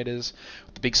generators,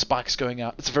 with the big spikes going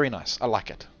out. It's very nice. I like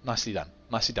it. Nicely done.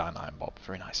 Nicely done, Iron Bob.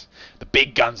 Very nice. The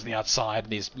big guns on the outside,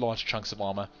 and these large chunks of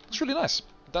armor. It's really nice.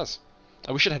 It does.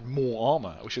 I wish it had more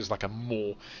armor. I wish it was like a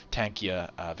more tankier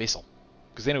vessel,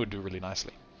 because then it would do really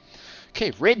nicely.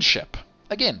 Okay, red ship.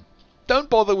 Again, don't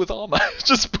bother with armor.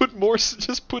 Just put more.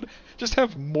 Just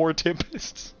have more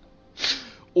tempests.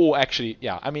 Or actually,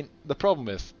 yeah. I mean, the problem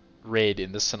with red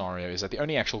in this scenario is that the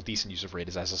only actual decent use of red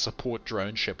is as a support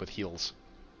drone ship with heals,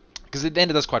 because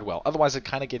then it does quite well. Otherwise, it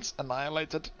kind of gets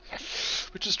annihilated,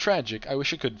 which is tragic. I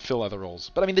wish it could fill other roles.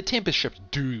 But I mean, the tempest ships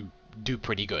do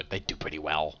pretty good. They do pretty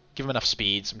well. Give them enough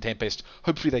speed, some tempest.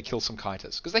 Hopefully they kill some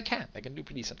kiters, because they can. They can do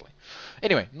pretty decently.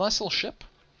 Anyway, nice little ship.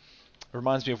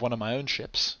 Reminds me of one of my own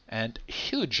ships. And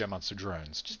huge amounts of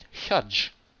drones. Just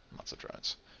huge amounts of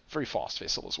drones. Very fast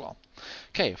vessel as well.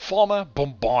 Okay, Farmer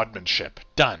bombardment ship.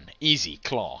 Done. Easy.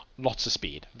 Claw. Lots of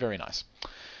speed. Very nice.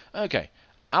 Okay.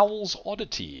 Owl's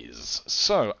oddities.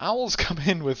 So, owls come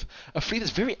in with a fleet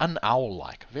that's very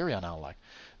un-owl-like. Very un-owl-like.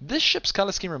 This ship's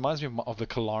color scheme reminds me of the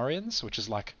Kalarians, which is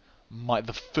like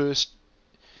the first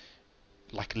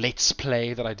like let's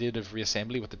play that I did of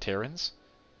Reassembly with the Terrans.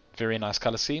 Very nice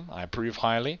color scheme. I approve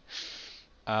highly.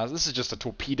 This is just a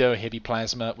torpedo, heavy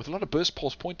plasma with a lot of burst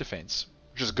pulse point defense,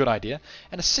 which is a good idea,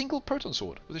 and a single proton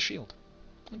sword with a shield.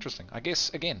 Interesting. I guess,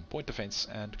 again, point defense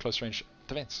and close range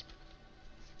defense.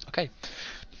 Okay.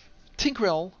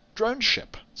 Tinkerell drone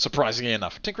ship. Surprisingly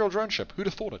enough. Tinkerell drone ship. Who'd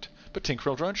have thought it? But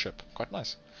Tinkerell drone ship. Quite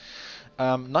nice.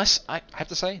 Nice, I have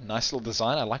to say, nice little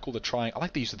design. I like all the I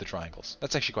like the use of the triangles.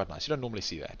 That's actually quite nice. You don't normally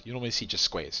see that. You normally see just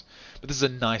squares. But this is a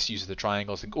nice use of the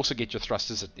triangles. You can also get your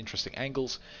thrusters at interesting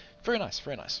angles. Very nice,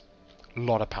 very nice. A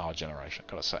lot of power generation,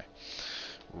 gotta say.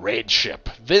 Raid ship.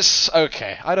 This,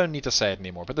 okay, I don't need to say it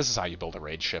anymore, but this is how you build a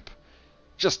raid ship.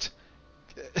 Just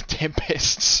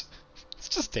tempests. It's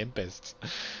just tempests.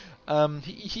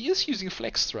 He is using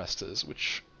flex thrusters,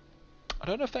 which I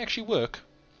don't know if they actually work,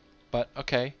 but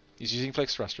okay. He's using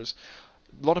flex thrusters.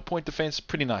 A lot of point defense,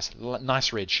 pretty nice.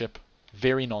 Nice raid ship.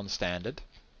 Very non-standard.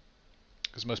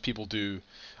 Because most people do,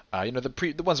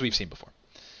 the ones we've seen before.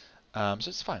 So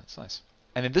it's fine, it's nice.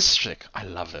 And then this chick, I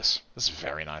love this. This is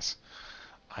very nice.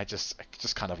 I just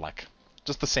kind of like,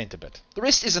 just the center bit. The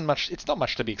rest isn't much, it's not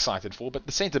much to be excited for, but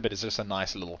the center bit is just a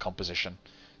nice little composition.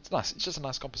 It's nice, it's just a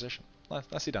nice composition.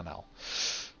 Nicely done, Al.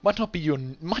 Might not be your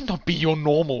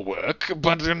normal work,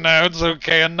 but it's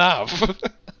okay enough.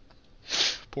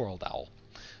 Poor old owl.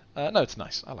 No, it's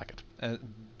nice. I like it.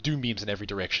 Doom beams in every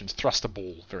direction. Thruster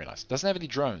ball. Very nice. Doesn't have any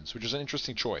drones, which is an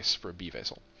interesting choice for a B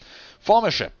vessel.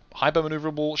 Farmer ship.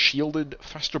 Hyper-maneuverable, shielded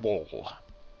thruster ball.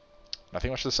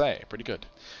 Nothing much to say. Pretty good.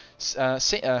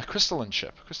 Crystalline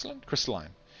ship. Crystalline.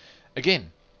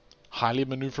 Again, highly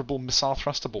maneuverable missile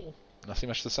thruster ball. Nothing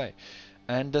much to say.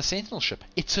 And Sentinel ship.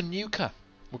 It's a nuker.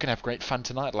 We're going to have great fun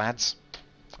tonight, lads.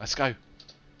 Let's go.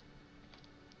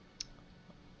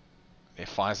 There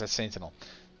fires that Sentinel.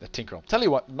 That Tinkerell. Tell you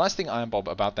what, the nice thing, Iron Bob,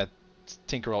 about that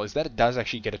Tinkerell is that it does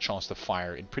actually get a chance to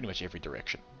fire in pretty much every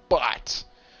direction. But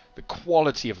the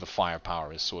quality of the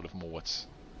firepower is sort of more what's...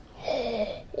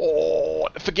 Oh,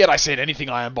 forget I said anything,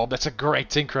 Iron Bob. That's a great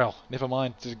Tinkerell. Never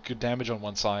mind. Did good damage on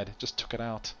one side. Just took it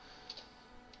out.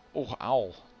 Oh,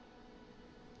 owl.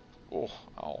 Oh,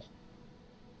 owl.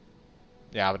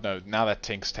 Yeah, but no, now that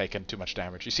Tink's taken too much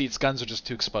damage. You see, its guns are just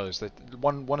too exposed.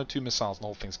 One or two missiles and the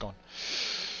whole thing's gone.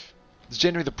 It's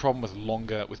generally the problem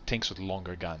with Tinks with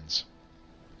longer guns,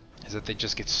 is that they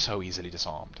just get so easily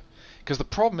disarmed. Because the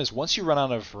problem is, once you run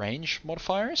out of range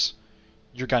modifiers,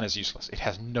 your gun is useless. It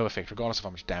has no effect, regardless of how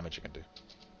much damage it can do.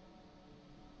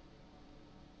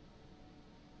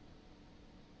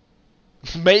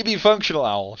 Maybe functional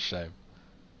owl, shame.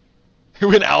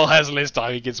 When Owl has less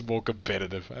time, he gets more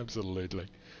competitive. Absolutely.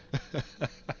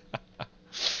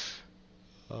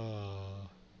 I'm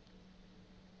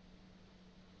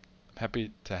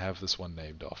happy to have this one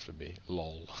named after me.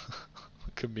 Lol.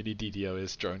 Like a mini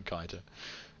DDoS drone kiter.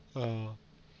 There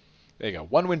you go.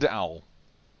 One win to Owl.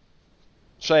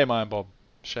 Shame, Iron Bob.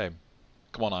 Shame.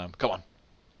 Come on, Iron. Come on.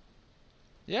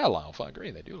 Yeah, Lyle, I agree.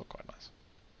 They do look quite nice.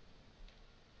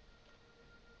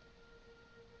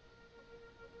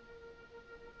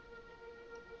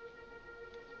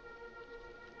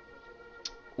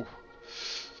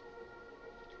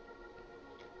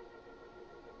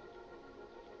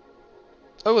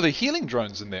 Oh, the healing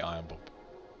drones in there, Iron Bob.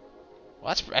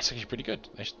 Well, that's actually pretty good.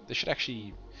 They should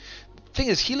actually... The thing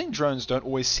is, healing drones don't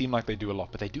always seem like they do a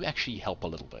lot, but they do actually help a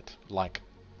little bit. Like,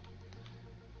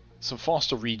 some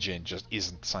faster regen just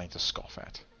isn't something to scoff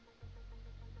at.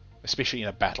 Especially in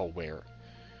a battle where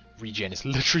regen is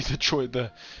literally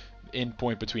the end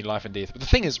point between life and death. But the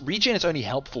thing is, regen is only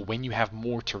helpful when you have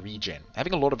more to regen.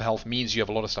 Having a lot of health means you have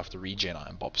a lot of stuff to regen,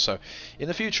 Iron Bob. So, in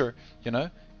the future,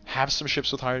 have some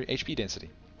ships with higher HP density.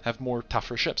 Have more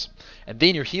tougher ships. And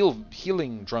then your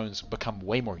healing drones become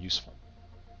way more useful.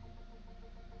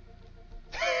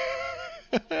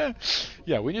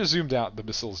 Yeah, when you're zoomed out, the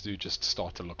missiles do just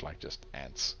start to look like just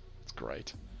ants. It's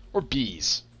great. Or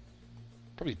bees.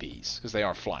 Probably bees, because they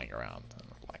are flying around and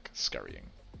like scurrying.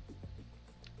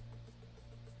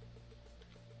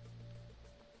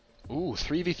 Ooh,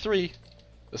 3v3.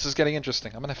 This is getting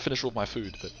interesting. I'm going to finish all my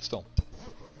food, but still.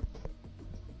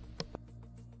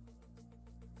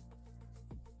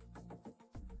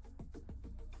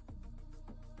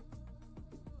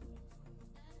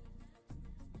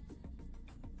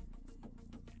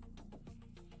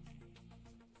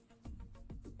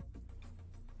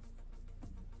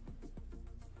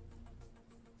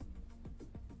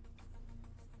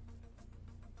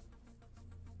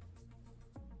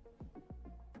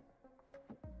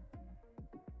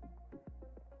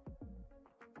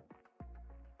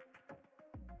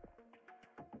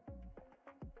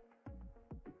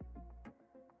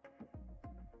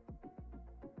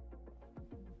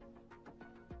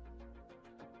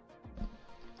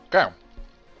 Okay.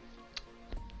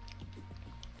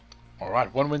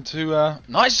 Alright, one win to,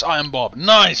 nice Iron Bob,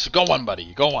 nice! Go on,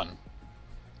 buddy, go on.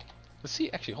 Let's see,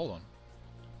 actually, hold on.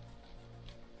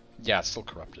 Yeah, it's still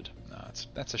corrupted. No,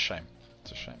 that's a shame.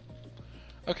 It's a shame.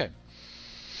 Okay.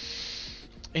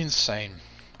 Insane.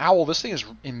 Owl, this thing is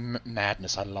in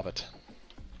madness, I love it.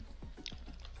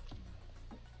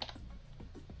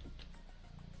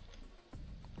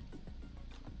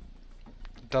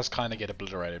 It does kind of get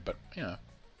obliterated, but, you know.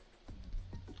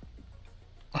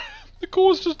 The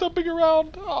core's just dumping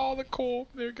around. Oh, the core.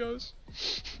 There it goes.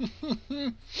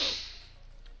 Okay,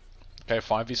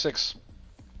 5v6.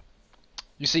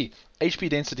 You see, HP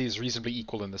density is reasonably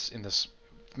equal in this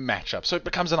matchup, so it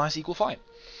becomes a nice equal fight.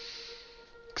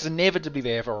 Because inevitably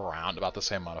they have around about the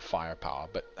same amount of firepower.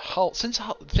 But Hull,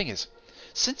 the thing is,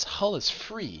 since Hull is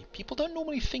free, people don't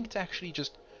normally think to actually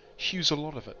just use a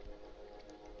lot of it.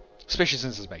 Especially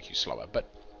since it makes you slower. But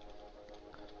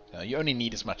you only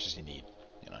need as much as you need.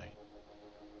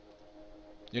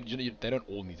 They don't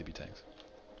all need to be tanks.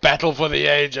 Battle for the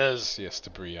ages! Yes,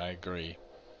 Debris, I agree.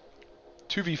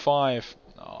 2v5.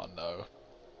 Oh no.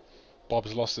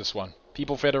 Bob's lost this one.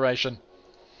 People Federation.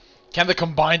 Can the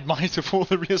combined might of all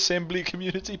the reassembly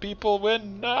community people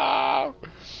win? No!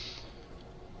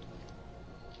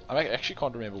 I actually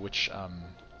can't remember which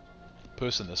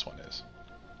person this one is.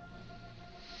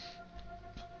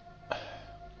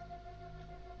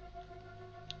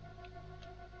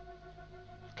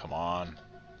 Come on.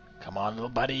 Come on, little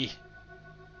buddy.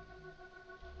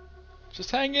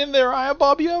 Just hang in there, Iron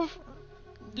Bob. I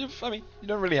mean, you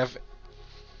don't really have...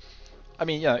 I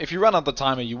mean, yeah, if you run out the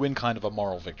timer, you win kind of a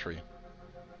moral victory.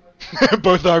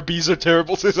 Both RBs are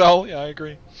terrible, says Al. Yeah, I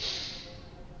agree.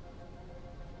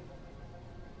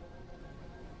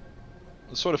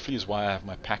 It sort of feels why I have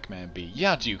my Pac-Man B.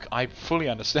 Yeah, Duke, I fully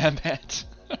understand that.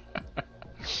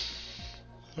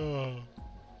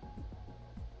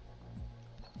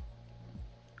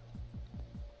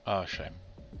 Oh, shame.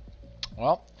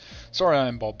 Well, sorry,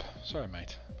 Iron Bob. Sorry,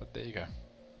 mate. But there you go.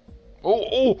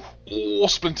 Oh,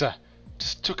 Splinter!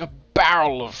 Just took a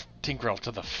barrel of Tinkerell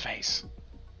to the face.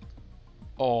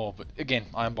 Oh, but again,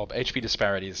 Iron Bob, HP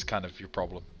disparity is kind of your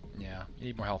problem. Yeah, you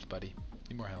need more health, buddy.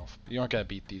 Need more health. You aren't gonna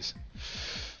beat these.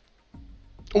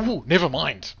 Oh, never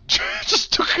mind.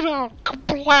 Just took it out.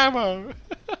 Kablamo!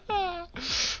 Oh,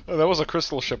 that was a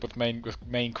crystal ship with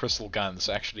main crystal guns.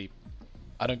 Actually,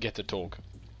 I don't get to talk.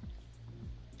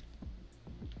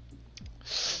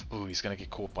 Ooh, he's gonna get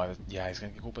caught by the... Yeah, he's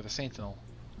gonna get caught by the Sentinel.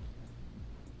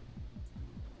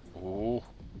 Ooh.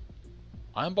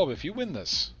 Iron Bob, if you win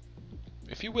this...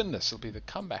 it'll be the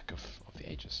comeback of the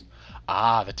ages.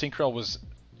 Ah, the Tinkerell was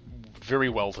very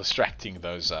well distracting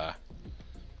those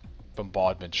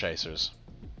bombardment chasers.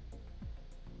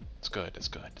 It's good, it's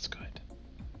good, it's good.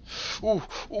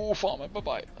 Ooh, Farmer,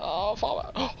 bye-bye. Oh,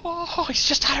 Farmer. Oh, he's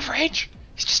just out of range!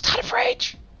 He's just out of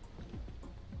range!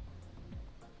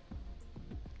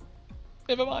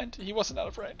 Never mind, he wasn't out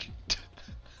of range.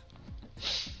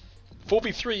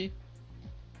 4v3.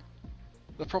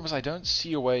 The problem is I don't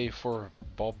see a way for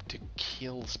Bob to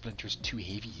kill Splinter's two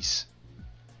heavies.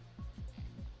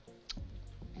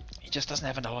 He just doesn't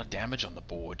have a lot of damage on the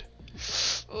board.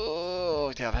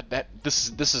 Oh, yeah, this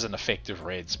is an effective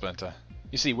raid, Splinter.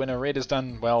 You see, when a raid is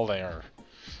done well, they are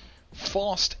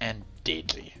fast and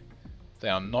deadly. They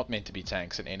are not meant to be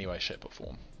tanks in any way, shape, or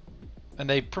form. And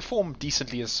they perform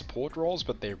decently as support roles,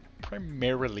 but they're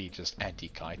primarily just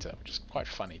anti-Kaita, which is quite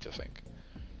funny to think.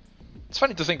 It's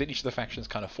funny to think that each of the factions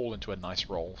kind of fall into a nice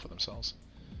role for themselves,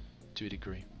 to a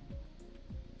degree.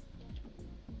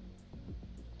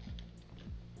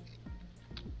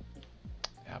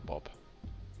 Yeah, Bob.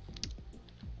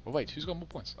 Well, wait, who's got more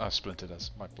points? Splinter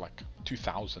does. Like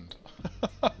 2,000.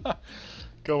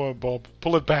 Go on, Bob.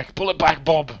 Pull it back,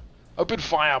 Bob! Open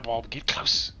fire, Bob. Get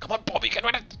close. Come on, Bob. You can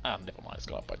win it. Ah, never mind. It's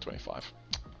gone up by 25.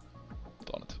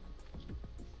 Darn it.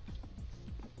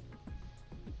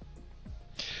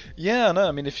 Yeah, no.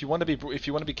 I mean, if you want to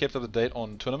be kept up to date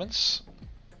on tournaments,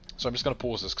 so I'm just going to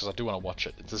pause this because I do want to watch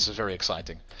it. This is very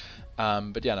exciting.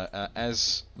 But yeah, no,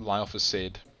 as Lyoff has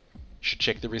said, you should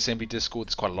check the Reassembly Discord.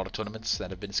 There's quite a lot of tournaments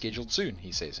that have been scheduled soon.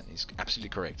 He says, and he's absolutely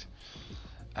correct.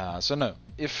 So no,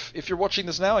 if you're watching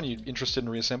this now and you're interested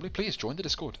in Reassembly, please join the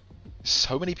Discord.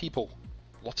 So many people,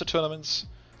 lots of tournaments,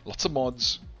 lots of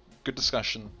mods, good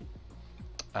discussion,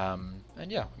 and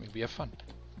yeah, I mean, we have fun.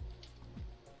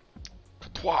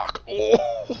 Twark!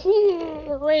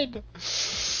 Oh, red!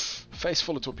 Face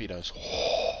full of torpedoes.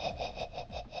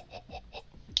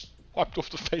 Wiped off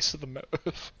the face of the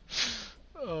earth.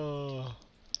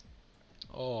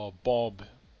 Oh, Bob.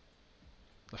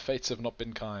 The fates have not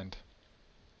been kind.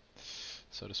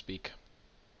 so to speak.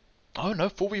 Oh no,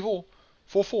 4v4.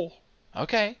 4-4.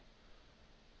 Okay.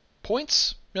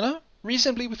 Points, you know,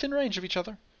 reasonably within range of each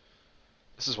other.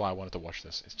 This is why I wanted to watch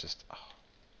this. It's just, oh,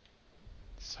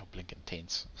 so blinking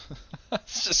tense.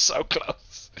 It's just so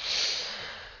close.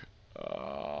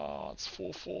 It's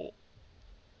 4-4.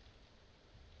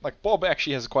 Like, Bob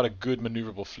actually has quite a good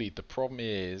maneuverable fleet. The problem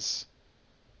is,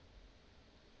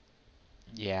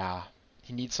 yeah,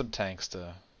 he needs some tanks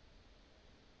to...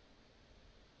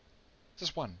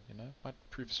 Just one, you know, might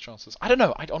improve his chances. I don't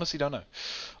know. I honestly don't know.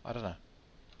 I don't know.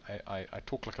 I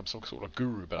talk like I'm some sort of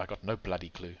guru, but I got no bloody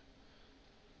clue.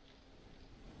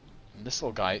 And this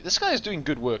little guy, this guy is doing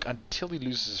good work until he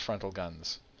loses his frontal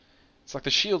guns. It's like the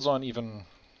shields aren't even...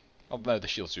 Oh no, the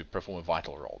shields do perform a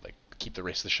vital role. They keep the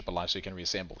rest of the ship alive so he can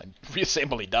reassemble. And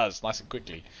reassemble he does, nice and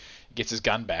quickly. He gets his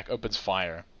gun back, opens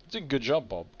fire. Doing a good job,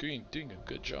 Bob. Doing a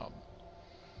good job.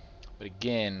 But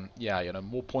again, yeah, you know,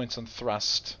 more points on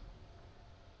thrust.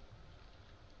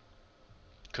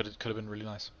 Could have been really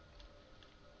nice.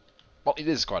 Well, it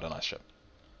is quite a nice ship.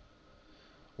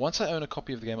 Once I own a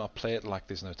copy of the game, I'll play it like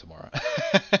there's no tomorrow.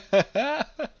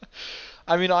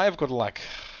 I mean, I've got like...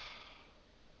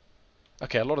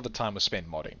 Okay, a lot of the time was spent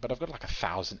modding, but I've got like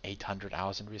 1,800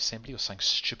 hours in Reassembly or something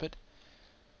stupid.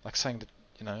 Like saying that,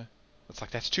 you know, it's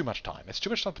like, that's too much time. It's too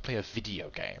much time to play a video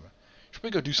game. You should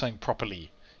probably go do something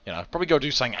properly, you know, probably go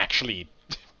do something actually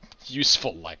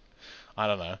useful, like, I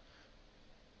don't know.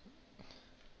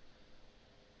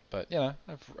 But, you know,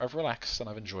 I've relaxed and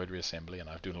I've enjoyed Reassembly and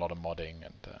I've done a lot of modding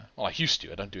and, well, I used to.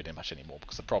 I don't do it that much anymore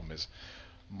because the problem is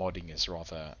modding is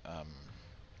rather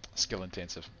skill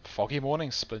intensive. Foggy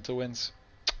mornings, Splinter wins.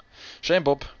 Shame,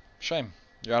 Bob. Shame.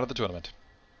 You're out of the tournament.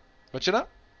 But, you know,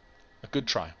 a good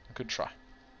try. A good try.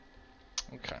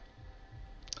 Okay.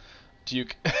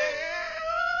 Duke.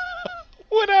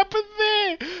 What happened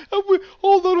there?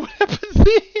 Hold on, what happened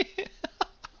there?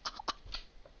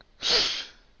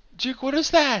 Duke, what is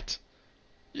that?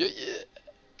 The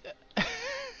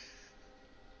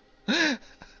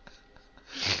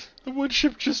wood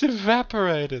ship just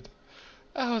evaporated.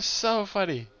 That was so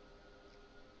funny.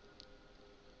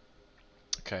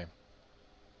 Okay.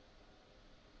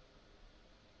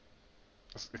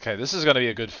 Okay, this is going to be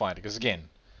a good fight because, again,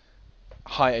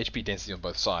 high HP density on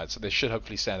both sides, so they should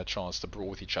hopefully stand a chance to brawl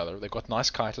with each other. They've got nice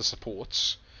kiter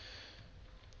supports.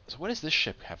 So what does this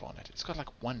ship have on it? It's got like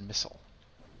one missile.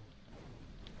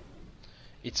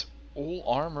 It's all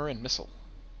armor and missile.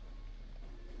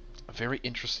 A very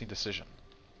interesting decision.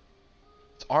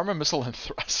 It's armor, missile, and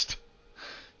thrust.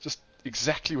 Just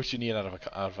exactly what you need out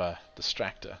of a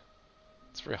distractor.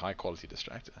 It's a very high quality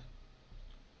distractor.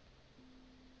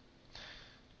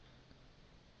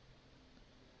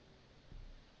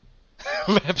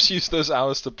 Labs use those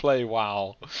hours to play.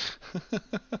 Wow.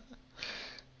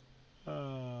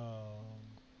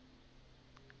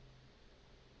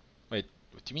 Wait,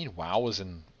 what do you mean WoW was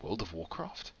in World of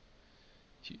Warcraft?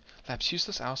 Labs use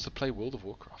those hours to play World of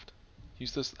Warcraft.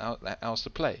 Use those hours to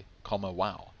play, comma,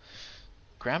 WoW.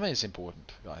 Grammar is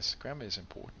important, guys. Grammar is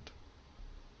important.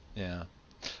 Yeah.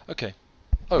 Okay.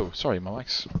 Oh, sorry, my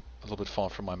mic's a little bit far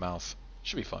from my mouth.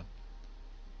 Should be fine.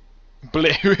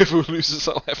 Blair, whoever loses,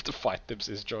 I'll have to fight them,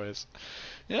 says Joyous.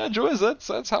 Yeah, Joyous,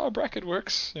 that's how a bracket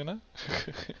works, you know.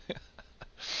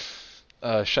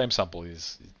 Shame Sample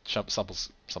is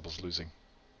Sample's losing.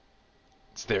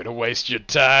 It's there to waste your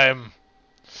time.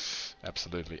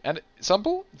 Absolutely. And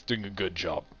Sample is doing a good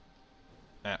job.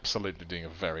 Absolutely doing a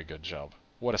very good job.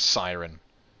 What a siren.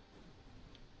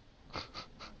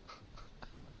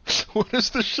 What is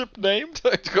the ship named?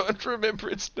 I can't remember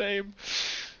its name.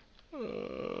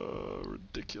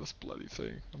 Ridiculous bloody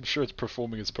thing. I'm sure it's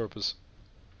performing its purpose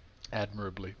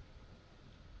admirably.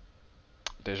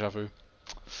 Deja vu.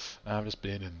 I've just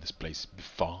been in this place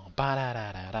before.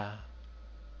 Ba-da-da-da-da.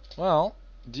 Well,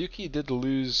 Dukey did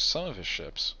lose some of his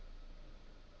ships.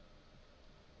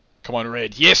 Come on,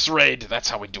 Red. Yes, Red! That's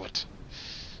how we do it.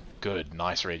 Good,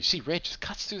 nice, Red. You see, Red just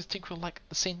cuts through the Tinkerer like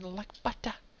the Sentinel like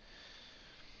butter.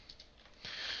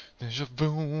 Deja vu.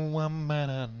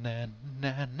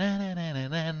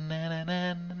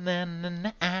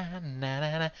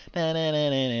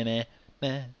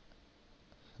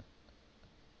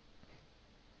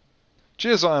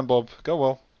 Cheers, Iron Bob. Go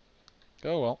well.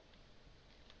 Go well.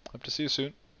 Hope to see you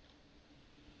soon.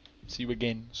 See you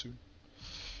again soon.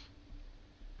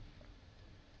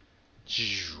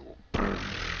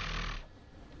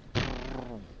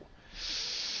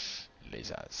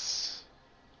 Lasers.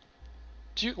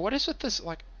 What is with this,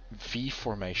 like, V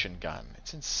formation gun?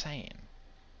 It's insane.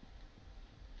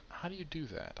 How do you do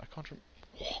that? I can't remember.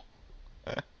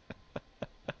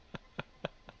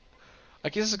 I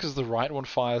guess it's because the right one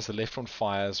fires, the left one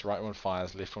fires, right one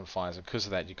fires, left one fires, and because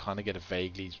of that you kind of get a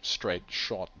vaguely straight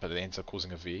shot, but it ends up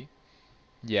causing a V.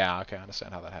 Yeah, okay, I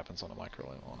understand how that happens on a micro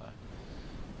on a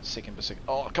second per second.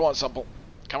 Oh, come on, Simple!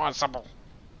 Come on, Simple!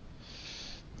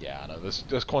 Yeah, no,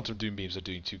 those quantum doom beams are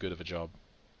doing too good of a job.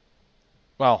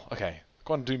 Well, okay,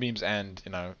 quantum doom beams and,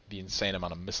 you know, the insane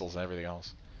amount of missiles and everything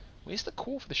else. Where's the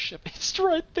core for the ship? It's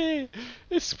right there!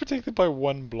 It's protected by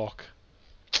one block.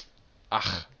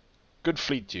 Ugh. Good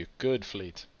fleet, Duke. Good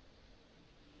fleet.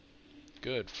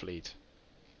 Good fleet.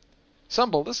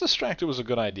 Sumble, this distractor was a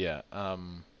good idea.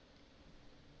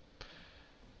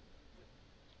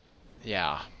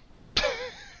 Yeah.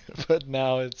 But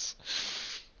now it's...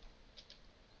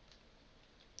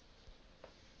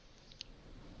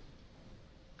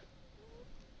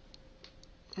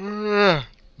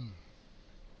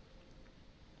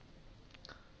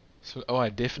 So, oh, I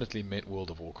definitely meant World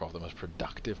of Warcraft, the most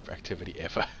productive activity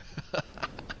ever.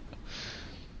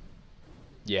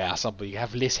 Yeah, somebody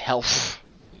have less health.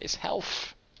 Less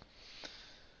health.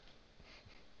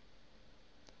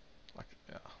 Like,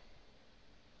 yeah.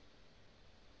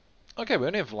 Okay, we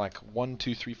only have like 1,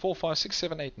 2, 3, 4, 5, 6,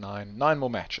 7, 8, 9. 9 more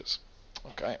matches.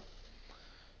 Okay.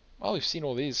 Well, we've seen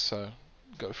all these, so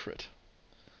go for it.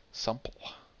 Sample.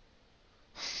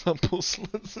 Sample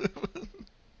Slither.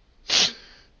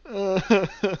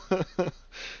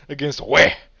 Against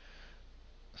where?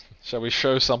 Shall we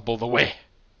show Sample the way?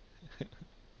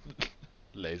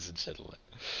 Ladies and gentlemen.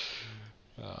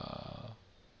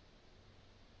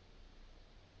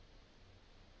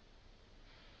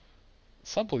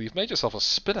 Sample, you've made yourself a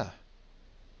spinner.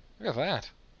 Look at that.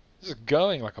 Just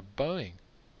going like a Boeing.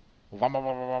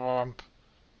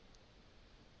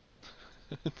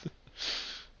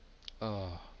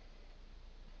 Oh.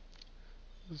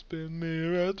 Spin me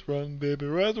right round, baby,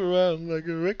 right around like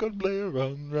a record player,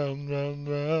 round, round, round,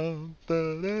 round.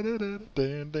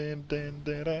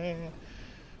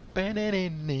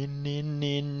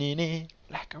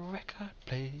 Like a record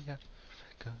player,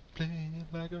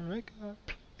 like a record player.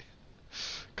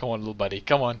 Come on, little buddy,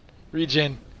 come on,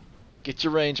 regen, get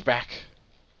your range back.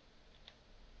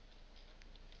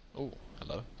 Oh,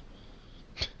 hello.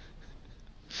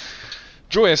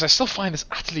 Joyous, I still find this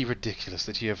utterly ridiculous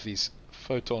that you have these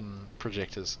photon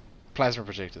projectors, plasma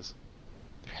projectors.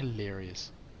 They're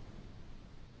hilarious.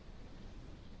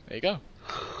 There you go.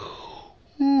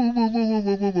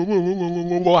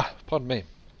 Pardon me.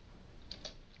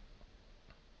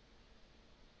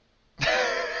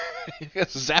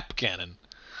 Zap cannon.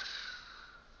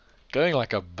 Going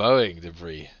like a Boeing,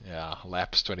 debris. Yeah,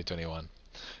 Laps 2021.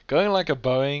 Going like a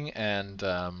Boeing and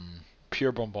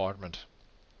pure bombardment.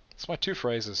 That's my two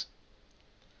phrases.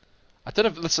 I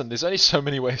don't know. Listen, there's only so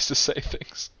many ways to say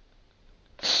things.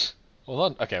 Well,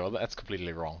 not okay. Well, that's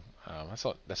completely wrong.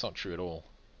 That's not true at all.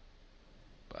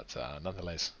 But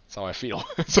nonetheless, that's how I feel.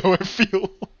 That's how I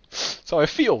feel. That's how I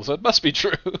feel. So it must be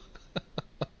true.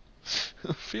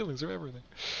 Feelings are everything.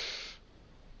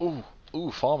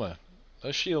 Ooh, Farmer.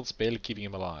 Those shields barely keeping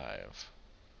him alive.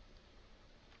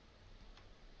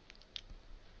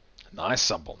 Nice,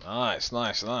 Sumble. Nice,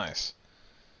 nice, nice.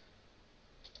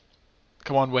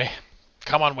 Come on, way.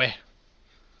 Come on, way.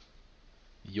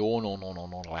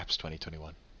 No, Laps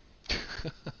 2021.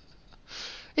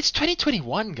 It's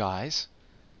 2021, guys.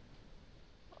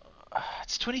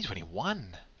 It's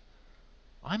 2021.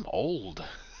 I'm old.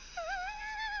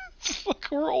 Look,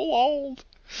 we're all old.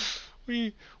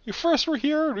 We first were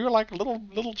here and we were like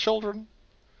little children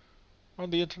on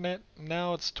the internet.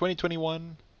 Now it's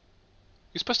 2021.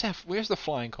 You're supposed to have... Where's the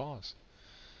flying cars?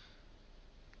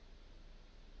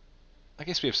 I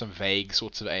guess we have some vague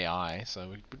sorts of AI, so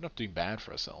we're not doing bad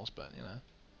for ourselves, but, you know.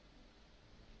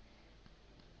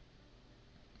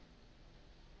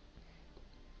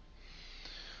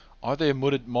 Are there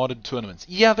modded tournaments?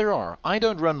 Yeah, there are. I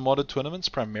don't run modded tournaments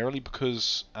primarily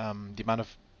because the amount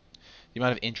of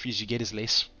entries you get is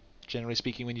less, generally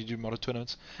speaking, when you do modded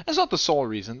tournaments. That's not the sole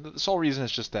reason. The sole reason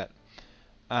is just that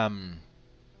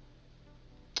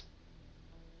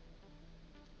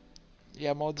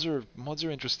yeah, mods are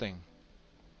interesting.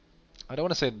 I don't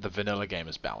want to say that the vanilla game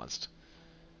is balanced,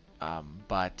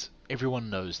 but everyone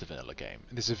knows the vanilla game.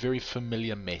 There's a very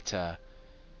familiar meta.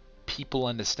 People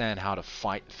understand how to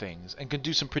fight things and can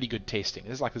do some pretty good testing.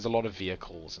 There's a lot of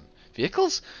vehicles.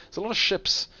 There's a lot of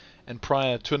ships and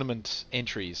prior tournament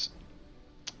entries.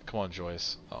 Come on,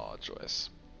 Joyce. Oh, Joyce.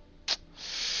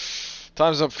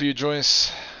 Time's up for you,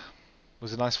 Joyce. It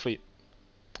was a nice fleet.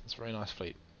 It's a very nice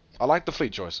fleet. I liked the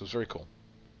fleet, Joyce. It was very cool.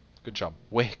 Good job.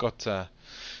 Way got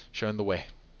shown the way,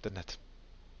 didn't it?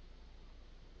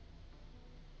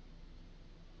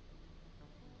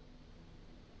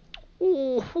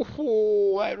 Ooh,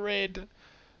 that red.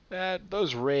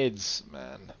 Those reds,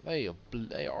 man, they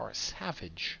are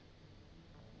savage.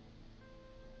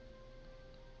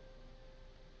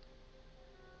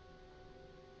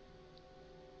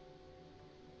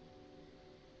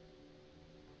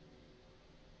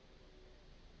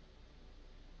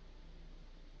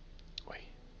 Wait.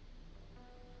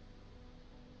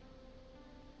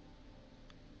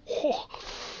 Oh.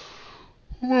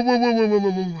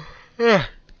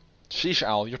 Sheesh,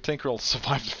 Owl, your Tinkerell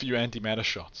survived a few antimatter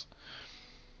shots.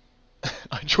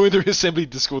 I joined the Reassembly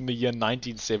Discord in the year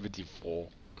 1974.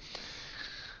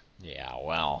 Yeah,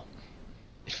 well,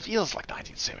 it feels like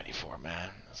 1974, man.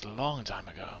 It's a long time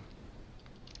ago.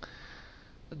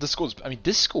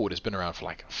 Discord has been around for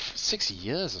like 6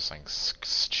 years or something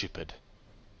stupid.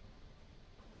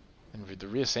 And the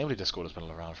Reassembly Discord has been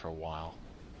around for a while.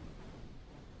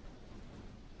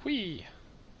 Whee!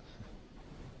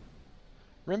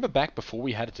 Remember back before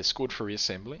we had a Discord for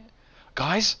Reassembly?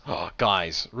 Guys? Oh,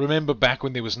 guys, remember back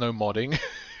when there was no modding?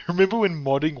 Remember when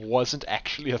modding wasn't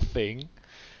actually a thing?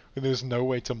 When there was no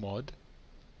way to mod?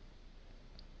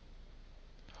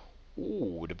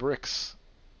 Ooh, the bricks.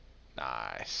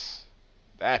 Nice.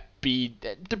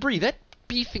 Debris, that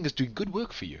bee thing is doing good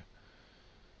work for you.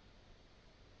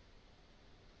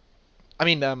 I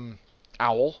mean,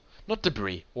 owl, not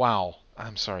debris. Wow,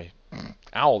 I'm sorry.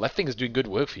 Owl, that thing is doing good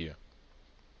work for you.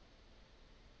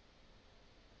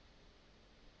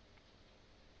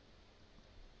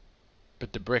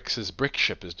 But the brick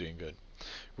ship is doing good.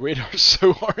 Red are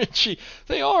so RNG.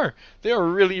 They are. They are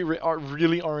really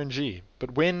RNG.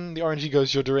 But when the RNG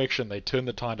goes your direction, they turn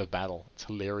the tide of battle. It's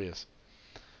hilarious.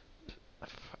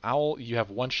 Owl, you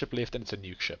have one ship left and it's a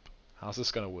nuke ship. How's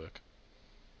this going to work?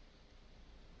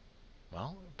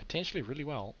 Well, potentially really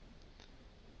well.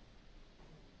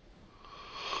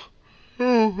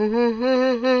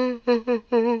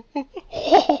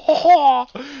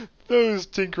 Those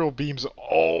Tinkerell beams.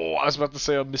 Oh, I was about to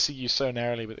say I'm missing you so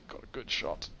narrowly, but it got a good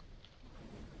shot.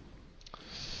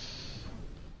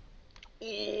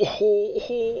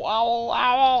 Oh, owl,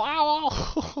 owl,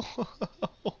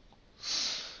 owl.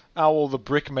 Owl, the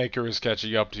brickmaker is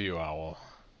catching up to you, Owl.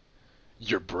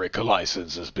 Your brick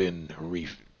license has been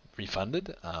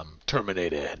refunded?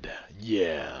 Terminated.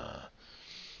 Yeah.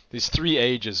 There's 3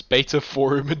 ages, beta,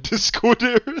 forum, and Discord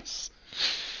errors.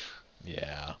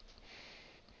 Yeah.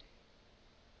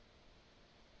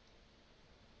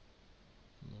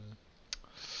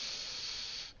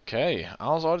 Okay,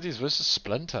 Owl's Oddities versus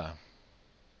Splinter.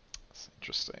 That's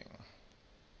interesting.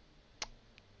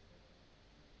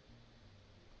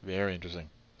 Very interesting.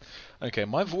 Okay,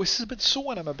 my voice is a bit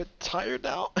sore and I'm a bit tired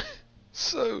now.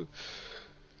 So...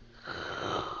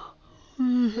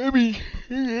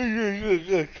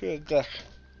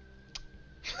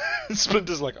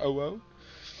 Splinter's like, oh.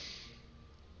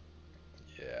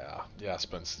 Yeah,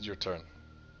 Splinter, it's your turn.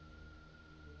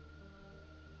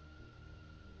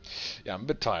 Yeah, I'm a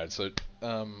bit tired, so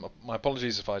my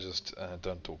apologies if I just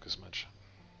don't talk as much.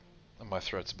 And my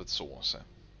throat's a bit sore, so...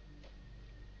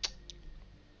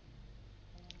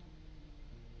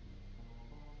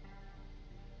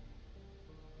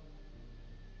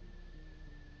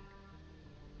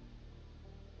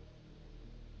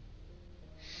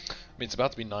 I mean, it's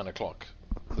about to be 9 o'clock.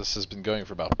 This has been going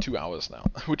for about 2 hours now,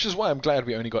 which is why I'm glad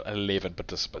we only got 11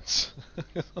 participants.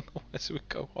 Otherwise it would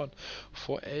go on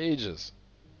for ages.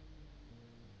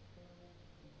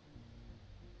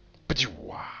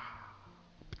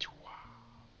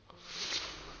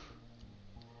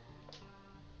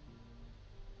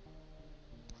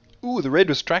 Ooh, the raid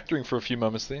was tractoring for a few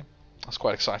moments there. That's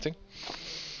quite exciting.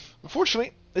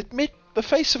 Unfortunately, it met the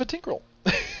face of a Tinkerell.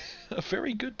 A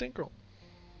very good Tinkerell.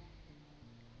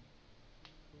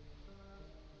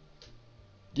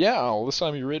 Yeah, all this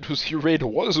time your raid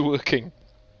was working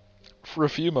for a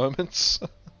few moments.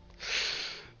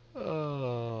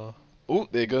 Oh,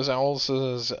 there goes Owl's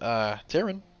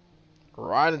Terran.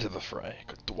 Right into the fray.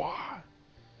 Good.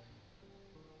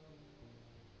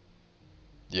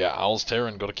 Yeah, Owl's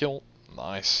Terran got a kill.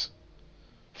 Nice.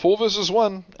 4 versus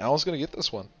 1. Owl's gonna get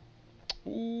this one.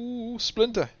 Ooh,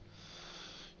 Splinter.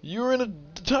 You're in a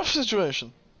tough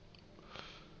situation.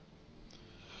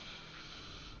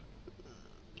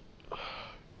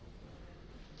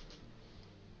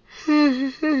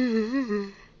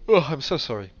 Oh, I'm so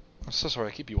sorry. I'm so sorry,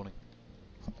 I keep yawning.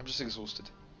 I'm just exhausted.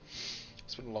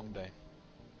 It's been a long day.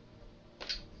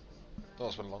 Oh,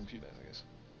 it's been a long few days, I guess.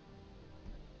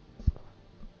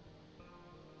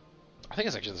 I think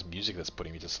it's actually this music that's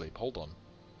putting me to sleep. Hold on.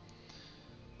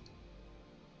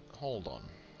 Hold on.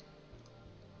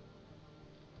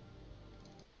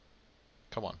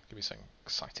 Come on, give me something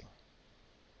exciting.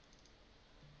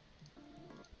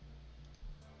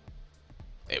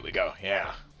 we go.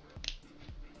 Yeah.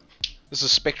 This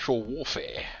is Spectral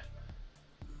Warfare.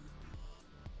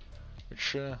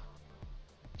 Which,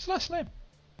 it's a nice name.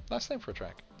 Nice name for a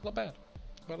track. Not bad.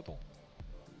 Not bad at all.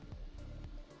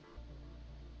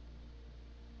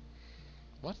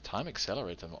 What? Time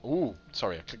accelerator? Ooh,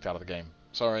 sorry, I clicked out of the game.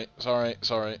 Sorry.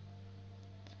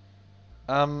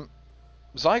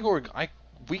 Zygorg,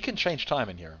 we can change time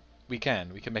in here. We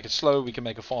can make it slow, we can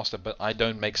make it faster, but I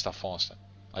don't make stuff faster.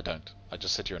 I don't. I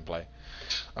just sit here and play.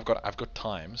 I've got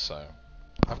time, so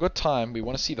I've got time. We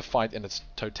want to see the fight in its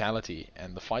totality,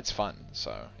 and the fight's fun,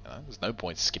 so there's no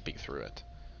point skipping through it.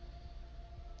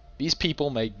 These people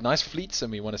made nice fleets,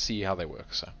 and we want to see how they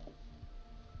work, so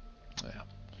yeah.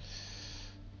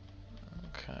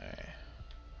 Okay.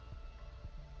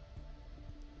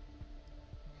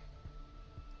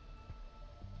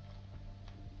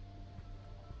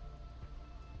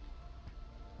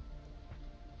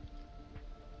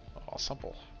 Oh,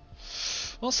 Simple.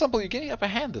 Well, Simple, you're getting upper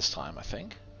hand this time, I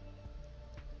think.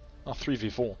 Oh,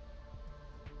 3v4.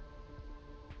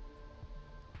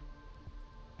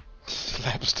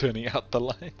 Lab's turning out the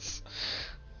lights.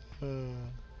 Hold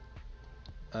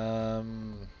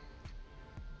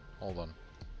on.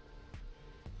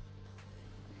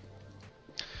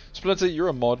 Splinter, you're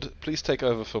a mod. Please take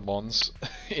over for Mons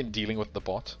in dealing with the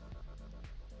bot.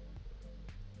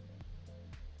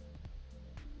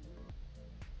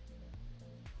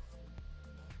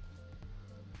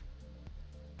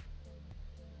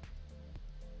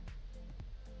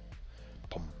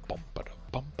 Bum bum ba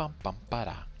bum bum bum ba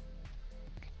da.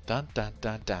 Da da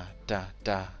da da da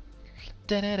da.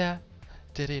 Da da da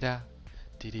da da da.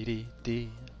 Dee dee dee dee.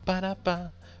 Ba da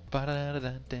ba ba da da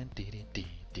da da dee dee dee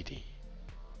dee dee.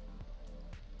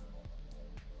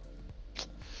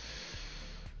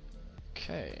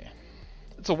 Okay.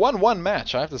 It's a 1-1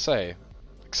 match, I have to say.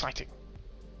 Exciting.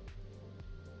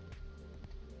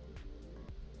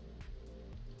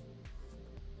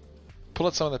 Pull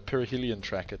out some of that perihelion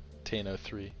track at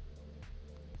 10:03.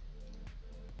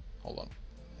 Hold on.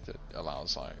 It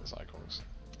allows Zygogs.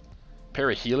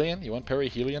 Perihelion? You want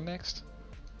perihelion next?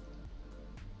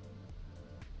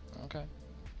 Okay.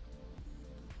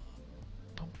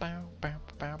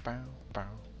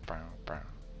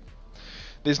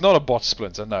 There's not a bot,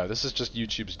 Splinter, no. This is just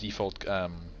YouTube's default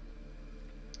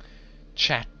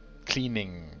chat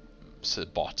cleaning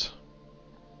bot.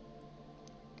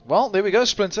 Well, there we go,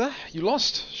 Splinter. You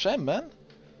lost. Shame, man.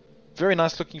 Very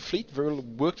nice looking fleet.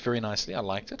 Worked very nicely. I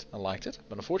liked it.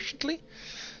 But unfortunately,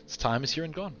 its time is here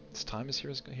and gone.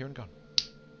 Here and gone.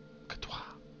 Katoa.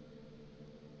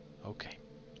 Okay.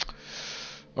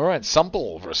 Alright,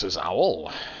 Sumple versus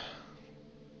Owl.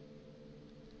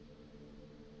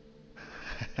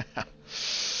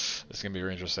 This is going to be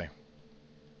very interesting.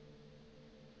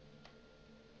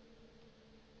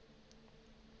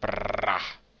 Brrrah.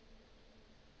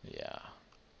 Yeah.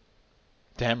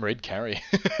 Damn red carry.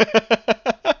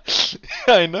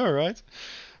 I know, right?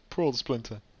 Poor old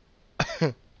Splinter.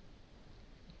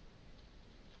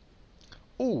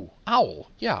 Ooh,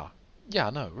 Owl. Yeah. Yeah,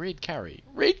 no, red carry.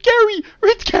 Red carry!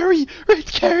 Red carry! Red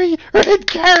carry! Red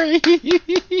carry! A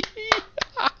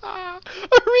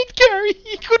red carry!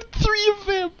 He got 3 of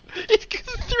them! He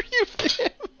got 3 of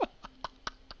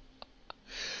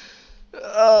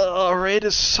them! Red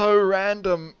is so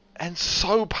random and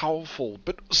so powerful,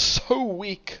 but so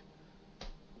weak.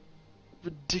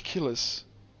 Ridiculous.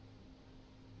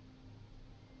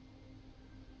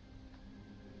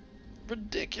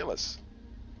 Ridiculous.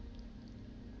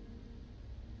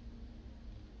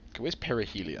 Okay, where's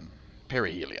perihelion?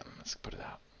 Perihelion. Let's put it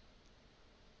out.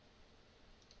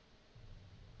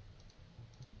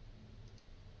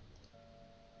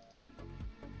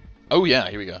 Oh yeah,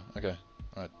 here we go. Okay,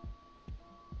 alright.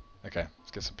 Okay,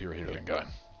 let's get some perihelion going.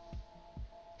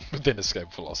 But then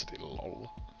escape velocity,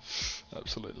 lol.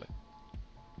 Absolutely.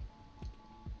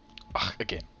 Ugh,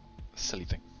 again. Silly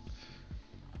thing.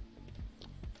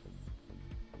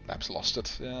 Labs lost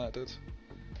it. Yeah, I did.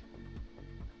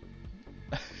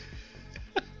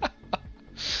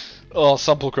 Oh,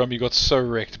 Sumplecrum, you got so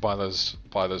wrecked by those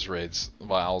reds,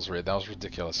 by Owl's red. That was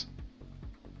ridiculous.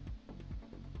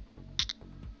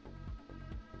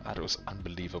 That was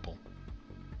unbelievable.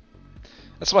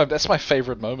 That's my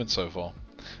favorite moment so far.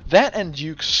 That and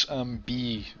Duke's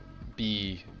B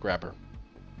grabber.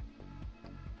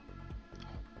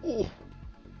 Oh.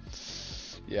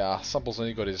 Yeah, Sumple's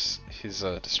only got his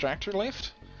distractor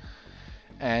left,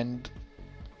 and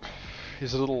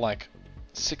his little like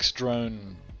 6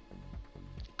 drone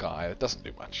guy that doesn't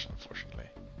do much, unfortunately.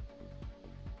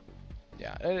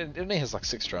 Yeah, it only has like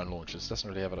 6 drone launches. Doesn't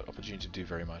really have an opportunity to do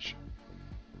very much.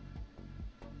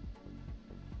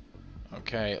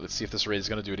 Okay, let's see if this raid is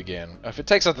going to do it again. If it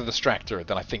takes out the distractor,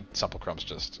 then I think Supplecrumb's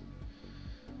just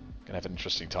going to have an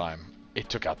interesting time. It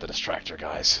took out the distractor,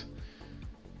 guys.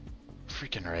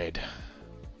 Freaking raid.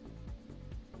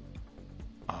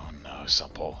 Oh no,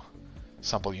 Supple.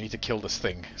 Supple, you need to kill this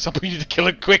thing. Supple, you need to kill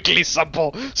it quickly,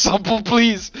 Supple! Supple,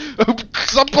 please!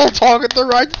 Supple, target the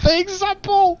right thing,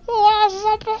 Supple!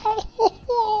 Oh,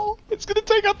 Supple! It's gonna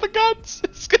take out the guns!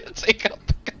 It's gonna take out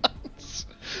the guns!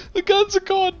 The guns are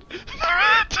gone!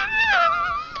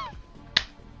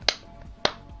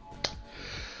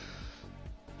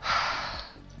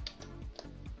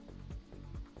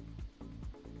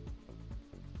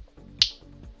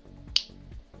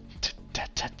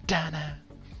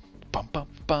 Bum bum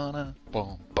bum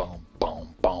boom boom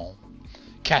boom boom.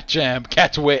 Cat jam,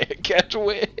 cat away, cat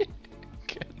away,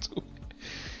 cat away.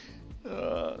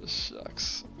 Oh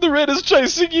shucks. The red is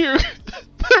chasing you.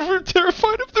 They're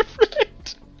terrified of the red.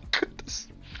 Goodness.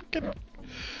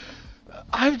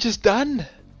 I'm just done.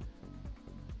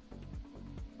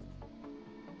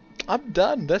 I'm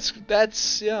done.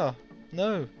 That's yeah.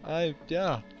 No, I've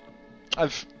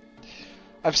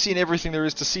seen everything there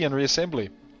is to see on Reassembly.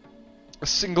 A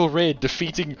single raid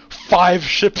defeating 5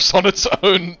 ships on its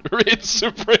own. Red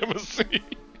supremacy.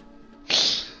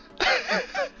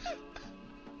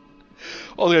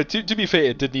 Although, to be fair,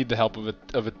 it did need the help of a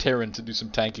Terran to do some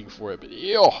tanking for it. But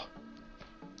yo,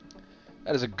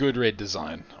 that is a good raid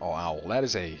design. Oh, owl, that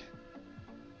is a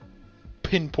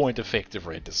pinpoint effective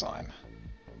raid design.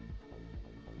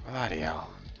 Bloody hell.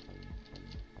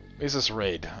 Where's this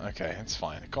raid? Okay, it's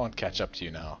fine. I can't catch up to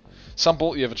you now.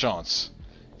 Sumple, you have a chance.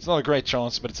 It's not a great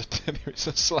chance, but it's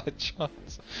a slight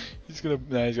chance. He's got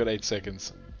 8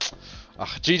 seconds.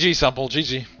 Ah, GG, Sumple,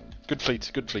 GG. Good fleet,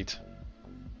 good fleet.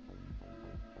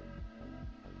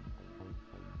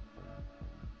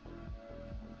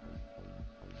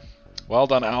 Well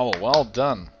done, Owl, well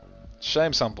done.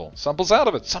 Shame, Sumple. Sumple's out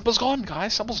of it. Sumple's gone,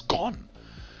 guys. Sumple's gone.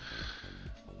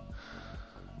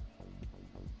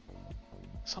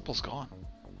 Sumple's gone.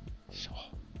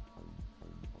 Oh,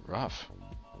 rough.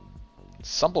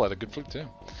 Sumple had a good flick too.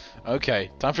 Okay,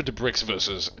 time for Debrix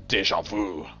versus Deja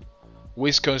Vu.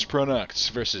 West Coast Products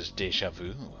versus Deja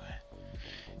Vu.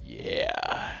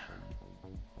 Yeah.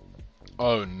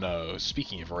 Oh no,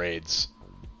 speaking of raids.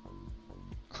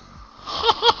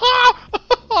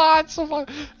 It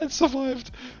survived. It survived.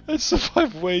 It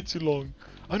survived way too long.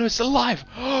 Oh no, it's alive.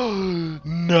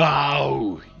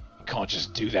 No. You can't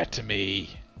just do that to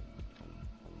me.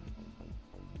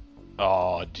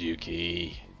 Oh,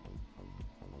 Dukey.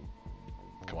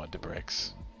 Come on,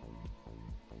 Debrix.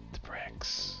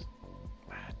 Debrix.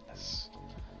 Madness.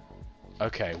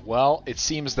 Okay, well, it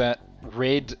seems that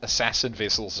red assassin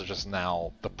vessels are just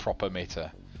now the proper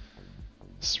meta.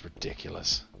 This is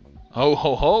ridiculous. Ho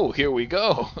ho ho, here we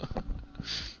go.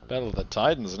 Battle of the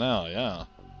Titans now, yeah.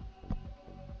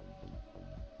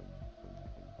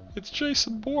 It's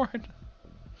Jason Bourne.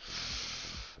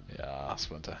 Yeah,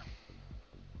 Splinter.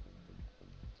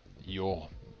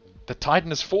 The Titan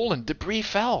has fallen. Debris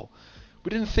fell. We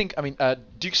didn't think... I mean,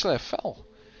 Duke Slayer fell.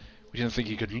 We didn't think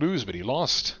he could lose, but he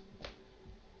lost.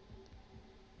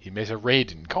 He made a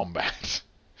raid in combat.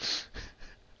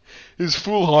 His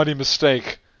foolhardy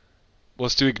mistake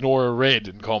was to ignore a raid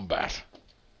in combat.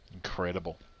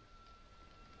 Incredible.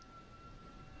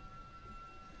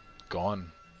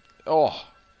 Gone. Oh.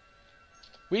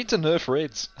 We need to nerf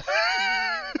raids.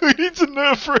 We need to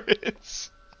nerf raids.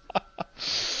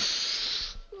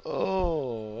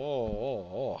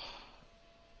 Oh.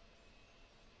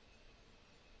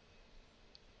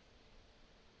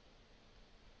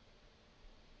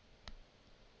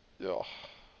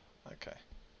 Okay.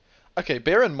 Okay,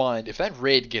 bear in mind, if that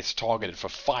raid gets targeted for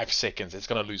 5 seconds, it's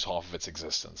going to lose half of its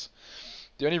existence.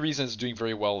 The only reason it's doing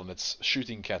very well in its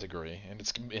shooting category, and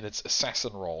in its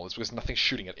assassin role, is because nothing's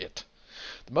shooting at it.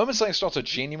 The moment something starts to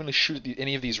genuinely shoot at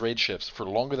any of these raid ships for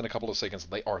longer than a couple of seconds,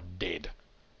 they are dead.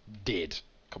 Dead.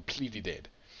 Completely dead.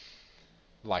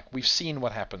 Like, we've seen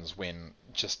what happens when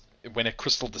a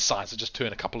crystal decides to just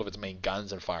turn a couple of its main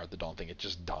guns and fire at the darn thing. It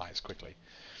just dies quickly.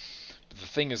 But the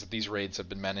thing is that these raids have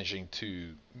been managing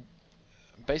to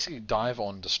basically dive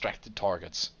on distracted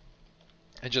targets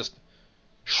and just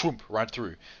shroomp right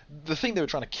through. The thing they were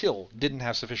trying to kill didn't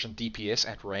have sufficient DPS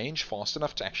at range fast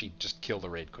enough to actually just kill the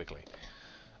raid quickly.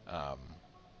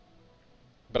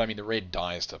 But I mean, the raid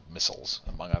dies to missiles,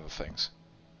 among other things.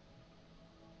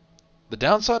 The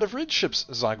downside of red ships,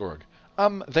 Zygorg,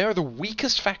 they are the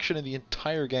weakest faction in the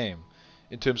entire game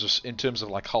in terms of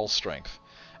like hull strength,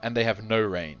 and they have no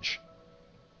range.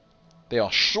 They are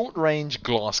short-range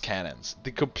glass cannons,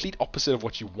 the complete opposite of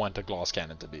what you want a glass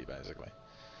cannon to be, basically.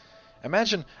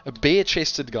 Imagine a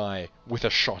bare-chested guy with a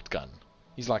shotgun.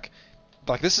 He's like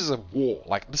this is a war.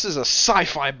 Like, this is a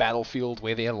sci-fi battlefield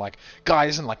where they're like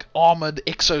guys in like armored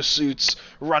exosuits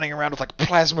running around with like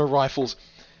plasma rifles.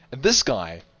 And this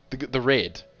guy, the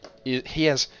red,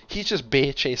 he's just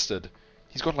bare-chested.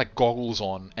 He's got like goggles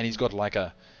on, and he's got like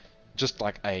a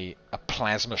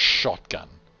plasma shotgun.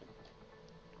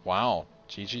 Wow,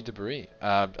 GG debris.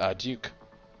 Duke.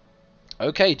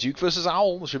 Okay, Duke versus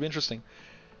Owl. This should be interesting.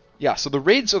 Yeah, so the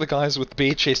Reds are the guys with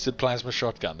bare-chested plasma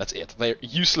shotgun. That's it. They're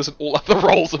useless in all other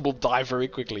roles and will die very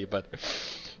quickly. But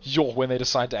when they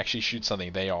decide to actually shoot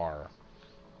something, they are.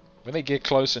 When they get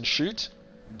close and shoot,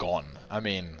 gone. I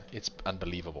mean, it's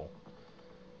unbelievable.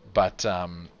 But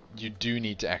you do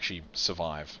need to actually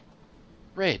survive.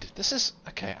 Red, this is...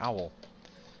 Okay, Owl.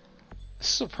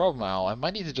 This is a problem, Owl. I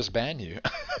might need to just ban you.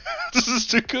 This is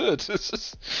too good.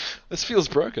 This feels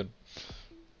broken.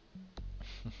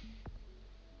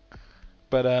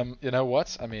 But, you know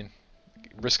what? I mean,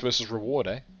 risk versus reward,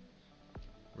 eh?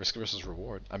 Risk versus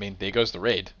reward. I mean, there goes the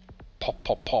red. Pop,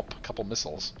 pop, pop. A couple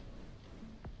missiles.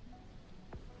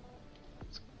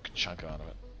 It's a good chunk out of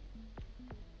it.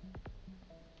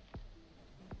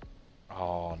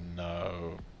 Oh,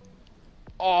 no.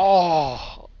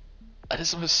 Oh! That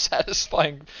is the most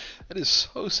satisfying. That is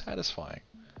so satisfying.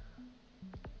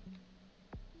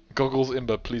 Goggles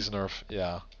Imber, please nerf.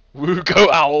 Yeah. Woo,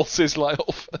 go Owl, says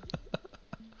Lyle.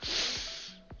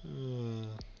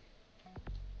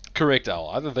 Correct,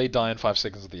 Owl. Either they die in 5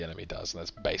 seconds or the enemy does. And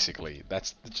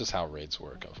that's just how raids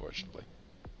work, unfortunately.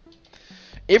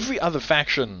 Every other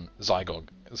faction,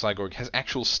 Zygogue, has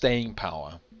actual staying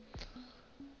power.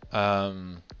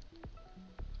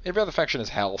 Every other faction has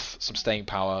health, some staying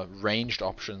power, ranged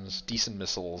options, decent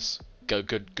missiles,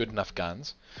 good enough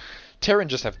guns. Terran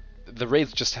just have... The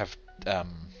raids just have...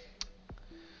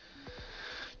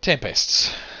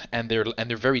 Tempests, and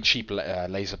they're very cheap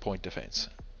laser point defense.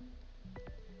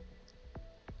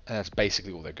 And that's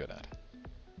basically all they're good at.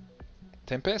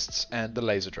 Tempests and the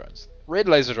laser drones. Red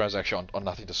laser drones actually are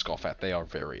nothing to scoff at. They are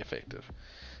very effective.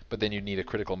 But then you need a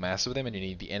critical mass of them, and you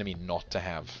need the enemy not to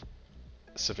have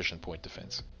sufficient point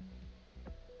defense.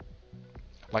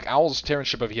 Like Owl's Terran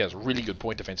ship over here has really good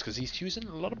point defense because he's using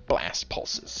a lot of blast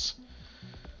pulses.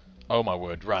 Oh my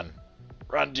word, run.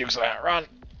 Run, Duke Slayer, run!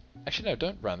 Actually, no,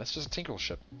 don't run. That's just a Tinker's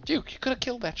ship. Duke, you could have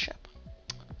killed that ship.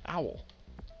 Owl.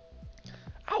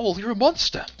 Owl, you're a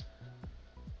monster.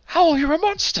 Owl, you're a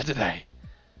monster today.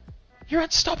 You're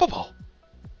unstoppable.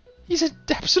 He's an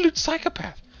absolute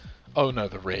psychopath. Oh no,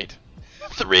 the red.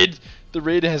 The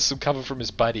red has some cover from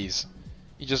his buddies.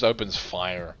 He just opens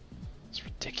fire. It's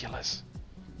ridiculous.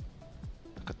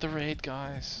 Look at the red,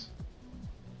 guys.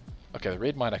 Okay, the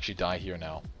red might actually die here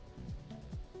now.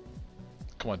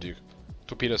 Come on, Duke.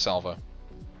 Torpedo salvo.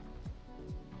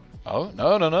 Oh,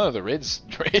 no, the red's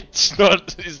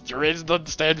not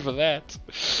stand for that.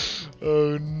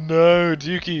 Oh no,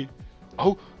 Dukey.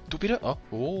 Oh, torpedo.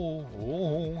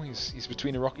 Oh, he's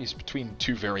between he's between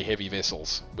two very heavy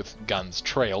vessels with guns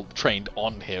trained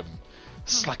on him.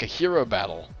 This is like a hero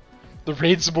battle. The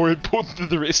red's more important than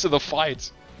the rest of the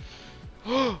fight.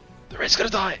 The red's gonna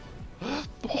die.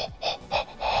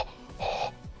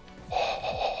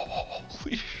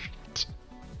 Holy shit.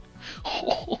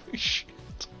 Holy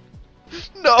shit.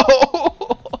 No!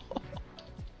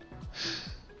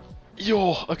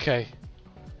 Yo, okay.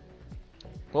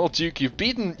 Well, Duke, you've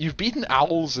beaten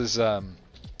Owls as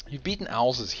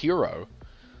hero.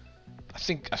 I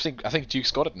think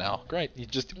Duke's got it now. Great.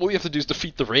 All you have to do is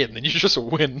defeat the red and then you just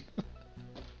win.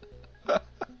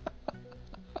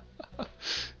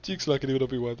 Duke's not gonna even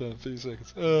be wiped out in 30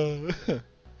 seconds.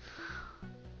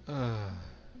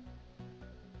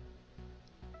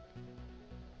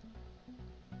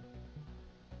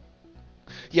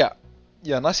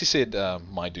 Yeah, nicely said,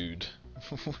 my dude.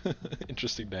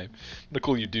 Interesting name. I'm gonna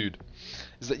call you dude.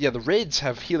 Is that, yeah, the Reds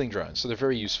have healing drones, so they're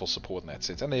very useful support in that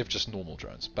sense, and they have just normal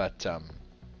drones, but,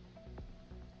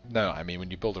 no, I mean, when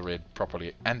you build a Red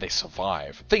properly, and they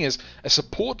survive. Thing is, a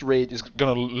support Red is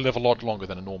gonna live a lot longer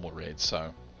than a normal Red,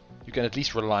 so you can at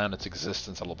least rely on its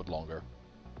existence a little bit longer.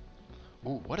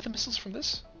 Ooh, what are the missiles from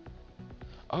this?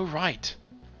 Oh, right.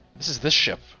 This is this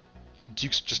ship.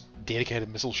 Duke's just dedicated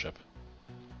missile ship.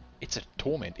 It's a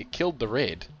torment. It killed the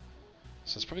red.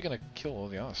 So it's probably going to kill all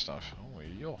the other stuff. Oh,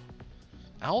 yo.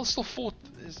 Owl is still 3.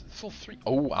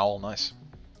 Oh, Owl, nice.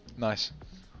 Nice.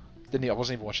 I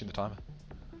wasn't even watching the timer.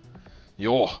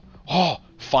 Yo. Oh,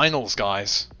 finals,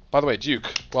 guys. By the way, Duke,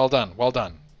 well done, well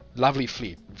done. Lovely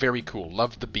fleet. Very cool.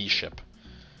 Love the B ship.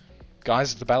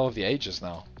 Guys, it's the Battle of the Ages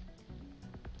now.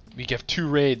 We have 2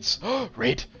 reds.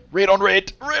 Red on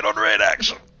red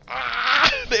action.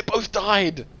 Ah! They both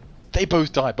died! They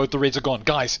both died. Both the reds are gone.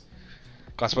 Guys!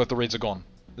 Guys, both the reds are gone.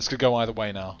 This could go either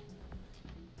way now.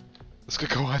 This could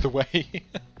go either way.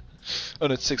 Oh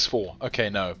no, it's 6-4. Okay,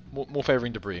 no. More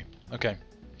favouring debris. Okay.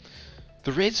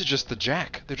 The reds are just the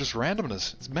jack. They're just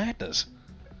randomness. It's madness.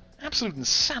 Absolute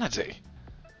insanity.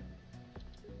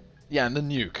 Yeah, and the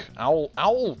nuke.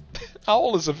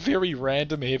 Owl is a very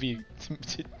random heavy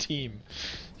team.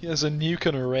 He has a nuke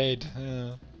and a red.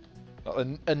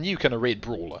 A nuke and a red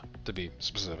brawler, to be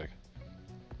specific.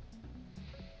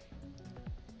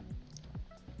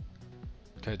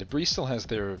 Okay, debris still has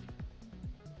their...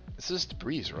 This is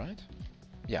debris, right?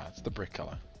 Yeah, it's the brick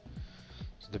color.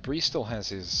 So debris still has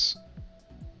his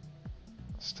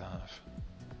stuff.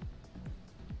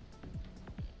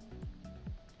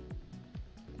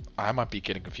 I might be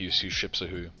getting confused whose ships are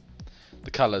who.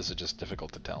 The colors are just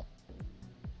difficult to tell.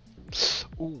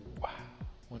 Ooh,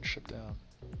 one ship down.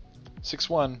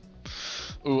 6-1.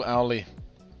 Ooh, Owly.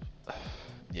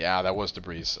 Yeah, that was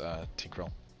debris. Tinkerell.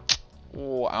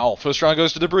 Oh, Owl. First round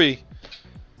goes to debris.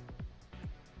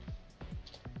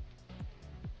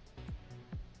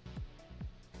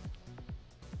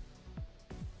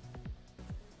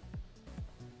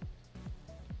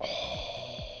 Oh,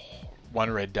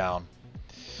 one red down.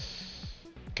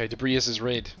 Okay, debris has his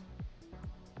red.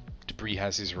 Debris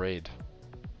has his red.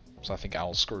 So I think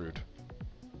Owl's screwed.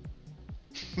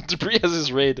 Debris has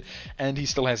his red, and he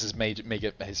still has his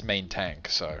main tank,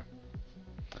 so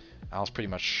Owl's pretty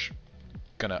much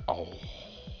gonna... Oh,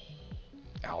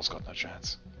 Owl's got no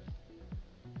chance.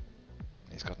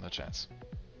 He's got no chance.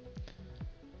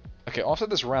 Okay, after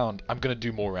this round, I'm gonna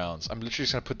do more rounds. I'm literally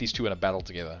just gonna put these two in a battle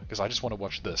together, because I just want to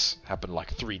watch this happen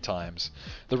like 3 times.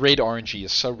 The red RNG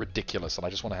is so ridiculous that I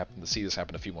just want to see this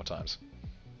happen a few more times.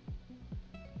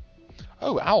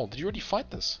 Oh, Owl, did you already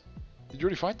fight this? Did you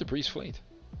already fight the Breeze fleet?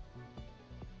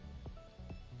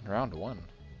 Round 1.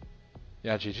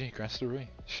 Yeah, GG, Grand Story.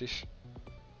 Sheesh.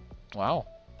 Wow.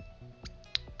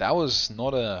 That was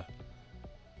not a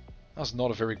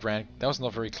very grand... That was not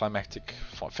a very climactic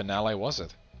finale, was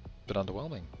it? Bit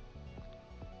underwhelming.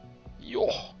 Yo,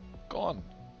 gone.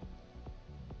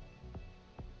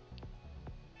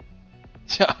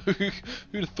 Yeah, who'd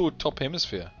have thought top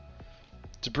hemisphere?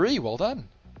 Debris, well done.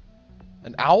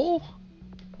 An Owl?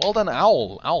 Well done,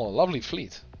 Owl. Owl, a lovely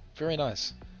fleet. Very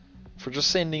nice. For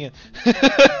just sending it.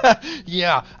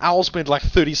 Yeah, Owl spent like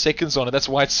 30 seconds on it. That's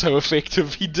why it's so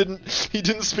effective. He didn't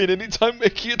spend any time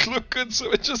making it look good,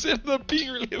 so it just ended up being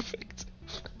really effective.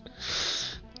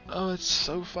 Oh, it's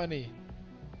so funny.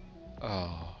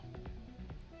 Oh.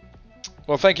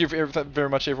 Well, thank you very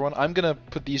much, everyone. I'm gonna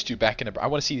put these two back in I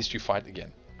want to see these two fight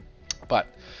again. But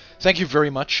thank you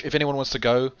very much. If anyone wants to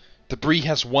go, Debris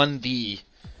has won the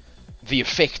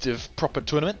effective proper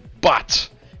tournament, but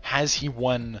has he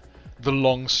won the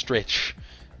long stretch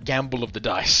gamble of the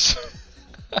dice?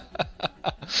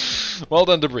 Well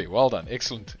done, Debris. Well done.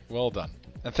 Excellent. Well done.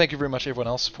 And thank you very much, everyone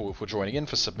else, for joining in,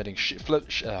 for submitting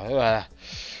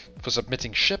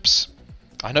submitting ships.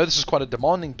 I know this is quite a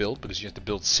demanding build because you have to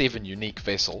build 7 unique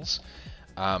vessels,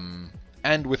 and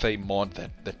with a mod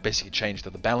that basically changed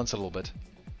the balance a little bit.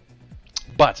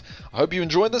 But I hope you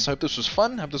enjoyed this. I hope this was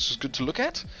fun. I hope this was good to look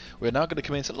at. We're now going to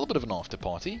commence a little bit of an after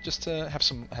party, just to have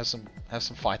some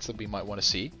fights that we might want to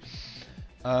see.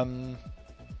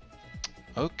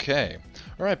 Okay,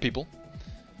 all right, people.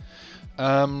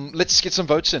 Let's get some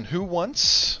votes in. Who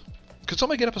wants? Could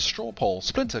someone get up a straw poll?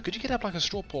 Splinter, could you get up like a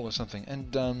straw poll or something?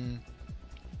 And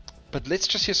but let's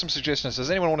just hear some suggestions. Does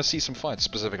anyone want to see some fights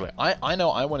specifically? I know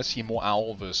I want to see more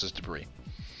Owl versus Debris.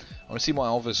 I want to see more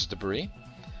Owl versus Debris.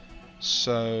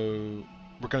 So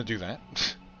we're going to do that.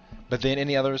 But then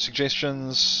any other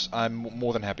suggestions, I'm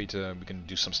more than happy to. We can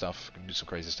do some stuff. We can do some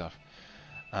crazy stuff.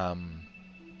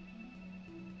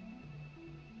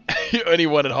 He only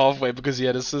won it halfway because he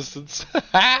had assistance.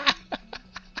 That's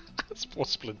poor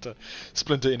Splinter.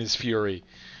 Splinter in his fury.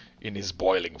 In his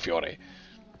boiling fury.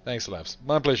 Thanks, Labs.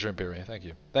 My pleasure, Imperia. Thank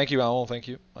you. Thank you, Owl. Thank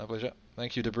you. My pleasure.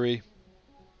 Thank you, Debris.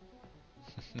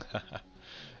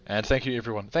 And thank you,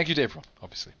 everyone. Thank you to everyone,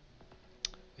 obviously.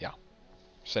 Yeah.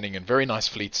 Sending in very nice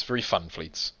fleets. Very fun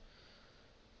fleets.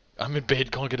 I'm in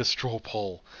bed. Can't get a straw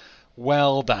poll.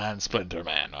 Well done, Splinter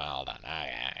Man. Well done.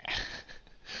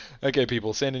 Okay,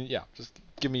 people. Send in... Yeah, just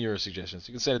give me your suggestions.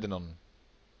 You can send it in on...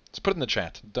 Just put it in the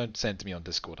chat. Don't send it to me on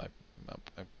Discord.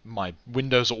 My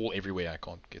windows are all everywhere. I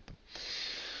can't get them.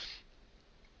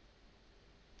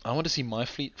 I want to see my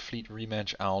fleet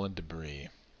rematch Owl and Debris.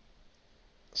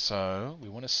 So, we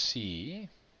want to see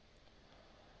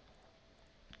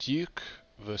Duke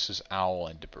versus Owl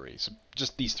and Debris. So,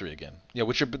 just these 3 again. Yeah,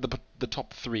 which are the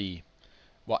top 3.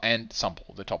 Well, and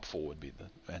Sample. The top 4 would be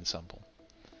the and Sample.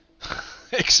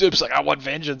 Excerpt's like, I want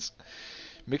vengeance.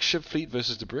 Mixed ship fleet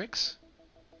versus the bricks.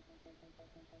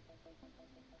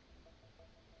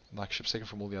 Like ships taken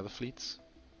from all the other fleets.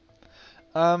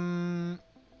 Not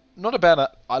a bad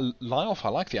lie off. I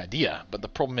like the idea, but the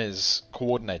problem is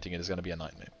coordinating it is going to be a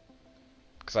nightmare.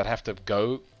 Because I'd have to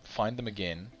go find them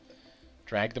again,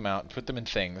 drag them out, put them in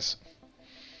things.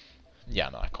 Yeah,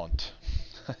 no, I can't.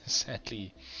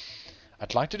 Sadly,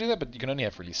 I'd like to do that, but you can only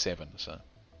have really 7. So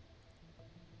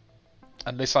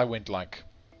unless I went like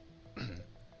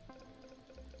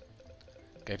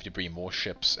gave Debris more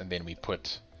ships, and then we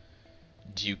put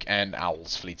Duke and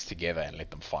Owl's fleets together and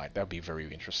let them fight. That would be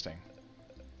very interesting.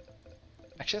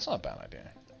 Actually, that's not a bad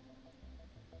idea.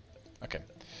 Okay.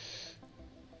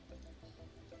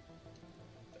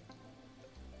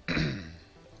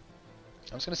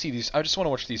 I'm just going to see these. I just want to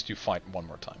watch these two fight one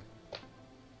more time.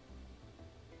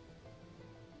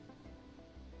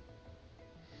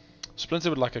 Splinter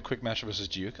would like a quick match versus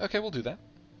Duke. Okay, we'll do that.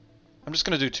 I'm just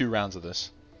going to do 2 rounds of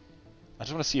this. I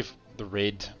just want to see if the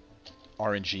red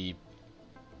RNG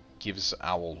gives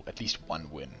Owl at least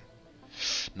 1 win.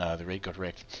 No, the red got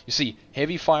wrecked. You see,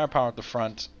 heavy firepower at the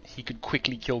front. He could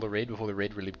quickly kill the red before the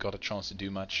red really got a chance to do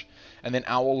much. And then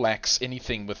Owl lacks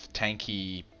anything with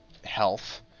tanky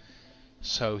health,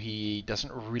 so he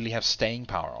doesn't really have staying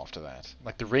power after that.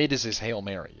 Like, the red is his Hail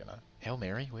Mary, you know. Hail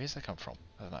Mary? Where's that come from?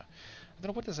 I don't know.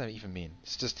 What does that even mean?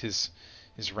 It's just his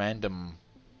random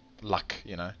luck,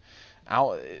 you know.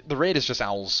 The red is just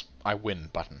Owl's I win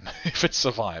button if it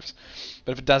survives.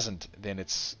 But if it doesn't, then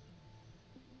it's...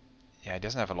 Yeah, it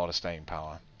doesn't have a lot of staying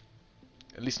power.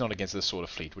 At least not against this sort of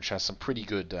fleet, which has some pretty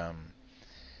good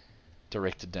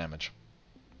directed damage.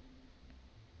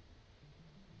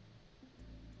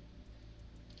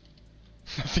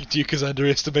 I think Duke is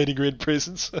underestimating red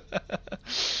presence.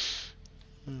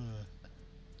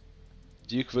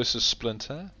 Duke versus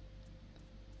Splinter.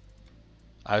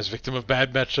 I was victim of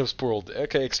bad matchups, poor old.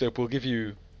 Okay, Extop, we'll give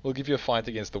you a fight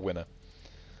against the winner.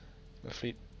 The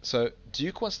fleet. So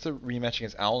Duke wants to rematch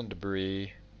against Owl and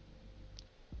Debris.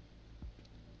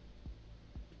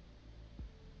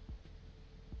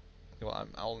 Well,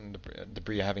 Owl and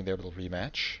Debris are having their little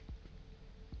rematch.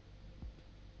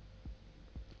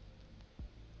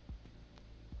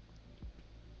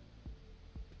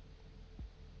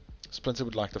 Splinter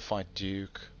would like to fight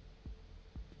Duke.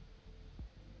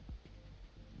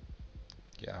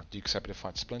 Yeah, Duke's happy to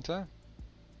fight Splinter.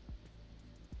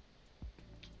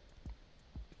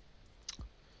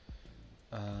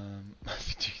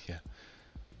 Yeah,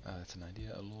 that's an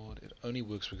idea. A Lord. It only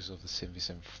works because of the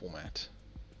 7v7 format.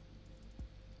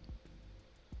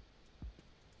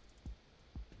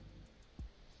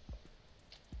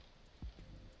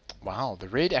 Wow, the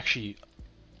red actually...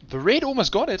 The red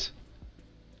almost got it.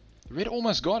 The red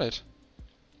almost got it.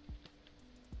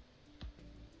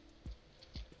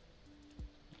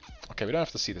 Okay, we don't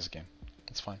have to see this again.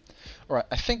 That's fine. All right,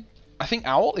 I think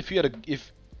Owl, if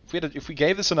we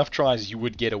gave this enough tries, you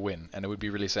would get a win, and it would be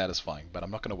really satisfying. But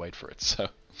I'm not going to wait for it. So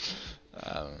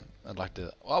I'd like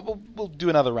to. Well, we'll do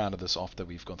another round of this after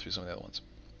we've gone through some of the other ones.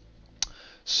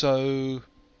 So,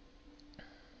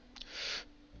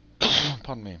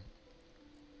 pardon me.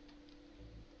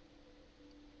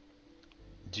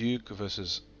 Duke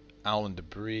versus Owl and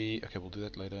Debris. Okay, we'll do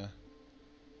that later.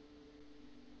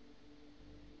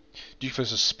 Duke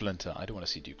versus Splinter. I don't want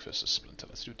to see Duke versus Splinter.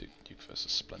 Let's do Duke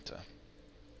versus Splinter.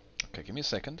 Okay, give me a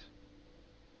second.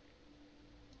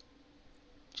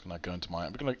 Just gonna go into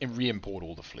I'm gonna re-import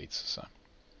all the fleets. So.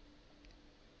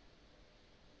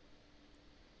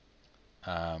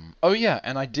 Oh yeah,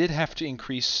 and I did have to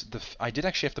increase I did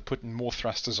actually have to put more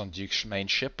thrusters on Duke's main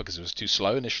ship because it was too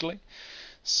slow initially.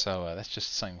 So that's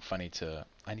just something funny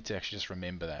I need to actually just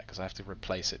remember that because I have to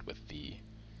replace it with the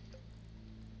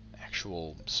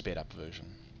actual sped up version.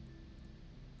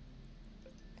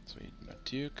 So we got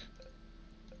Duke.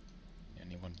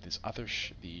 And you want this other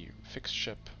the fixed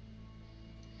ship.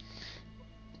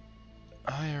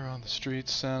 I are on the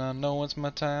streets and I know it's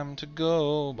my time to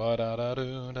go. What a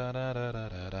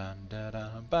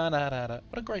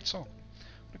great song.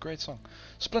 What a great song.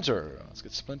 Splinter. Let's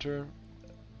get Splinter.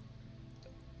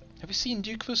 Have you seen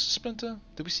Duke vs. Splinter?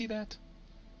 Did we see that?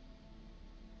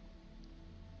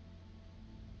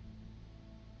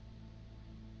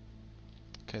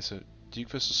 Okay, so Duke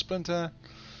vs. Splinter.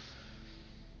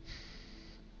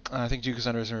 I think Duke is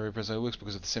underestimated represent it works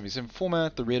because of the 7v7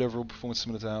 format. The red overall performance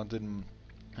similar to how it did in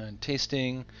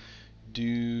testing.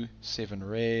 Do 7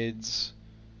 reds.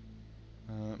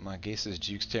 My guess is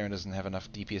Duke's Terran doesn't have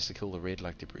enough DPS to kill the red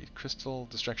like Debris. Crystal,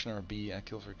 Distraction RB, I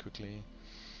kill very quickly.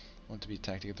 Want to be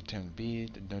tactic at the time B.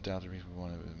 No doubt the reason we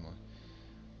want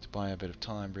to buy a bit of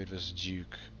time. Bread versus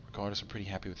Duke. Regardless, I'm pretty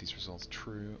happy with these results.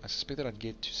 True. I suspect that I'd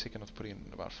get 2 seconds of putting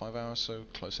in about 5 hours, so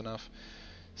close enough.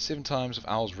 7 times of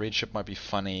Owl's red ship might be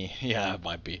funny. Yeah, it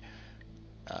might be.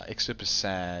 Exturb is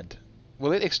sad.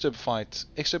 Well, let Exturb fight.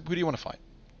 Exturb, who do you want to fight?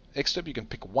 Exturb, you can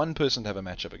pick one person to have a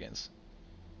matchup against.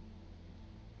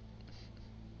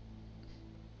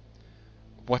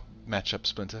 What matchup,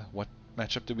 Splinter? What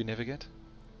matchup did we never get?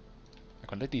 I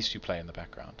can let these two play in the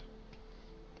background.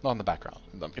 Not in the background,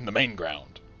 in the main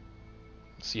ground.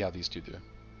 See how these two do.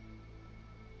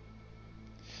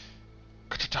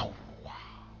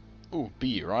 Ooh,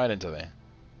 B right into there.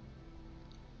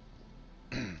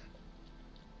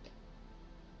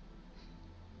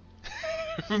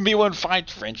 Me won't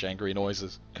fight. French angry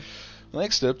noises.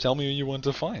 Next step, tell me who you want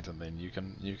to fight, and then you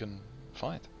can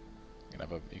fight.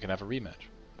 You can have a rematch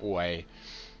or a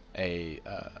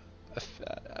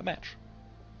match.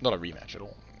 Not a rematch at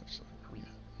all.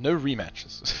 No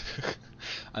rematches.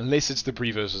 Unless it's the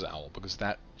Bree versus Owl, because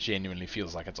that genuinely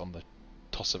feels like it's on the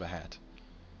toss of a hat.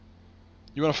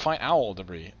 You want to fight Owl,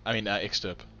 Debris? I mean,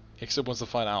 Exturb. Exturb wants to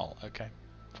fight Owl. Okay,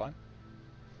 fine.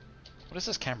 What is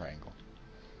this camera angle?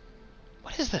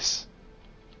 What is this?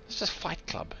 It's just Fight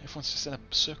Club. Everyone's just in a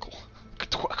circle.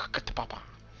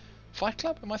 Fight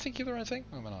Club? Am I thinking of the right thing?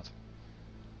 Or am I not?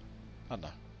 I don't know.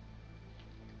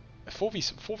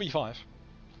 4v5.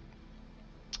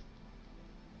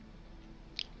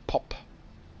 Pop.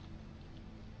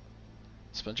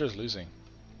 Splinter is losing.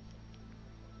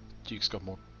 Duke's got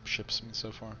more ships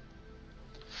so far.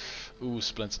 Ooh,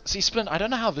 Splint. See, Splint, I don't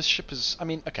know how this ship is... I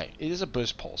mean, okay, it is a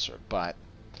burst pulsar, but...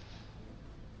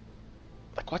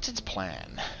 like, what's its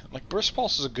plan? Like, burst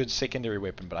pulse is a good secondary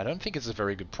weapon, but I don't think it's a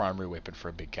very good primary weapon for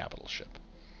a big capital ship.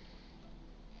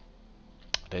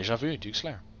 Deja vu, Duke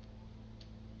Slayer.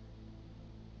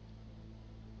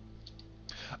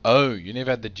 Oh, you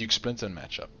never had the Duke Splinter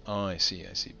matchup. Oh, I see.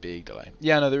 Big delay.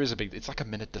 Yeah, no, there is a big... it's like a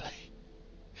minute delay.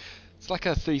 It's like a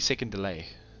 30-second delay.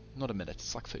 Not a minute,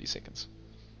 it's like 30 seconds.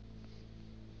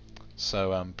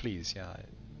 So, please, yeah.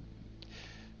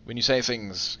 When you say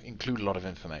things, include a lot of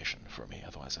information for me,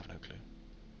 otherwise I have no clue.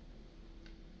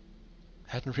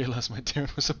 Hadn't realized my Terran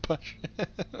was a push.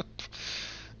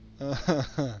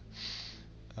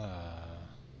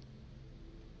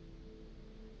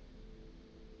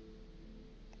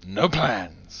 No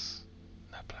plans.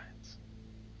 No plans.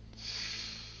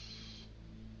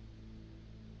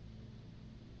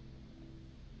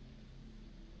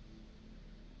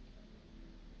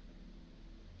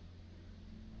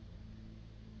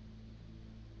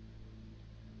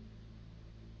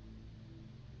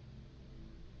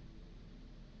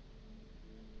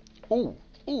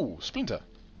 Ooh, Splinter.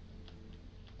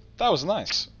 That was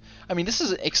nice. I mean, this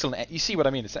is an excellent... you see what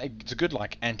I mean? It's a good,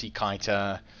 like,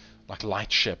 anti-kiter, like,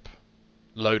 light ship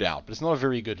loadout. But it's not a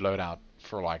very good loadout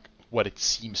for, like, what it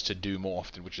seems to do more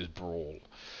often, which is brawl.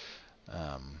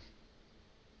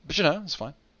 But, you know, it's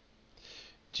fine.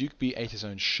 Duke B ate his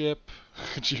own ship.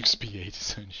 Duke's B ate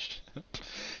his own ship.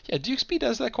 Yeah, Duke's B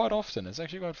does that quite often. It's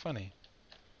actually quite funny.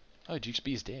 Oh, Duke's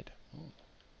B is dead. Ooh.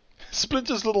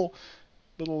 Splinter's little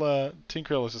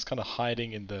Tinkerell is just kind of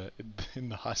hiding in the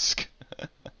husk.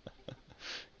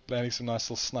 Landing some nice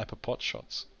little sniper pot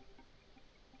shots.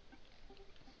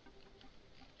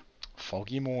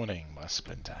 Foggy morning, my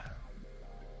Splinter.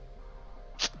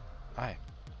 Hi.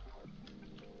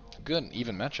 Good,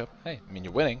 even matchup. Hey, I mean,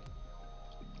 you're winning.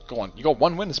 Go on, you got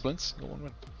one win, Splints. You got one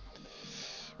win.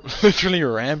 Literally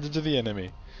rammed into the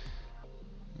enemy.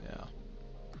 Yeah.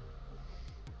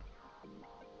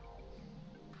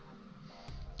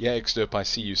 Yeah, Exturp, I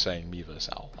see you saying me versus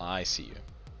Owl. I see you.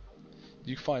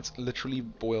 Duke fights literally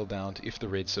boil down to if the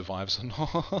red survives or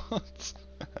not.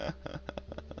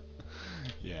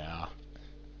 Yeah.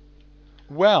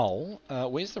 Well,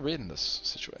 where's the red in this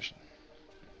situation?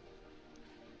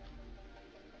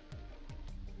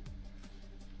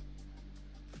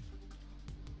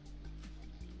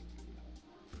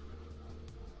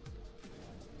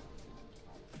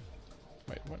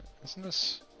 Wait, what? Isn't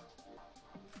this...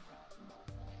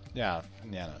 Yeah,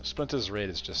 no. Splinter's red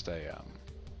is just a,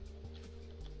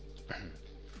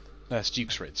 no, it's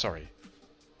Duke's red, sorry.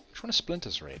 Which one is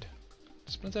Splinter's red?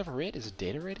 Does Splinter have a red? Is it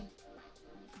dead already?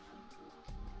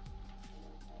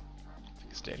 I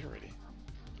think it's dead already.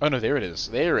 Oh no, there it is.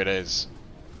 There it is.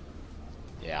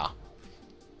 Yeah.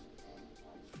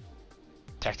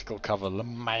 Tactical cover,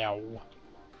 LeMao.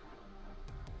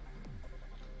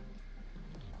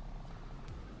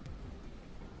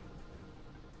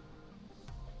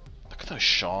 Look at those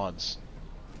shards.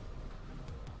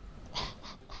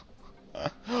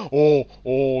 Oh,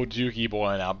 Dukey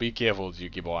boy, now be careful,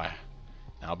 Dukey boy.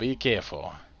 Now be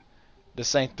careful.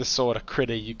 This ain't the sort of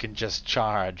critter you can just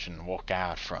charge and walk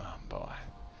out from, boy.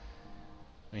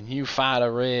 When you fight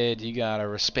a red, you gotta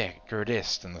respect your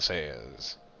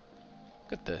distances.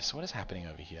 Look at this. What is happening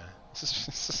over here? This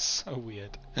is so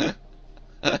weird.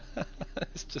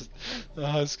 It's just...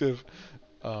 Oh, it's good.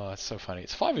 Oh, it's so funny.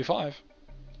 It's 5v5.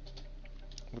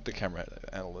 With the camera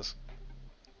handle this.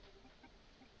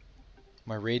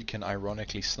 My red can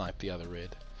ironically snipe the other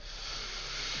red.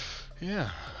 Yeah.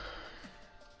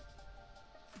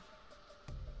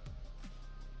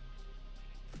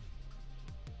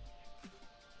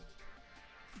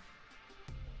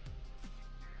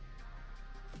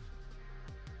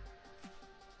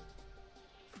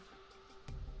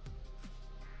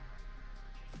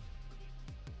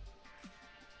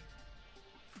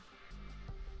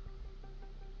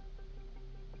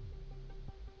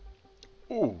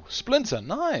 Ooh, Splinter,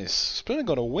 nice! Splinter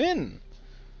got a win!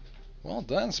 Well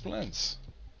done, Splints.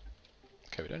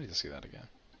 Okay, we don't need to see that again.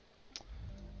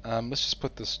 Let's just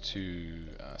put this to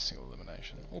single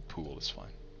elimination. Or pool is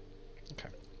fine. Okay.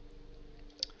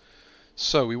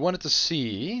 So, we wanted to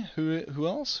see... Who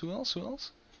else?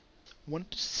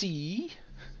 Wanted to see...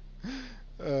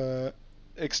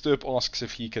 Exterp asks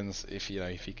if he can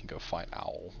go fight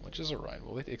Owl, which is alright.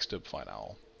 We'll let Exterp fight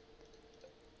Owl.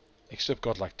 Exterp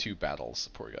got like 2 battles,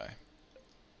 the poor guy.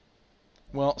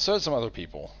 Well, so did some other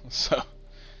people, so...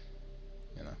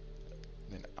 You know.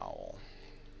 Then Owl.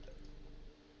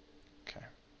 Okay.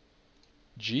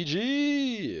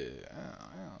 GG!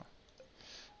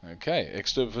 Yeah. Okay,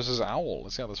 Exterp versus Owl.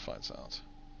 Let's see how this fights out.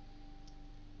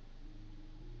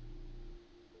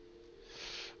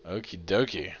 Okie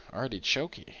dokie. Already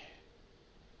chokey.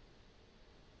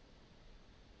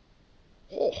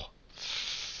 Oh!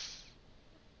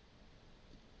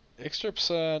 Exterp's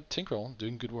Tinkerell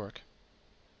doing good work.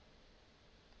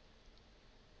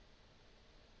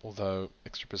 Although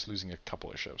Exterp is losing a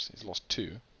couple of ships. He's lost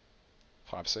 2.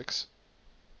 5, 6.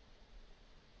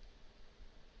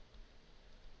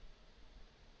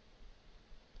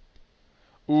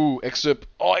 Ooh, Exterp.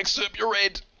 Oh, Exterp, you're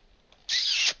red!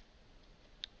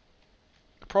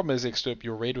 The problem is, Exterp,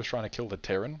 your raid was trying to kill the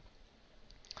Terran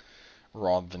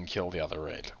rather than kill the other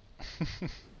raid.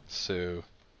 So...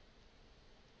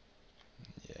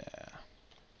 yeah.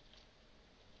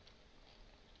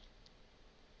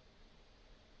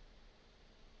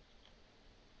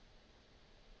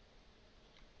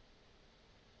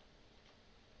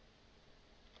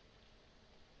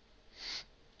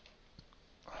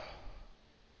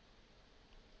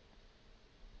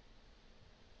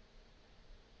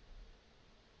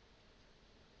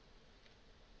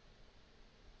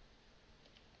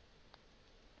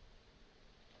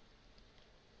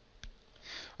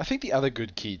 I think the other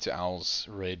good key to Owl's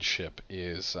raid ship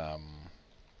is that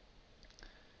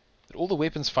all the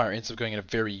weapons fire ends up going in a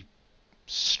very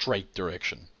straight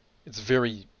direction. It's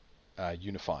very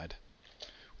unified,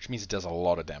 which means it does a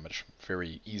lot of damage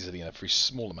very easily in a very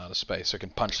small amount of space, so it can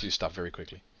punch through stuff very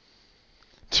quickly.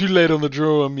 Too late on the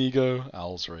draw, amigo.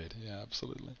 Owl's raid, yeah,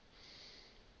 absolutely.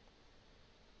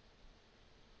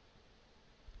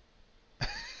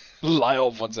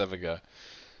 Lyle wants to have a go.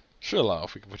 Sure, Lyle,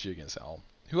 if we can put you against Owl.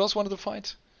 Who else wanted to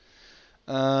fight?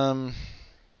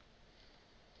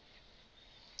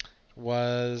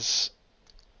 Was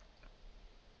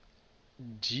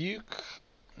Duke?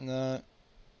 No.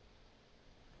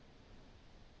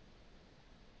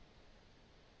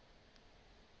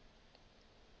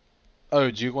 Oh,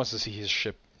 Duke wants to see his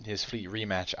ship, his fleet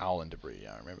rematch Owl and Debris.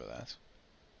 Yeah, I remember that.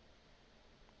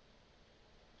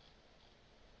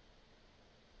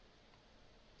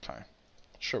 Okay.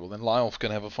 Sure, well then Lyle's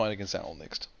gonna have a fight against Owl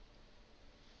next.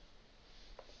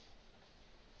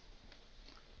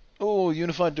 Oh,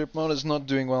 Unified Derp Mode is not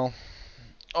doing well.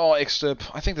 Oh, Exterp.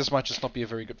 I think this might just not be a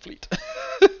very good fleet.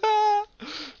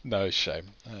 No, shame.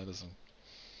 It doesn't.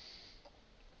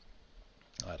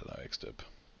 I don't know, Exterp.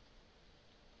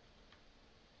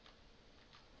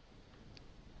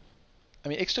 I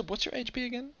mean, Exterp, what's your HP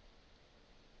again?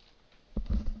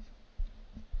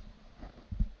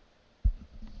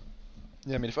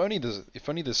 Yeah, I mean, if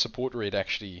only the support raid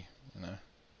actually, you know.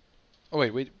 Oh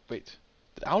wait. Did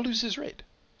Owl lose his raid?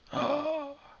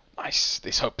 Oh, nice.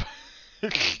 There's hope.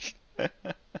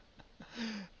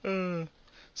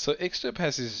 So Exterp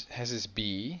has his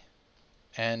B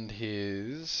and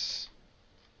his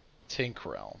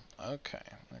Tinkerell. Okay.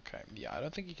 Yeah, I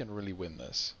don't think he can really win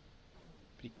this.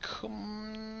 But he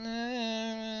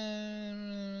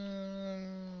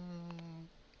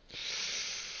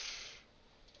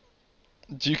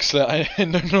Duke said, I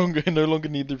no longer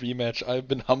need the rematch. I've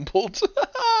been humbled.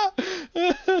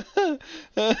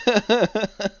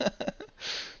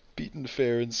 Beaten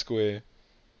fair and square.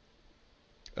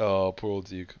 Oh, poor old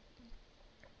Duke.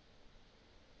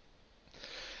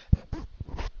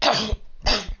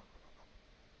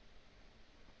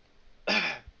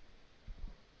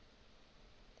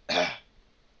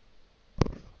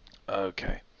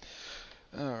 Okay.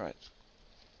 Alright.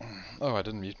 Oh, I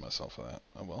didn't mute myself for that.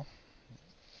 Oh well.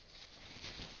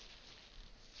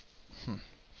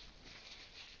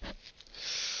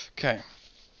 Okay.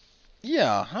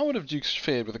 Yeah, how would have Dukes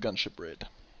fared with a gunship red?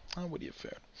 How would he have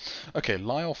fared? Okay,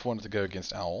 Lyolf wanted to go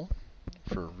against Owl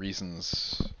for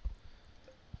reasons.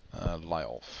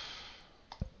 Lyolf.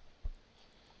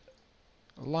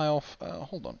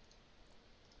 Hold on.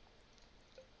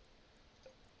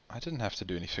 I didn't have to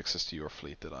do any fixes to your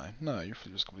fleet, did I? No, your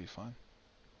fleet was completely fine.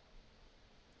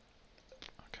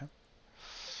 Okay.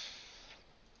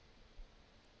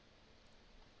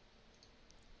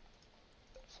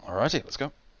 Alrighty, let's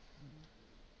go.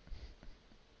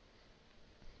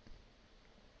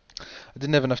 I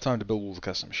didn't have enough time to build all the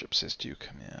custom ships, says Duke.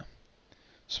 Yeah.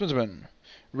 Swinterman.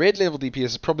 Red level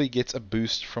DPS probably gets a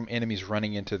boost from enemies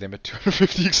running into them at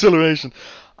 250 acceleration.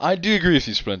 I do agree with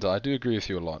you, Splinter. I do agree with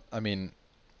you a lot. I mean,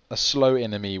 a slow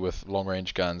enemy with long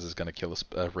range guns is going to kill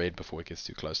a raid before it gets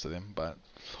too close to them, but...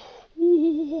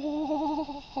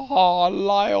 Oh,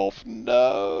 Lyolf,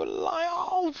 no,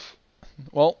 Lyolf!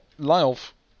 Well,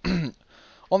 Lyolf,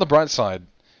 on the bright side,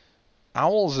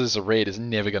 Owls as a raid is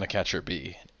never going to catch her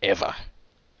bee. Ever.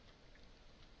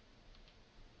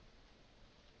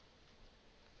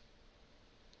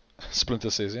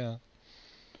 Splinter says, yeah.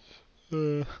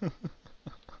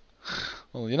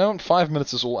 Well, you know, 5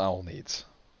 minutes is all Owl needs.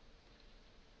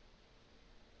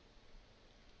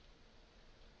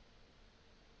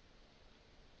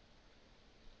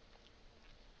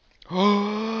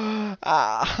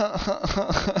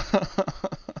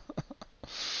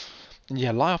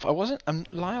 Yeah, Lyolf.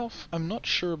 Lyolf. I'm not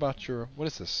sure about your. What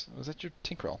is this? Was that your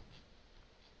Tinkerell?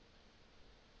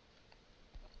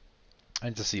 I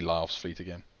need to see Lyolf's fleet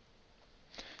again.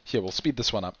 Here, we'll speed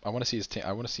this one up. I want to see his.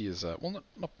 I want to see his. Well,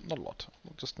 not a lot.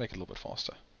 We'll just make it a little bit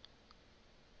faster.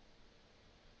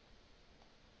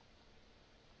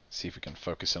 See if we can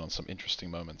focus in on some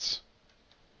interesting moments.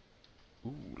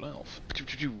 Ooh, Lyolf.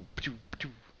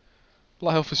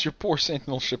 Lyolf is your poor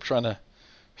sentinel ship trying to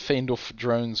fend off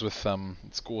drones with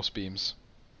its gorse beams.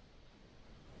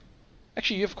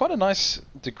 Actually, you have quite a nice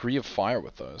degree of fire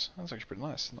with those. That's actually pretty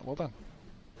nice. Well done.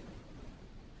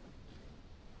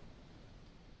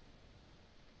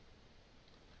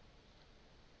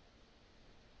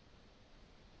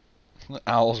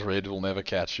 Owl's red will never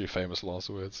catch you, famous last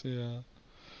words. Yeah.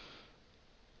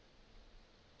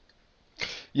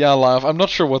 Yeah, Lyolf. I'm not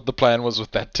sure what the plan was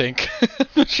with that tank. I'm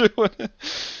not sure what...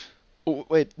 Oh,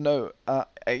 wait, no.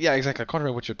 Yeah, exactly. I can't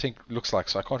remember what your tink looks like,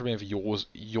 so I can't remember if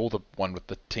you're the one with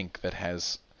the tink that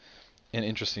has an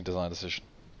interesting design decision.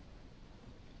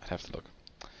 I'd have to look.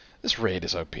 This red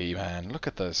is OP, man. Look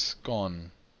at this.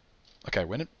 Gone. Okay,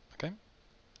 win it. Okay.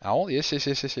 Owl? Yes.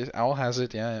 Owl has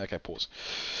it. Yeah, okay, pause.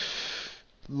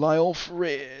 Lyolf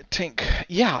red tink.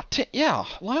 Yeah, yeah.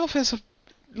 Lyolf has a...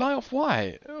 Lyolf,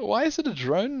 why? Why is it a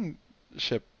drone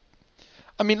ship?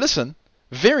 I mean, listen.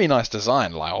 Very nice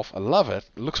design, Lyolf. I love it.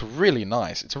 It looks really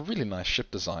nice. It's a really nice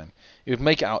ship design. It would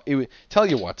make out. It would tell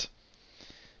you what.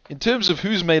 In terms of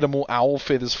who's made a more owl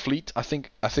feathers fleet, I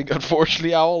think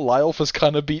unfortunately, Lyolf has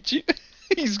kind of beat you.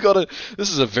 He's got a.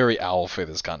 This is a very owl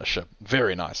feathers kind of ship.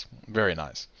 Very nice. Very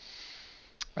nice.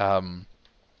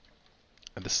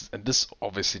 And this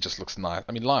obviously just looks nice.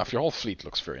 I mean, Lyolf, your whole fleet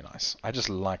looks very nice. I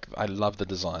love the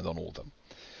designs on all of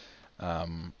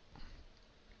them.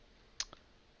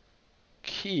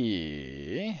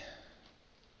 Key.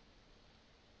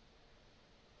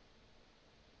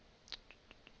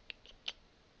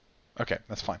 Okay,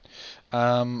 that's fine.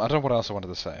 I don't know what else I wanted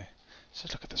to say.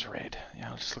 Just look at this red.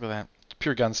 Yeah, just look at that.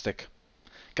 Pure gunstick.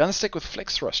 Gunstick with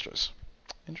flex thrusters.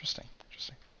 Interesting.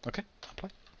 Okay, I'll play.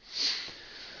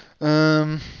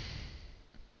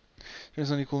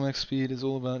 There's only equal max speed. It's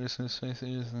all about just space.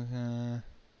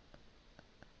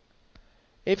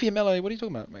 AVMLA, what are you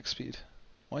talking about, max speed?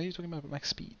 Why are you talking about max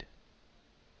speed?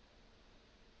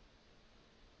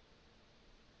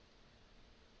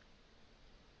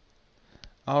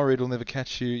 Our raid will never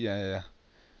catch you. Yeah.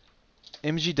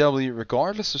 MGW,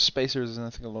 regardless of spacers, and I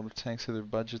think a lot of tanks have their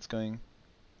budgets going.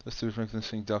 Let's do this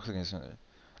thing.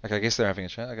 Okay, I guess they're having a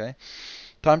chat. Okay.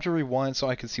 Time to rewind so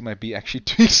I can see my bee actually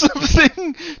doing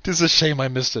something. This is a shame I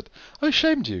missed it. Oh,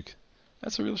 shame, Duke.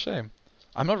 That's a real shame.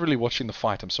 I'm not really watching the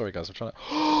fight. I'm sorry, guys. I'm trying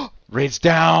to... Red's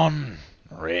down!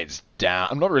 Red's down.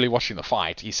 I'm not really watching the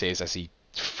fight, he says as he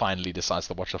finally decides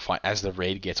to watch the fight as the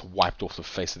raid gets wiped off the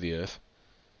face of the earth.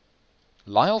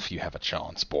 Lyolf, you have a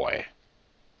chance, boy.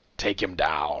 Take him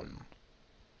down.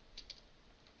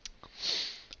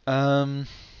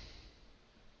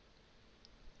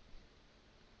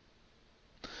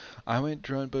 I went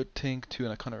drone boat tank too,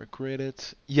 and I kind of regret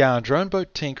it. Yeah, drone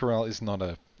boat Tinkerell is not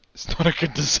a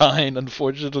good design,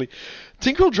 unfortunately.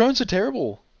 Tinkerell drones are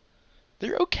terrible.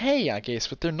 They're okay, I guess,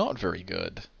 but they're not very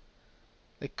good.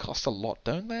 They cost a lot,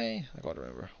 don't they? I can't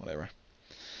remember. Whatever.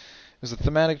 It was a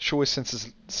thematic choice since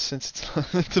it's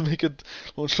to make it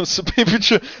launch lots of paper.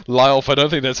 Lyolf, I don't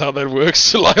think that's how that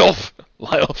works. Lyolf,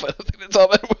 I don't think that's how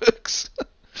that works.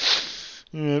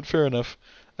 Alright, fair enough.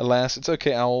 Alas, it's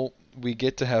okay, Owl. We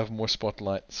get to have more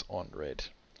spotlights on Red.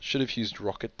 Should have used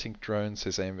rocket tink drone,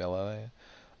 says AMLA.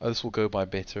 Oh, this will go by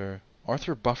better.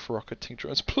 Arthur, buff rocket tink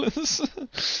drones, please.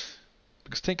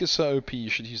 Because tink is so OP, you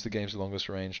should use the game's longest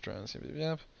range drones.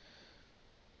 Yep.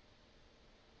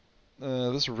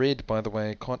 This Red, by the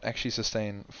way, can't actually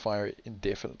sustain fire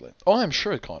indefinitely. Oh, I'm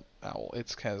sure it can't, Owl.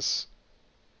 It has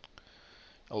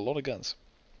a lot of guns.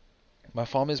 My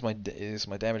farm is my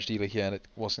damage dealer here, and it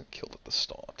wasn't killed at the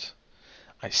start.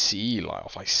 I see,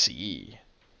 Lyolf, I see.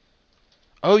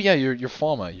 Oh yeah, your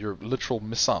farmer, your literal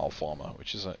missile farmer,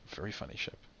 which is a very funny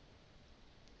ship.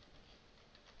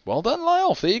 Well done,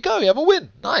 Lyolf. There you go. You have a win.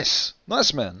 Nice,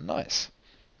 nice man, nice.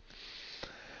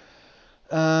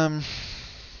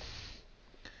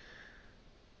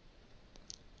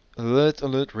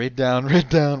 Alert, red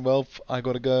down. Well, I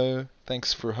gotta go.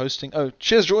 Thanks for hosting. Oh,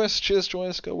 cheers,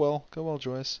 Joyce. Go well,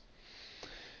 Joyce.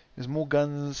 There's more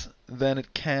guns than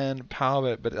it can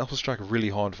power, but it also strike really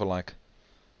hard for like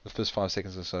the first 5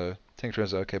 seconds or so. Tank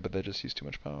drones are okay, but they just use too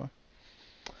much power.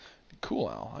 Cool,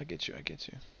 Al. I get you.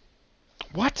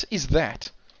 What is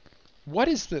that? What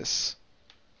is this?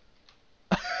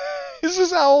 Is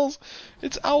this Owl's?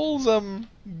 It's Owl's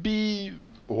B.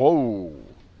 Whoa.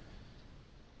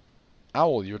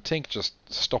 Owl, your tank just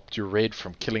stopped your raid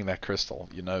from killing that crystal.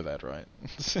 You know that, right?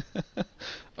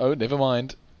 Oh, never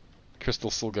mind.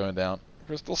 Crystal's still going down.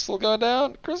 Crystal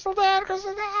down!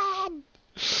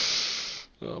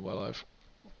 Oh, my life.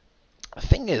 The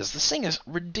thing is, this thing is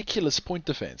ridiculous point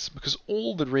defense, because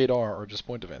all the red are just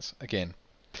point defense. Again,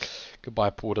 goodbye,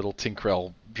 poor little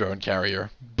Tinkerell drone carrier.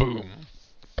 Boom.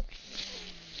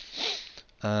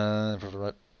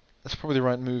 That's probably the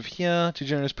right move here. 2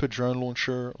 generators per drone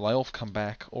launcher. Lyolf, come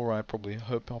back. Alright, probably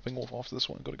hopping off after this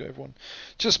one. Gotta go, everyone.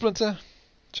 Cheers, Splinter.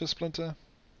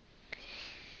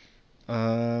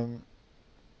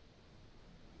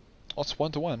 What's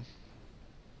 1-to-1?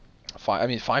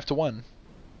 5 to 1.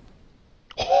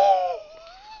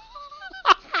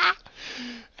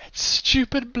 That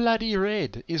stupid bloody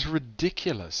red is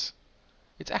ridiculous.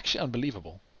 It's actually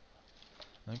unbelievable.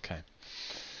 Okay.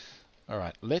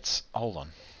 Alright, let's hold on.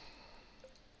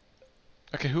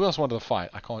 Okay, who else wanted to fight?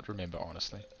 I can't remember,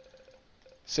 honestly.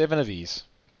 7 of these.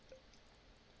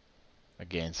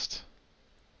 Against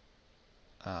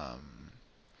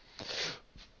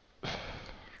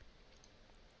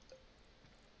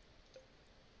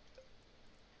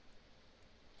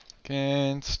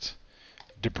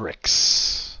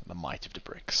Debrix. The might of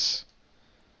Debrix.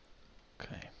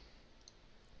 Okay.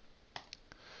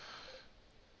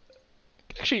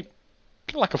 Actually,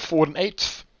 like afford an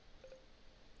 8th.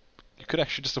 You could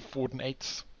actually just afford an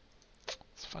 8th.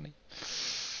 It's funny.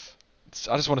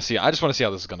 I just want to see how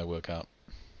this is going to work out.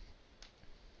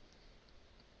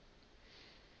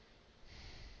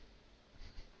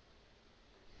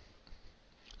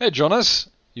 Hey, Jonas,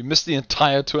 you missed the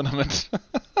entire tournament.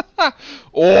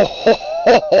 Oh,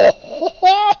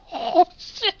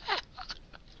 shit.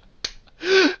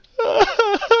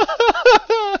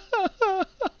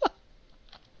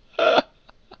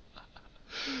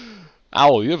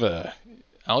 Owl, you have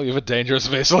a dangerous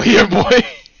vessel here, boy.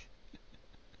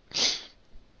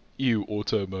 You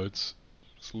auto modes.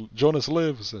 Jonas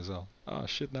lives, says Al. Ah,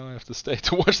 shit, now I have to stay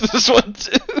to watch this one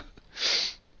too.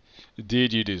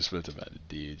 Indeed you do, Splinter, man.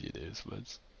 Indeed you do,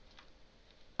 Splinter.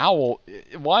 Owl,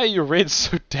 why are your reds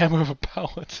so damn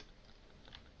overpowered?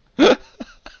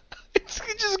 It's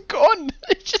just gone.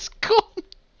 It's just gone.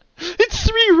 It's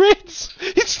 3 reds.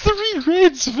 It's 3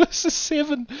 reds versus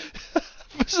 7.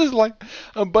 Versus like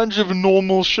a bunch of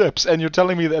normal ships, and you're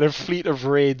telling me that a fleet of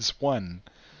raids won.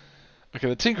 Okay,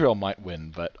 the Tinkerell might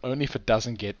win, but only if it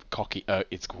doesn't get cocky. Oh,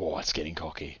 it's getting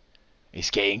cocky. It's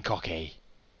getting cocky.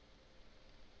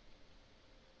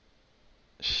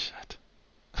 Shit.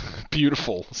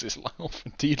 Beautiful, says Laugh.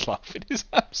 Indeed, Laugh. It is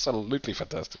absolutely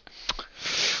fantastic.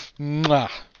 Mwah.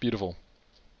 Beautiful.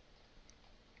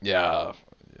 Yeah.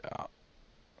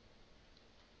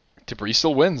 Debris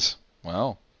still wins.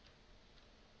 Wow.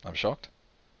 I'm shocked.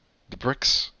 The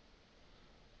bricks.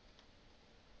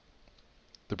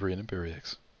 Debris and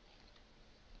Imperiex.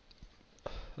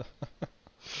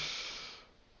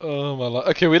 Oh my lord.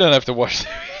 Okay, we don't have to watch.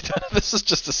 This is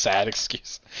just a sad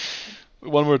excuse.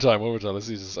 One more time. Let's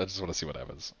see. I just want to see what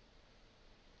happens.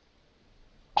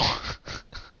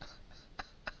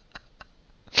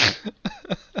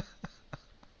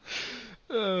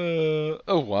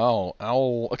 Oh wow,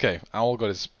 Owl. Okay, Owl got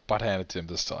his butt handed to him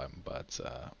this time, but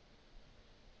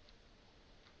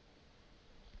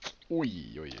oi,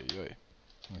 oi, oi, oi.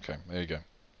 Okay, there you go.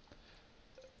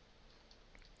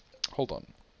 Hold on.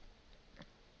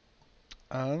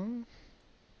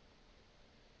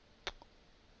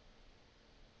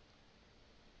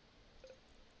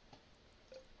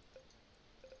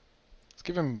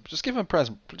 Just give him a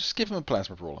plasma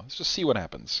brawler. Let's just see what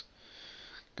happens.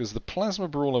 Because the plasma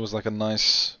brawler was like a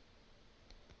nice.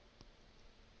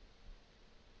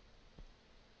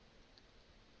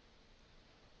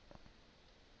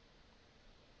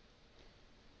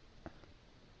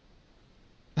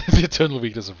 The eternal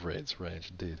weakness of Red's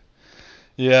range, indeed.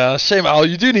 Yeah, shame, Al.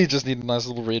 You do just need a nice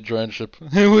little red drone ship.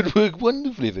 It would work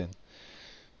wonderfully then.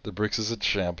 The bricks is a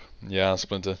champ. Yeah,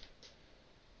 Splinter.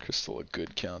 Crystal, a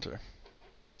good counter.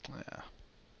 Yeah.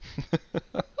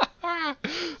 I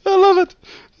love it.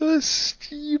 The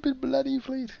stupid bloody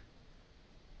fleet.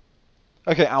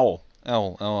 Okay, Owl.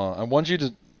 I want you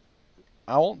to.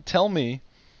 Owl, tell me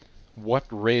what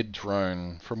red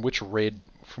drone from which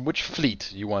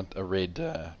fleet you want a red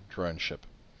drone ship.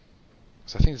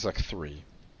 So I think it's like 3.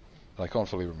 But I can't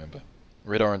fully remember.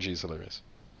 Red RNG is hilarious.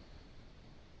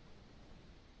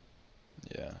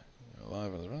 Yeah.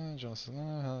 Live on the run.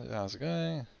 Jonathan, how's it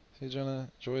going? Hey, Jonah.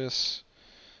 Joyous.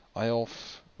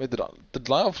 Iolf. Wait, did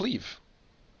Iolf leave?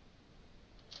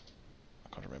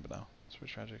 I can't remember now. It's very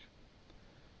tragic.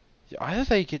 Yeah, either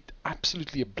they get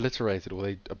absolutely obliterated or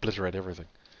they obliterate everything.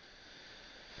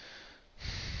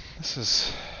 This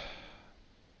is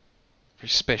a very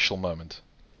special moment.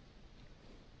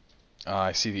 Ah,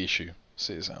 I see the issue,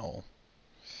 says Owl.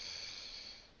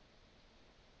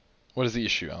 What is the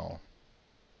issue, Owl?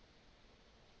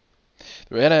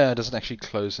 The radar doesn't actually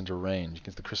close into range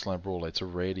against the crystalline brawler. It's a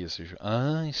radius issue.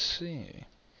 I see.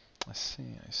 I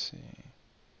see.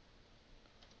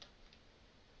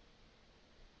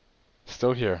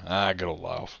 Still here. Ah, good old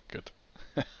Lyle. Good.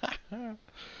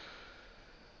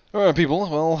 Alright, people.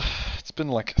 Well, it's been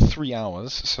like 3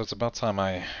 hours, so it's about time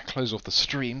I close off the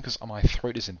stream because my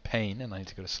throat is in pain and I need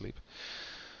to go to sleep.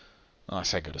 I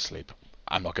say go to sleep.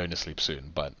 I'm not going to sleep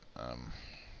soon, but I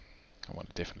want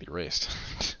to definitely rest.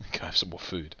 Go have some more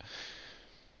food.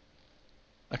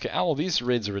 Okay, Owl, these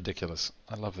reds are ridiculous.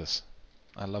 I love this.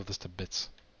 I love this to bits.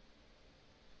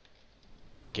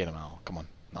 Get him, Owl. Come on.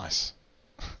 Nice.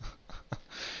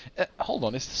 Hold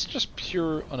on, is this just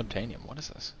pure unobtainium? What is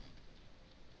this?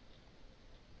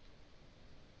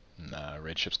 Nah,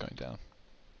 red ship's going down.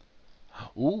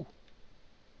 Ooh.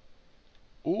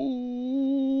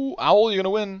 Ooh. Owl, you're gonna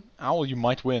win. Owl, you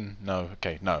might win. No,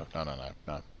 okay, no,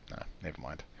 never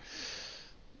mind.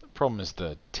 The problem is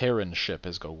the Terran ship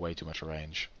has got way too much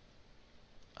range.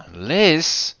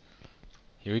 Unless...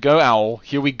 Here we go, Owl.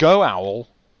 Here we go, Owl.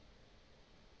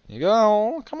 Here you go,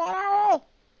 Owl. Come on, Owl.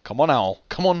 Come on, Owl.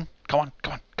 Come on.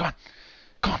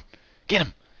 Get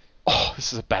him. Oh,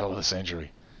 this is a battle of the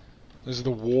century. This is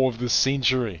the war of the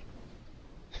century.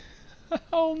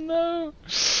 Oh no.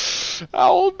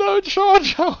 Owl, no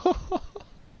charge. Oh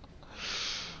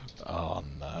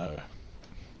no.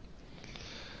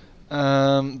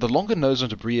 The longer nose on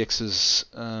Debrix's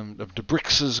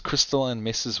crystalline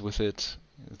messes with it.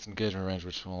 Its engagement range,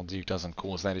 which Duke doesn't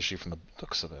cause that issue from the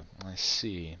looks of it. I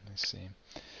see.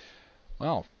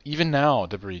 Well, even now,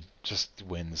 Debris just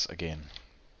wins again.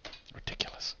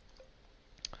 Ridiculous.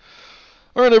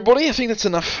 Alright, everybody, I think that's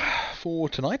enough for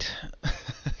tonight.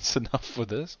 It's enough for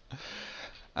this.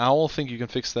 Owl, think you can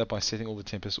fix that by setting all the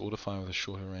Tempest auto fire with a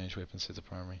shorter range weapon set to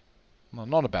primary. Well,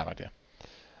 not a bad idea.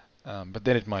 But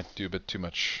then it might do a bit too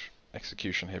much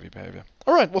execution heavy behavior.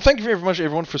 Alright, well thank you very much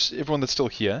everyone that's still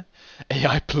here.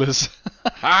 AI plus.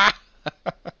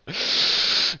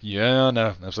 Yeah,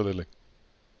 no, absolutely.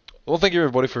 Well, thank you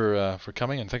everybody for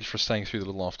coming, and thank you for staying through the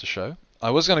little after show.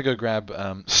 I was gonna go grab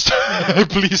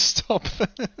please stop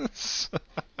this.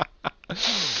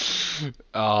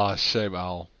 Ah, shame,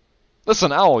 Owl.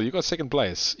 Listen, Owl, you got second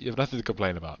place. You have nothing to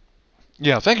complain about.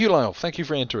 Yeah, thank you, Lyle. Thank you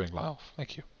for entering, Lyle.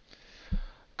 Thank you.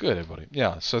 Good, everybody.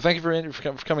 Yeah, so thank you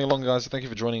for coming along, guys. Thank you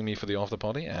for joining me for the after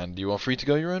party, and you are free to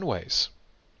go your own ways.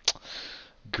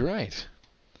 Great.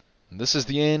 And this is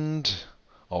the end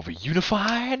of a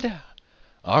unified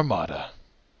Armada.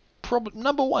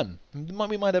 number one.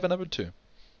 We might have a number two.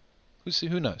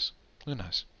 Who knows? Who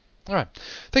knows? All right.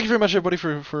 Thank you very much, everybody,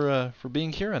 for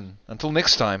being here, and until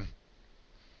next time.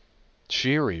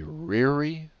 Cheery,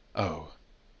 reary, oh.